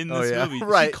done in this movie.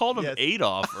 Right. She called him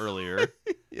Adolf earlier.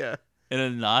 Yeah. And a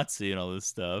Nazi and all this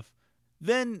stuff.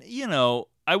 Then,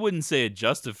 I wouldn't say it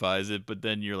justifies it, but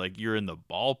then you're in the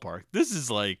ballpark. This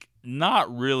is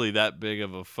not really that big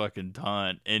of a fucking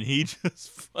taunt, and he just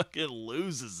fucking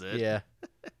loses it. Yeah.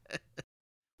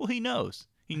 Well, he knows.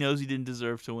 He knows he didn't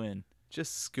deserve to win.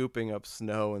 Just scooping up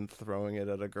snow and throwing it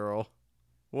at a girl.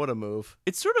 What a move.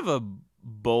 It's sort of a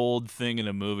bold thing in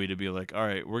a movie to be like, all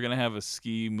right, we're going to have a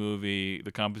ski movie.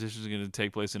 The competition is going to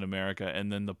take place in America.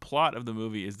 And then the plot of the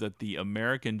movie is that the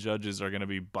American judges are going to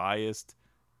be biased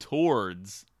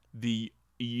towards the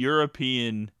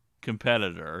European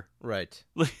competitor. Right.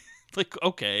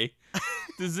 Okay,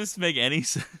 does this make any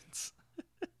sense?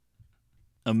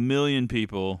 1 million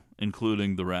people,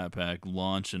 including the Rat Pack,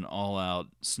 launch an all-out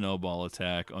snowball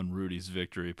attack on Rudy's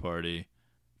victory party.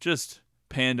 Just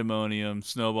pandemonium,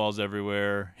 snowballs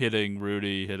everywhere, hitting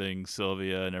Rudy, hitting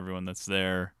Sylvia, and everyone that's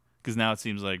there. Because now it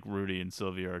seems like Rudy and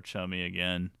Sylvia are chummy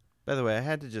again. By the way, I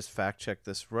had to just fact-check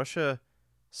this. Russia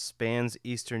spans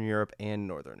Eastern Europe and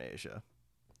Northern Asia.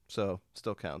 So,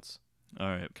 still counts. All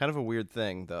right. Kind of a weird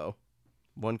thing, though.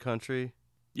 One country.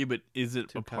 Yeah, but is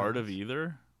it a part of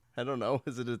either? I don't know.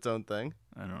 Is it its own thing?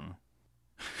 I don't know.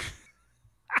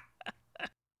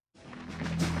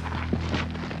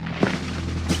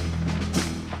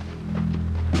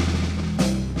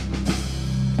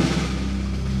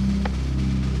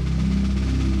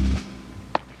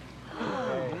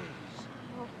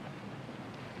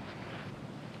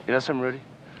 You know something, Rudy?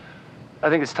 I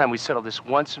think it's time we settle this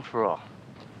once and for all.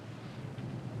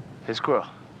 Hey, Squirrel,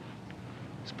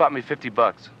 spot me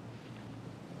 $50.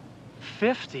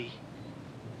 50?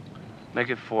 Make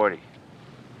it 40.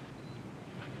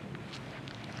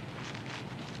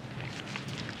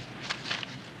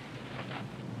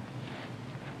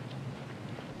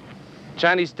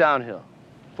 Chinese downhill.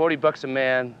 $40 a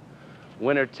man.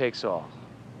 Winner takes all.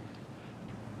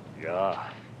 Yeah,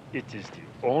 it is the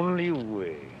only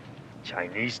way.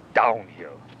 Chinese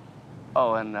downhill.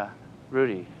 Oh, and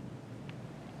Rudy,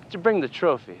 to bring the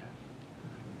trophy,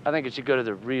 I think it should go to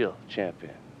the real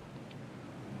champion.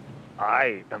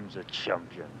 I am the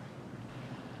champion.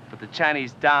 But the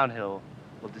Chinese downhill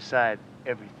will decide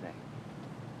everything.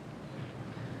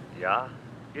 Yeah,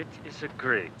 it is a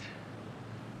great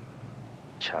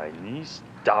Chinese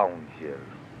downhill.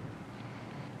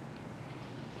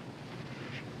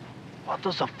 What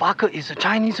the fuck is a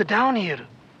Chinese downhill?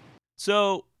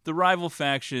 So, the rival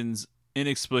factions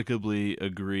inexplicably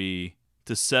agree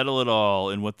to settle it all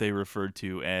in what they referred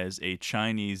to as a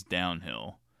Chinese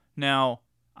downhill. Now,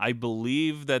 I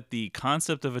believe that the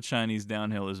concept of a Chinese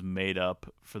downhill is made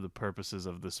up for the purposes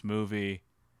of this movie,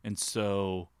 and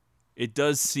so it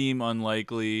does seem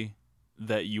unlikely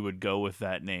that you would go with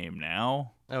that name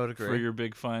now. I would agree. For your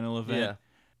big final event. Yeah.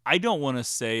 I don't want to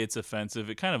say it's offensive.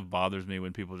 It kind of bothers me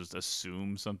when people just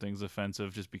assume something's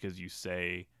offensive just because you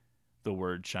say the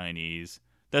word Chinese.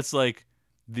 That's like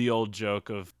the old joke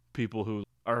of people who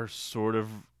are sort of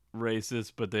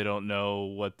racist, but they don't know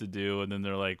what to do. And then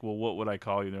they're like, well, what would I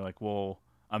call you? And they're like, well,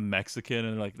 I'm Mexican.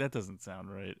 And they're like, that doesn't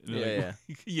sound right. And Yeah,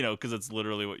 yeah. Because it's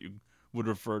literally what you would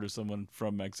refer to someone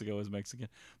from Mexico as Mexican.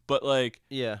 But like,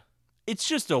 yeah, It's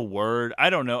just a word. I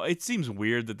don't know. It seems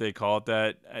weird that they call it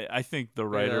that. I think the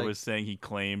writer like- was saying he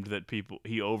claimed that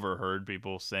he overheard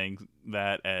people saying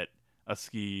that at a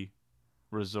ski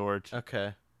resort.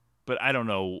 Okay. But I don't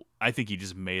know. I think he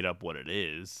just made up what it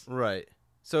is. Right.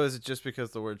 So is it just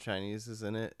because the word Chinese is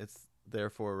in it, it's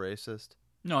therefore racist?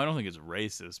 No, I don't think it's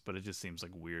racist, but it just seems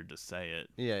like weird to say it.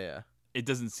 Yeah. It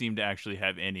doesn't seem to actually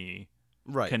have any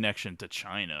connection to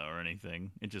China or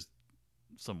anything. It just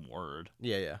some word.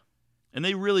 Yeah. And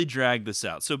they really drag this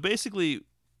out. So basically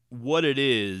what it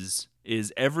is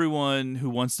everyone who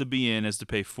wants to be in has to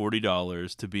pay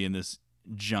 $40 to be in this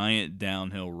giant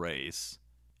downhill race.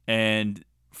 And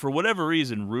for whatever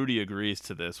reason, Rudy agrees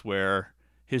to this, where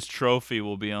his trophy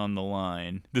will be on the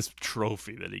line. This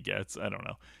trophy that he gets, I don't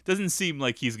know. Doesn't seem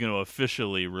like he's going to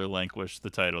officially relinquish the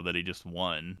title that he just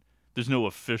won. There's no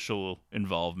official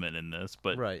involvement in this,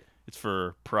 but it's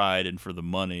for pride and for the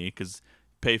money, because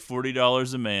pay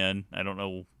 $40 a man. I don't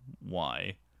know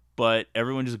why. But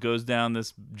everyone just goes down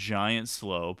this giant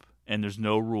slope, and there's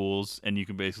no rules, and you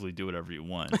can basically do whatever you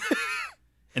want.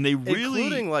 And they really...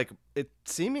 Including, like, it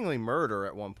seemingly murder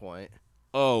at one point.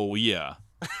 Oh, yeah.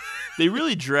 They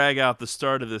really drag out the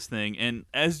start of this thing, and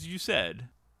as you said,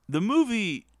 the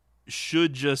movie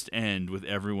should just end with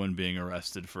everyone being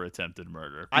arrested for attempted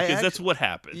murder, because that's what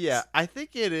happens. Yeah, I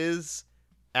think it is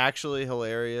actually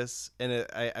hilarious, and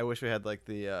I wish we had, like,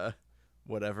 the...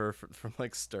 whatever from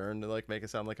like Stern to like make it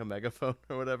sound like a megaphone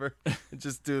or whatever, and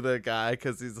just do the guy,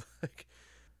 because he's like,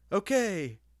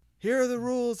 okay, here are the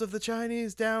rules of the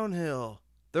Chinese downhill.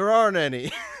 There aren't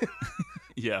any.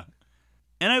 Yeah.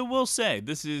 And I will say,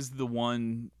 this is the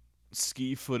one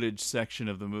ski footage section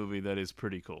of the movie that is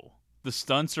pretty cool. The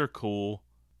stunts are cool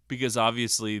because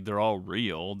obviously they're all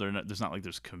real. There's not like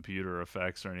there's computer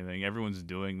effects or anything. Everyone's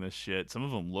doing this shit. Some of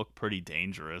them look pretty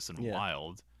dangerous and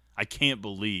wild. I can't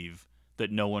believe that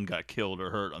no one got killed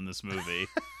or hurt on this movie,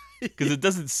 because it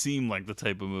doesn't seem like the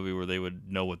type of movie where they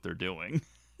would know what they're doing.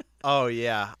 Oh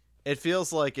yeah, it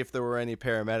feels like if there were any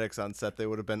paramedics on set, they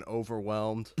would have been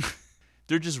overwhelmed.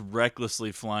 They're just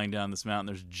recklessly flying down this mountain.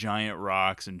 There's giant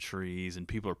rocks and trees, and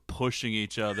people are pushing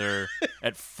each other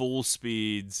at full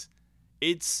speeds.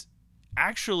 It's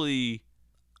actually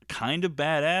kind of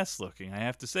badass looking, I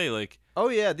have to say. Like, oh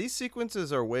yeah, these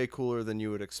sequences are way cooler than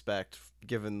you would expect,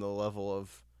 given the level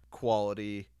of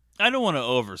quality. I don't want to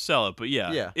oversell it, but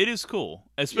yeah, it is cool.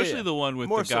 Especially the one with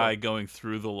More the guy going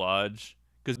through the lodge,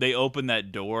 because they open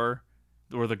that door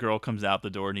where the girl comes out the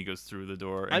door and he goes through the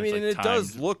door. And I mean, it's, like, and it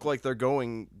does timed. look like they're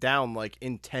going down like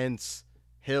intense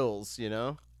hills, you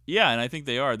know? Yeah, and I think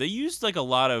they are. They used like a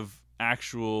lot of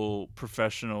actual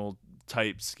professional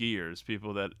type skiers,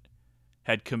 people that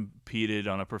had competed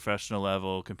on a professional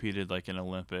level, competed like in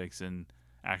Olympics and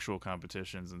actual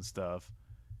competitions and stuff,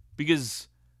 because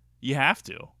you have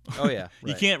to. Oh yeah,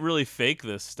 You can't really fake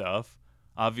this stuff.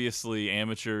 Obviously,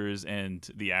 amateurs and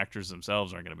the actors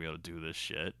themselves aren't going to be able to do this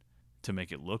shit to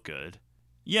make it look good.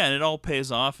 Yeah, and it all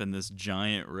pays off in this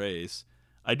giant race.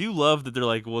 I do love that they're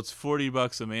like, well, it's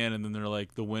 $40 a man, and then they're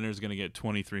like, the winner's going to get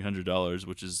 $2,300,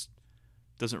 which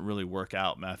doesn't really work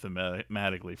out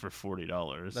mathematically for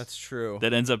 $40. That's true.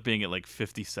 That ends up being at like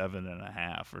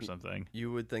 57.5 or something.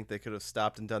 You would think they could have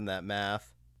stopped and done that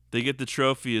math. They get the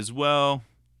trophy as well.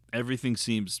 Everything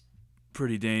seems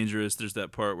pretty dangerous. There's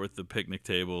that part with the picnic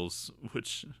tables,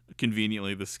 which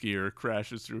conveniently the skier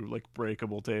crashes through like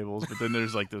breakable tables. But then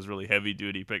there's like those really heavy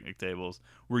duty picnic tables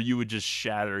where you would just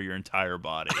shatter your entire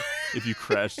body if you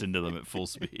crashed into them at full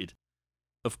speed.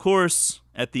 Of course,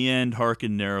 at the end,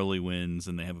 Harkin narrowly wins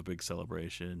and they have a big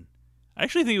celebration. I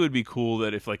actually think it would be cool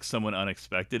that if like someone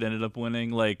unexpected ended up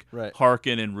winning, like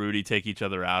Harkin and Rudy take each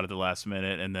other out at the last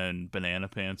minute and then Banana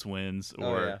Pants wins,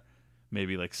 or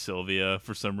maybe like Sylvia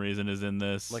for some reason is in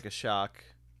this. Like a shock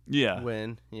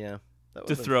win. Yeah.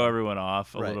 To throw everyone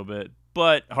off a little bit.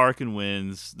 But Harkin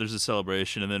wins. There's a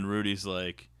celebration, and then Rudy's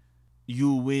like,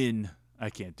 "You win." I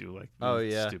can't do like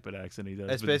the stupid accent he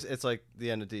does. It's like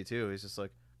the end of D2. He's just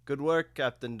like, "Good work,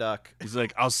 Captain Duck." He's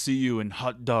like, "I'll see you in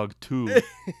Hot Dog 2,"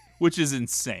 which is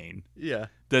insane. Yeah.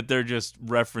 That they're just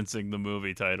referencing the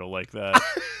movie title like that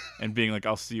and being like,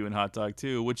 "I'll see you in Hot Dog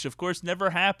 2," which of course never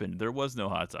happened. There was no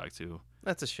Hot Dog 2.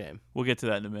 That's a shame. We'll get to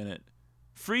that in a minute.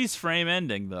 Freeze frame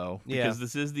ending though, because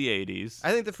this is the 80s.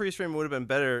 I think the freeze frame would have been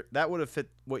better. That would have fit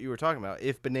what you were talking about.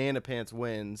 If Banana Pants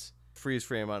wins, freeze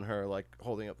frame on her like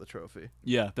holding up the trophy.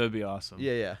 Yeah, that would be awesome.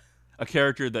 Yeah. A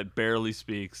character that barely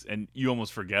speaks and you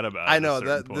almost forget about. I know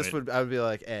that point. I would be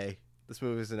like A. This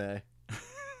movie's an A.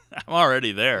 I'm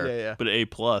already there. Yeah. But A+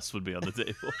 would be on the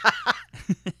table.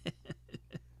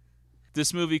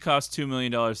 This movie cost $2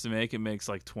 million to make. It makes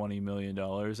like $20 million.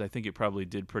 I think it probably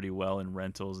did pretty well in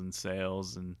rentals and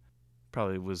sales, and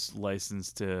probably was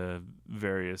licensed to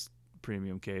various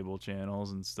premium cable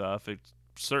channels and stuff. It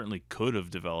certainly could have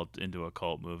developed into a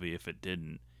cult movie if it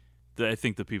didn't. I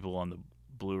think the people on the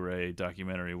Blu-ray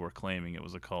documentary were claiming it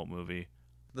was a cult movie.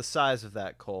 The size of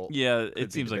that cult. Yeah,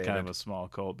 it seems like kind of a small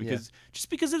cult just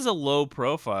because it's a low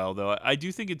profile, though. I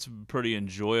do think it's pretty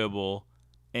enjoyable.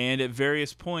 And at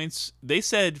various points, they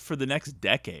said for the next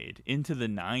decade, into the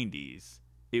 90s,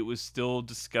 it was still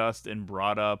discussed and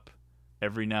brought up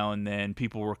every now and then.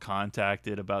 People were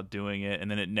contacted about doing it,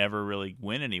 and then it never really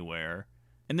went anywhere.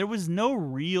 And there was no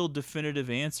real definitive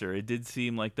answer. It did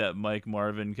seem like that Mike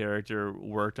Marvin character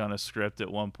worked on a script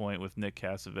at one point with Nick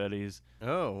Cassavetes.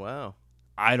 Oh, wow.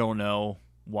 I don't know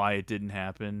why it didn't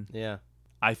happen. Yeah.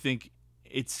 I think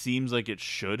it seems like it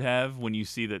should have when you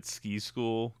see that Ski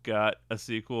School got a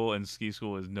sequel and Ski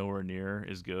School is nowhere near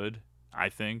as good, I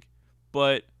think.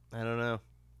 But I don't know.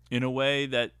 In a way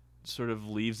that sort of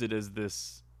leaves it as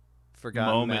this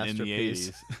forgotten moment in the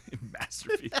 80s.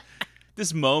 Masterpiece.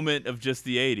 This moment of just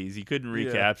the 80s. You couldn't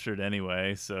recapture it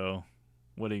anyway, so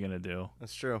what are you going to do?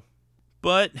 That's true.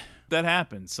 But that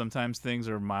happens. Sometimes things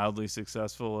are mildly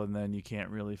successful and then you can't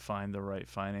really find the right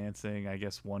financing. I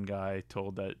guess one guy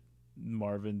told that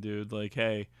Marvin dude, like,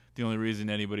 hey, the only reason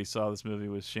anybody saw this movie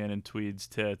was Shannon Tweed's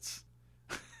tits.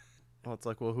 Well, it's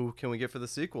like, well, who can we get for the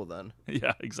sequel then?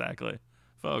 Yeah, exactly.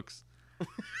 Folks.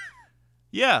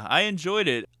 Yeah, I enjoyed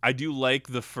it. I do like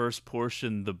the first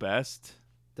portion the best.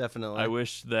 Definitely. I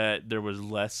wish that there was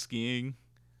less skiing.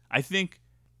 I think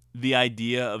the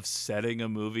idea of setting a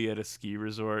movie at a ski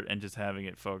resort and just having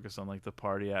it focus on like the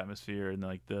party atmosphere and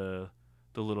like the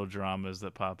little dramas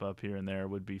that pop up here and there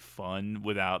would be fun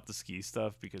without the ski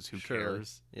stuff, because who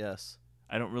cares? Yes.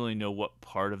 I don't really know what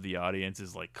part of the audience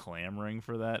is like clamoring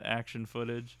for that action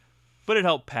footage, but it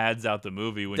helped pads out the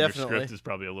movie when your script is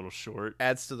probably a little short.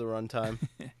 Adds to the runtime.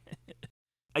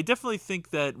 I definitely think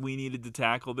that we needed to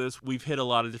tackle this. We've hit a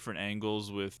lot of different angles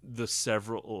with the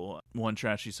several One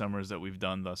Trashy Summers that we've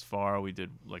done thus far. We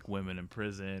did like Women in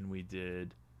Prison. We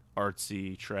did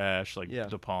artsy trash like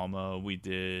De Palma. We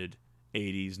did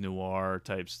 80s noir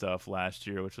type stuff last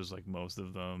year, which was like most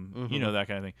of them. Mm-hmm. You know, that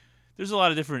kind of thing. There's a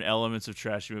lot of different elements of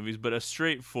trashy movies, but a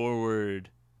straightforward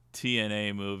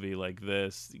TNA movie like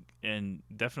this, and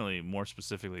definitely more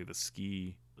specifically the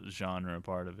ski genre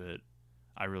part of it,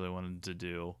 I really wanted to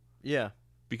do. Yeah.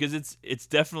 Because it's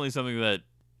definitely something that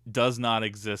does not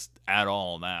exist at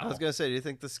all now. I was going to say, do you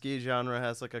think the ski genre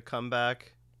has like a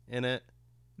comeback in it?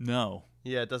 No.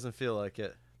 Yeah, it doesn't feel like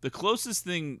it. The closest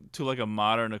thing to like a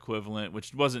modern equivalent,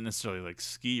 which wasn't necessarily like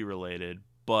ski related,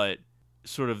 but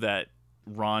sort of that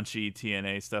raunchy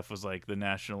TNA stuff, was like the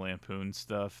National Lampoon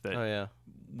stuff that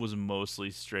was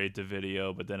mostly straight to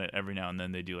video, but then every now and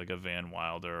then they do like a Van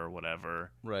Wilder or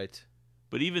whatever. Right.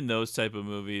 But even those type of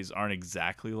movies aren't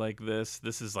exactly like this.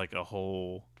 This is like a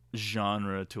whole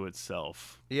genre to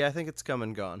itself. Yeah, I think it's come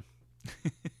and gone.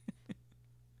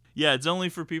 Yeah, it's only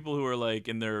for people who are like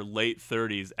in their late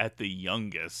 30s at the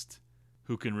youngest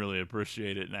who can really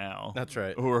appreciate it now. That's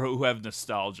right. Or who have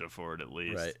nostalgia for it, at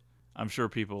least. Right. I'm sure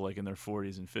people like in their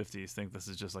 40s and 50s think this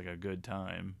is just like a good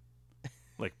time.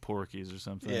 Like Porky's or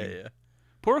something. Yeah.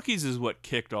 Porky's is what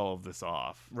kicked all of this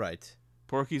off. Right.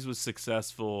 Porky's was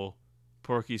successful.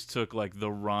 Porky's took like the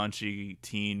raunchy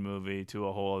teen movie to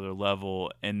a whole other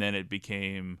level, and then it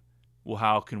became, well,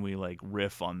 how can we like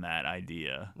riff on that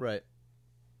idea? Right.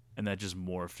 And that just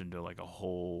morphed into like a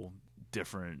whole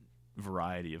different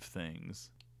variety of things.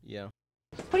 Yeah.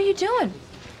 What are you doing?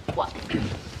 What?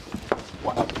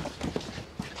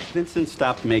 Vincent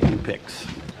stopped making pics.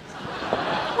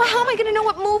 Well, how am I going to know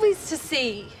what movies to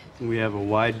see? We have a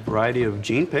wide variety of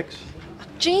Gene pics.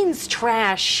 Gene's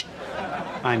trash.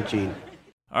 I'm Gene.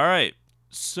 All right.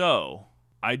 So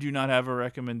I do not have a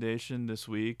recommendation this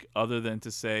week other than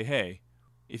to say, hey,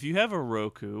 if you have a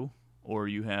Roku or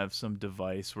you have some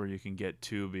device where you can get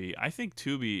Tubi, I think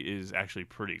Tubi is actually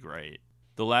pretty great.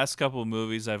 The last couple of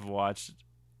movies I've watched,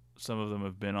 some of them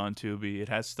have been on Tubi. It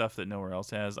has stuff that nowhere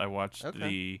else has. I watched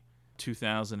the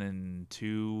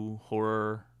 2002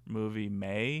 horror movie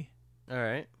May. All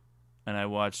right. And I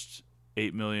watched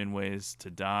 8 Million Ways to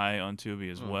Die on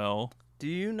Tubi as well. Do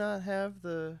you not have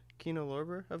the Kino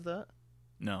Lorber of that?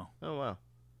 No. Oh, wow.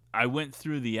 I went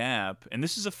through the app, and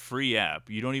this is a free app.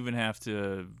 You don't even have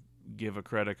to give a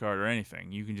credit card or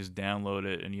anything. You can just download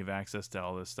it, and you have access to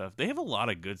all this stuff. They have a lot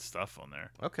of good stuff on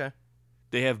there. Okay.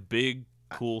 They have big,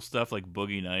 cool stuff like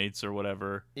Boogie Nights or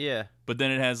whatever. Yeah. But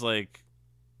then it has, like,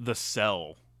 The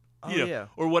Cell. Oh, yeah.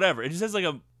 Or whatever. It just has, like,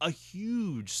 a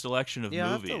huge selection of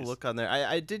movies. I have to look on there.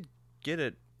 I did get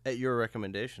it at your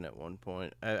recommendation at one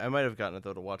point. I might have gotten it,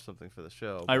 though, to watch something for the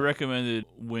show. I recommended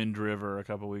Wind River a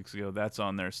couple weeks ago. That's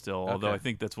on there still, although Okay. I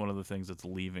think that's one of the things that's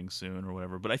leaving soon or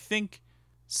whatever. But I think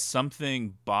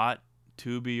something bought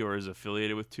Tubi or is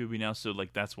affiliated with Tubi now, so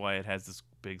like that's why it has this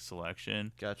big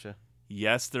selection. Gotcha.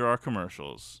 Yes, there are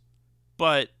commercials,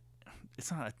 but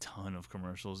it's not a ton of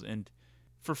commercials. And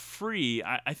for free,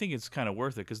 I think it's kind of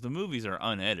worth it because the movies are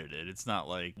unedited. It's not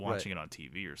like watching it on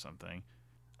TV or something.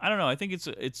 I don't know. I think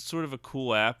it's sort of a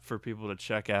cool app for people to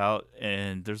check out,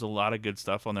 and there's a lot of good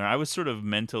stuff on there. I was sort of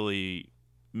mentally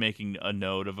making a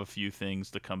note of a few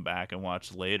things to come back and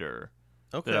watch later.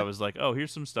 Okay. That I was like, oh,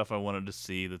 here's some stuff I wanted to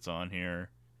see that's on here.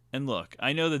 And look,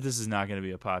 I know that this is not going to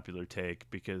be a popular take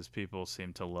because people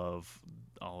seem to love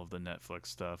all of the Netflix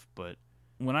stuff, but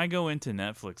when I go into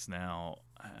Netflix now,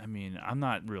 I mean, I'm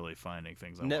not really finding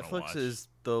things I want to watch. Netflix is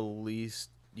the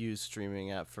least used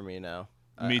streaming app for me now.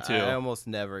 Me too. I almost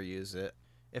never use it.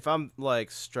 If I'm like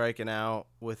striking out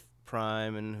with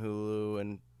Prime and Hulu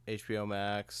and HBO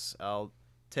Max, I'll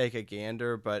take a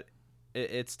gander, but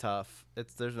it's tough.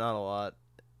 There's not a lot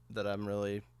that I'm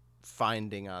really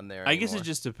finding on there I guess anymore. it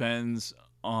just depends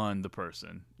on the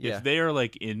person. Yeah. If they are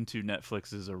like into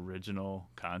Netflix's original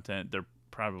content, they're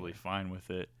probably fine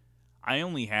with it. I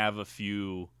only have a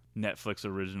few Netflix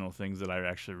original things that I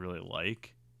actually really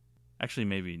like. Actually,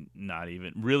 maybe not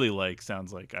even. Really like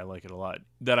sounds like I like it a lot.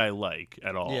 That I like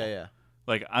at all. Yeah.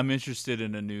 Like, I'm interested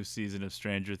in a new season of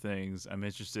Stranger Things. I'm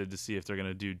interested to see if they're going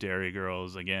to do Dairy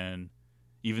Girls again,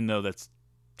 even though that's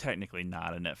technically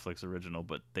not a Netflix original,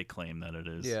 but they claim that it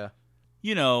is. Yeah.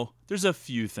 You know, there's a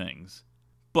few things.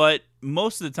 But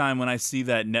most of the time when I see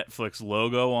that Netflix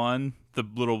logo on the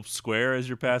little square as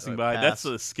you're passing by, that's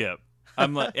a skip.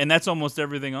 I'm like, and that's almost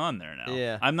everything on there now.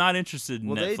 Yeah. I'm not interested in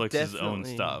Well, Netflix's own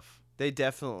stuff. They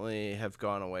definitely have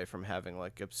gone away from having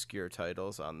like obscure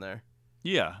titles on there.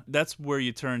 Yeah, that's where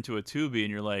you turn to a Tubi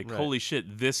and you're like, Right. holy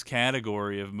shit, this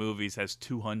category of movies has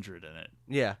 200 in it.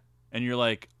 Yeah. And you're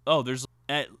like, oh, there's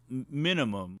at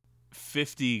minimum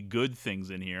 50 good things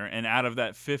in here. And out of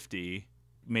that 50,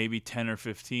 maybe 10 or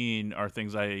 15 are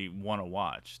things I want to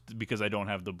watch because I don't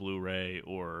have the Blu-ray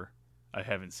or I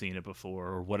haven't seen it before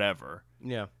or whatever.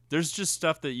 Yeah. There's just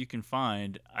stuff that you can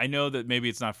find. I know that maybe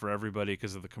it's not for everybody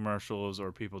because of the commercials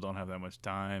or people don't have that much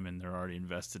time and they're already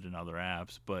invested in other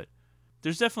apps, but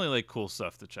there's definitely like cool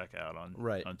stuff to check out on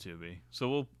Tubi.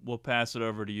 So we'll pass it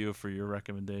over to you for your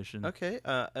recommendation. Okay,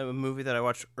 a movie that I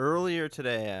watched earlier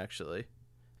today, actually.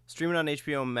 Streaming on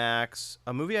HBO Max,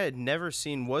 a movie I had never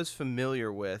seen, was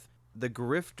familiar with. The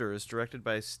Grifters, directed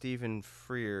by Stephen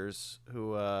Frears,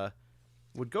 who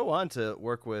would go on to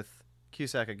work with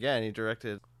Cusack again. He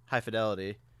directed High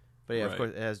Fidelity. But yeah, of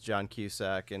course, it has John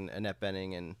Cusack and Annette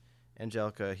Bening and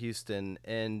Angelica Houston.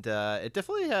 And it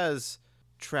definitely has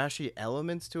trashy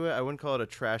elements to it. I wouldn't call it a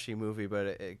trashy movie, but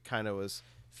it kind of was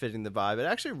fitting the vibe. It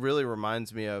actually really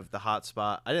reminds me of The Hot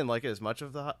Spot. I didn't like it as much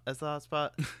as The Hot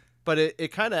Spot, but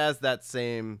it kind of has that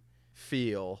same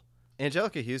feel.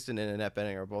 Angelica Houston and Annette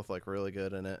Bening are both like really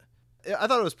good in it. I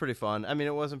thought it was pretty fun. I mean,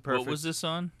 it wasn't perfect. What was this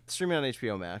on? Streaming on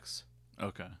HBO Max.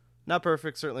 Okay. Not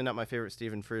perfect. Certainly not my favorite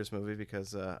Stephen Frears movie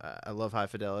because I love High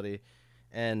Fidelity.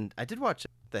 And I did watch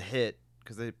The Hit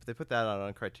because they put that out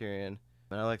on Criterion.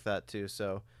 And I like that too.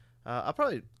 So I'll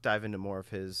probably dive into more of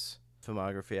his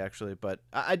filmography actually. But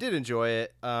I did enjoy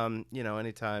it.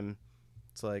 Anytime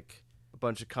it's like a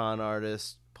bunch of con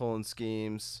artists pulling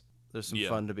schemes, there's some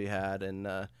fun to be had.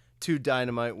 And two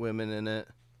dynamite women in it.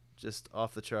 Just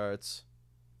off the charts.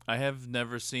 I have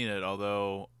never seen it,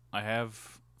 although I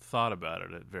have thought about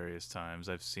it at various times.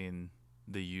 I've seen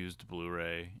the used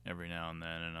Blu-ray every now and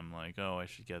then, and I'm like, oh, I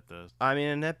should get this. I mean,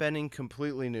 Annette Bening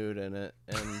completely nude in it,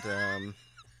 and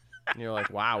you're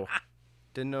like, wow,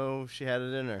 didn't know she had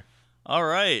it in her. All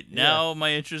right, now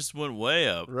my interest went way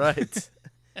up. Right.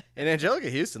 And Angelica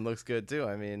Houston looks good, too.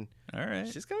 I mean, all right,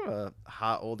 she's kind of a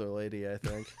hot older lady, I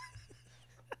think.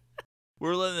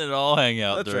 We're letting it all hang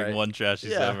out That's during right. one trashy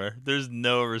summer. There's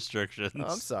no restrictions. Oh,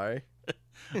 I'm sorry.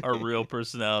 Our real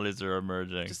personalities are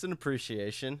emerging. Just an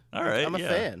appreciation. All right, I'm a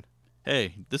fan.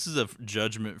 Hey, this is a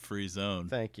judgment-free zone.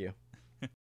 Thank you.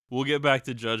 We'll get back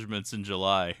to judgments in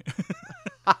July.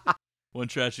 One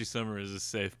Trashy Summer is a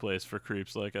safe place for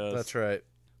creeps like us. That's right.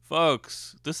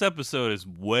 Folks, this episode is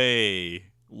way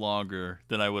longer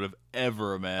than I would have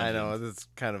ever imagined. I know. It's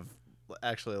kind of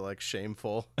actually like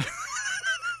shameful.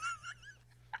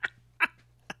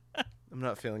 I'm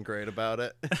not feeling great about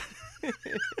it.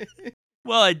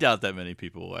 Well, I doubt that many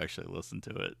people will actually listen to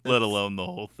it, let alone the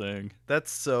whole thing.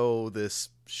 That's so this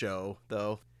show,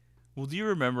 though. Well, do you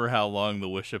remember how long the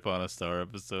Wish Upon a Star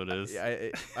episode is?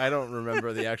 I don't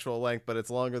remember the actual length, but it's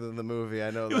longer than the movie.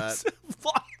 I know that.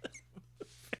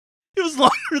 It was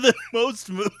longer than most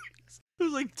movies. It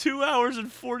was like 2 hours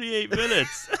and 48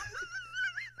 minutes.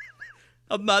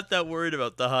 I'm not that worried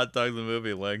about the Hot Dog the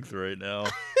Movie length right now.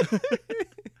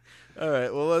 All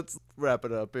right, well, let's wrap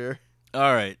it up here.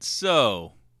 All right,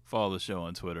 so follow the show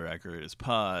on Twitter,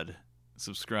 @GreatestPod.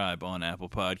 Subscribe on Apple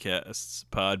Podcasts,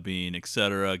 Podbean,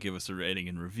 etc. Give us a rating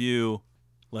and review.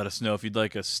 Let us know if you'd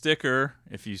like a sticker,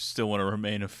 if you still want to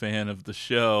remain a fan of the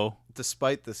show.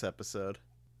 Despite this episode.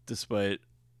 Despite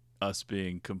us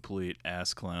being complete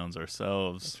ass clowns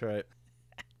ourselves. That's right.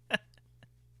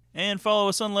 And follow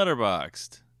us on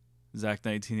Letterboxd.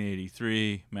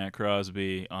 Zach1983, Matt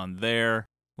Crosby on there.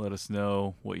 Let us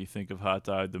know what you think of Hot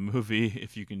Dog the Movie,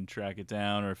 if you can track it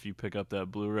down or if you pick up that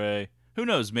Blu-ray. Who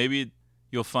knows? Maybe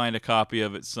you'll find a copy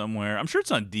of it somewhere. I'm sure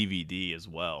it's on DVD as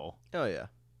well. Oh, yeah.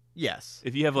 Yes.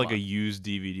 If you have like a used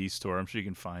DVD store, I'm sure you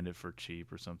can find it for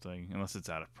cheap or something, unless it's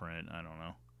out of print. I don't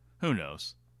know. Who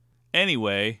knows?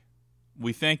 Anyway,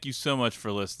 we thank you so much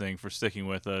for listening, for sticking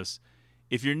with us.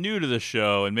 If you're new to the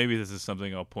show, and maybe this is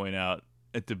something I'll point out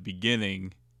at the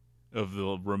beginning of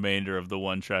the remainder of the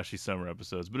One Trashy Summer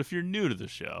episodes, but if you're new to the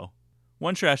show,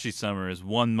 One Trashy Summer is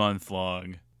 1 month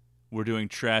long. We're doing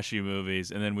trashy movies,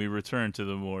 and then we return to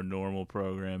the more normal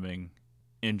programming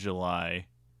in July.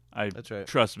 That's right.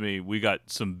 Trust me, we got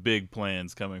some big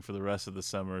plans coming for the rest of the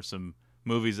summer, some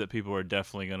movies that people are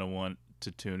definitely going to want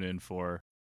to tune in for.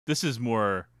 This is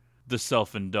more the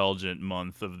self-indulgent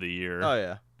month of the year. Oh,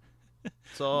 yeah.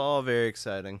 It's all very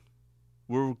exciting.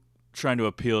 We're trying to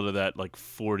appeal to that, like,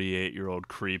 48-year-old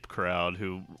creep crowd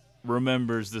who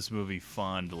remembers this movie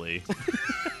fondly.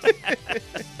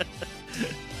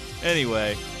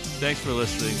 Anyway, thanks for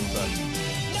listening.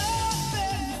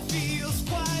 Nothing feels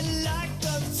quite like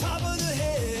the top of the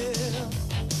hill.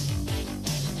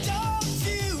 Don't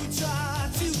you try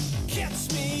to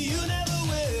catch me, you never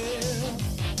will.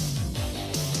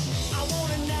 I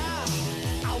want it now,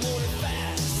 I want it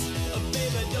fast.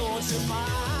 Baby, don't you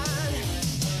mind?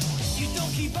 You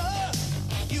don't keep up,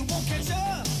 you won't catch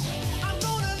up. I'm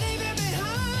gonna leave it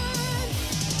behind.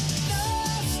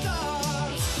 Love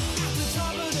starts at the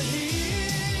top of the hill,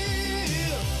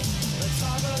 the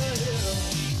top of the hill.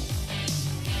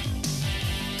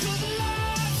 'Cause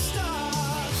love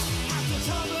starts at the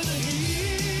top of the hill,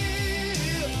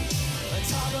 the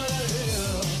top of the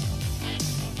hill.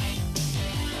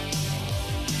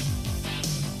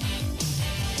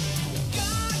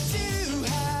 Got to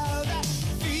have that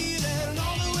feeling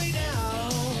all the way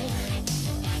down.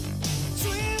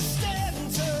 Twisted and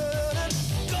turning,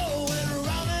 going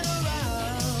round and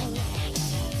around.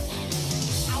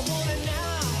 I want it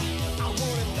now, I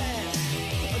want it back.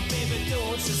 Baby,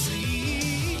 don't you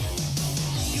see?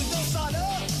 You don't start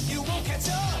up, you won't catch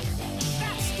up.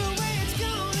 That's the way it's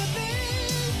gonna be.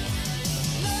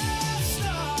 Love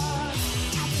starts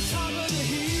at the top of the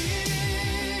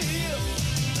hill,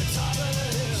 the top of the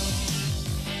hill.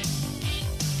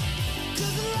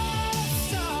 'Cause love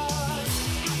starts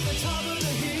at the top of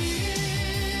the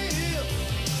hill,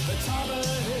 the top of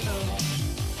the hill.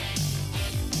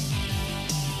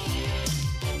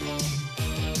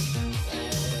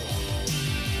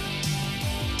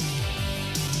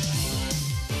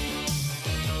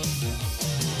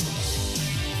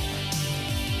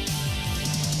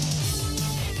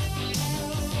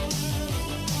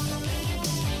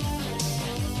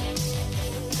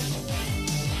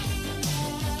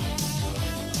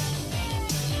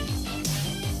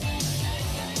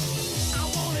 I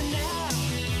want it now,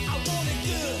 I want it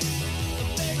good.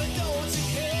 Baby, don't you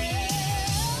care?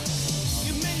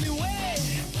 You make me wait,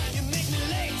 you make me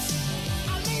late.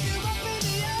 I leave you up in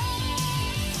the air.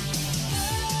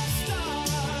 Love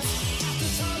starts at the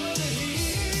top of the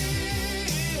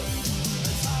hill,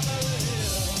 the top of the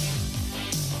hill.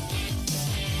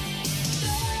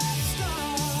 Love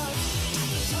starts at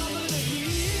the top of the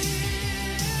hill,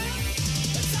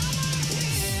 the top of the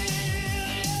hill.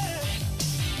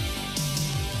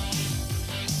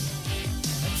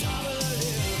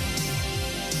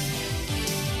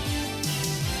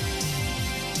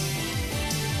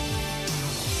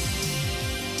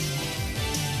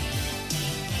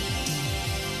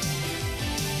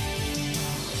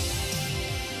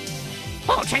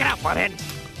 Oh, check it out, butthead.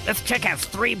 This chick has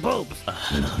 3 boobs.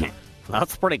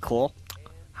 That's pretty cool.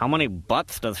 How many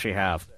butts does she have?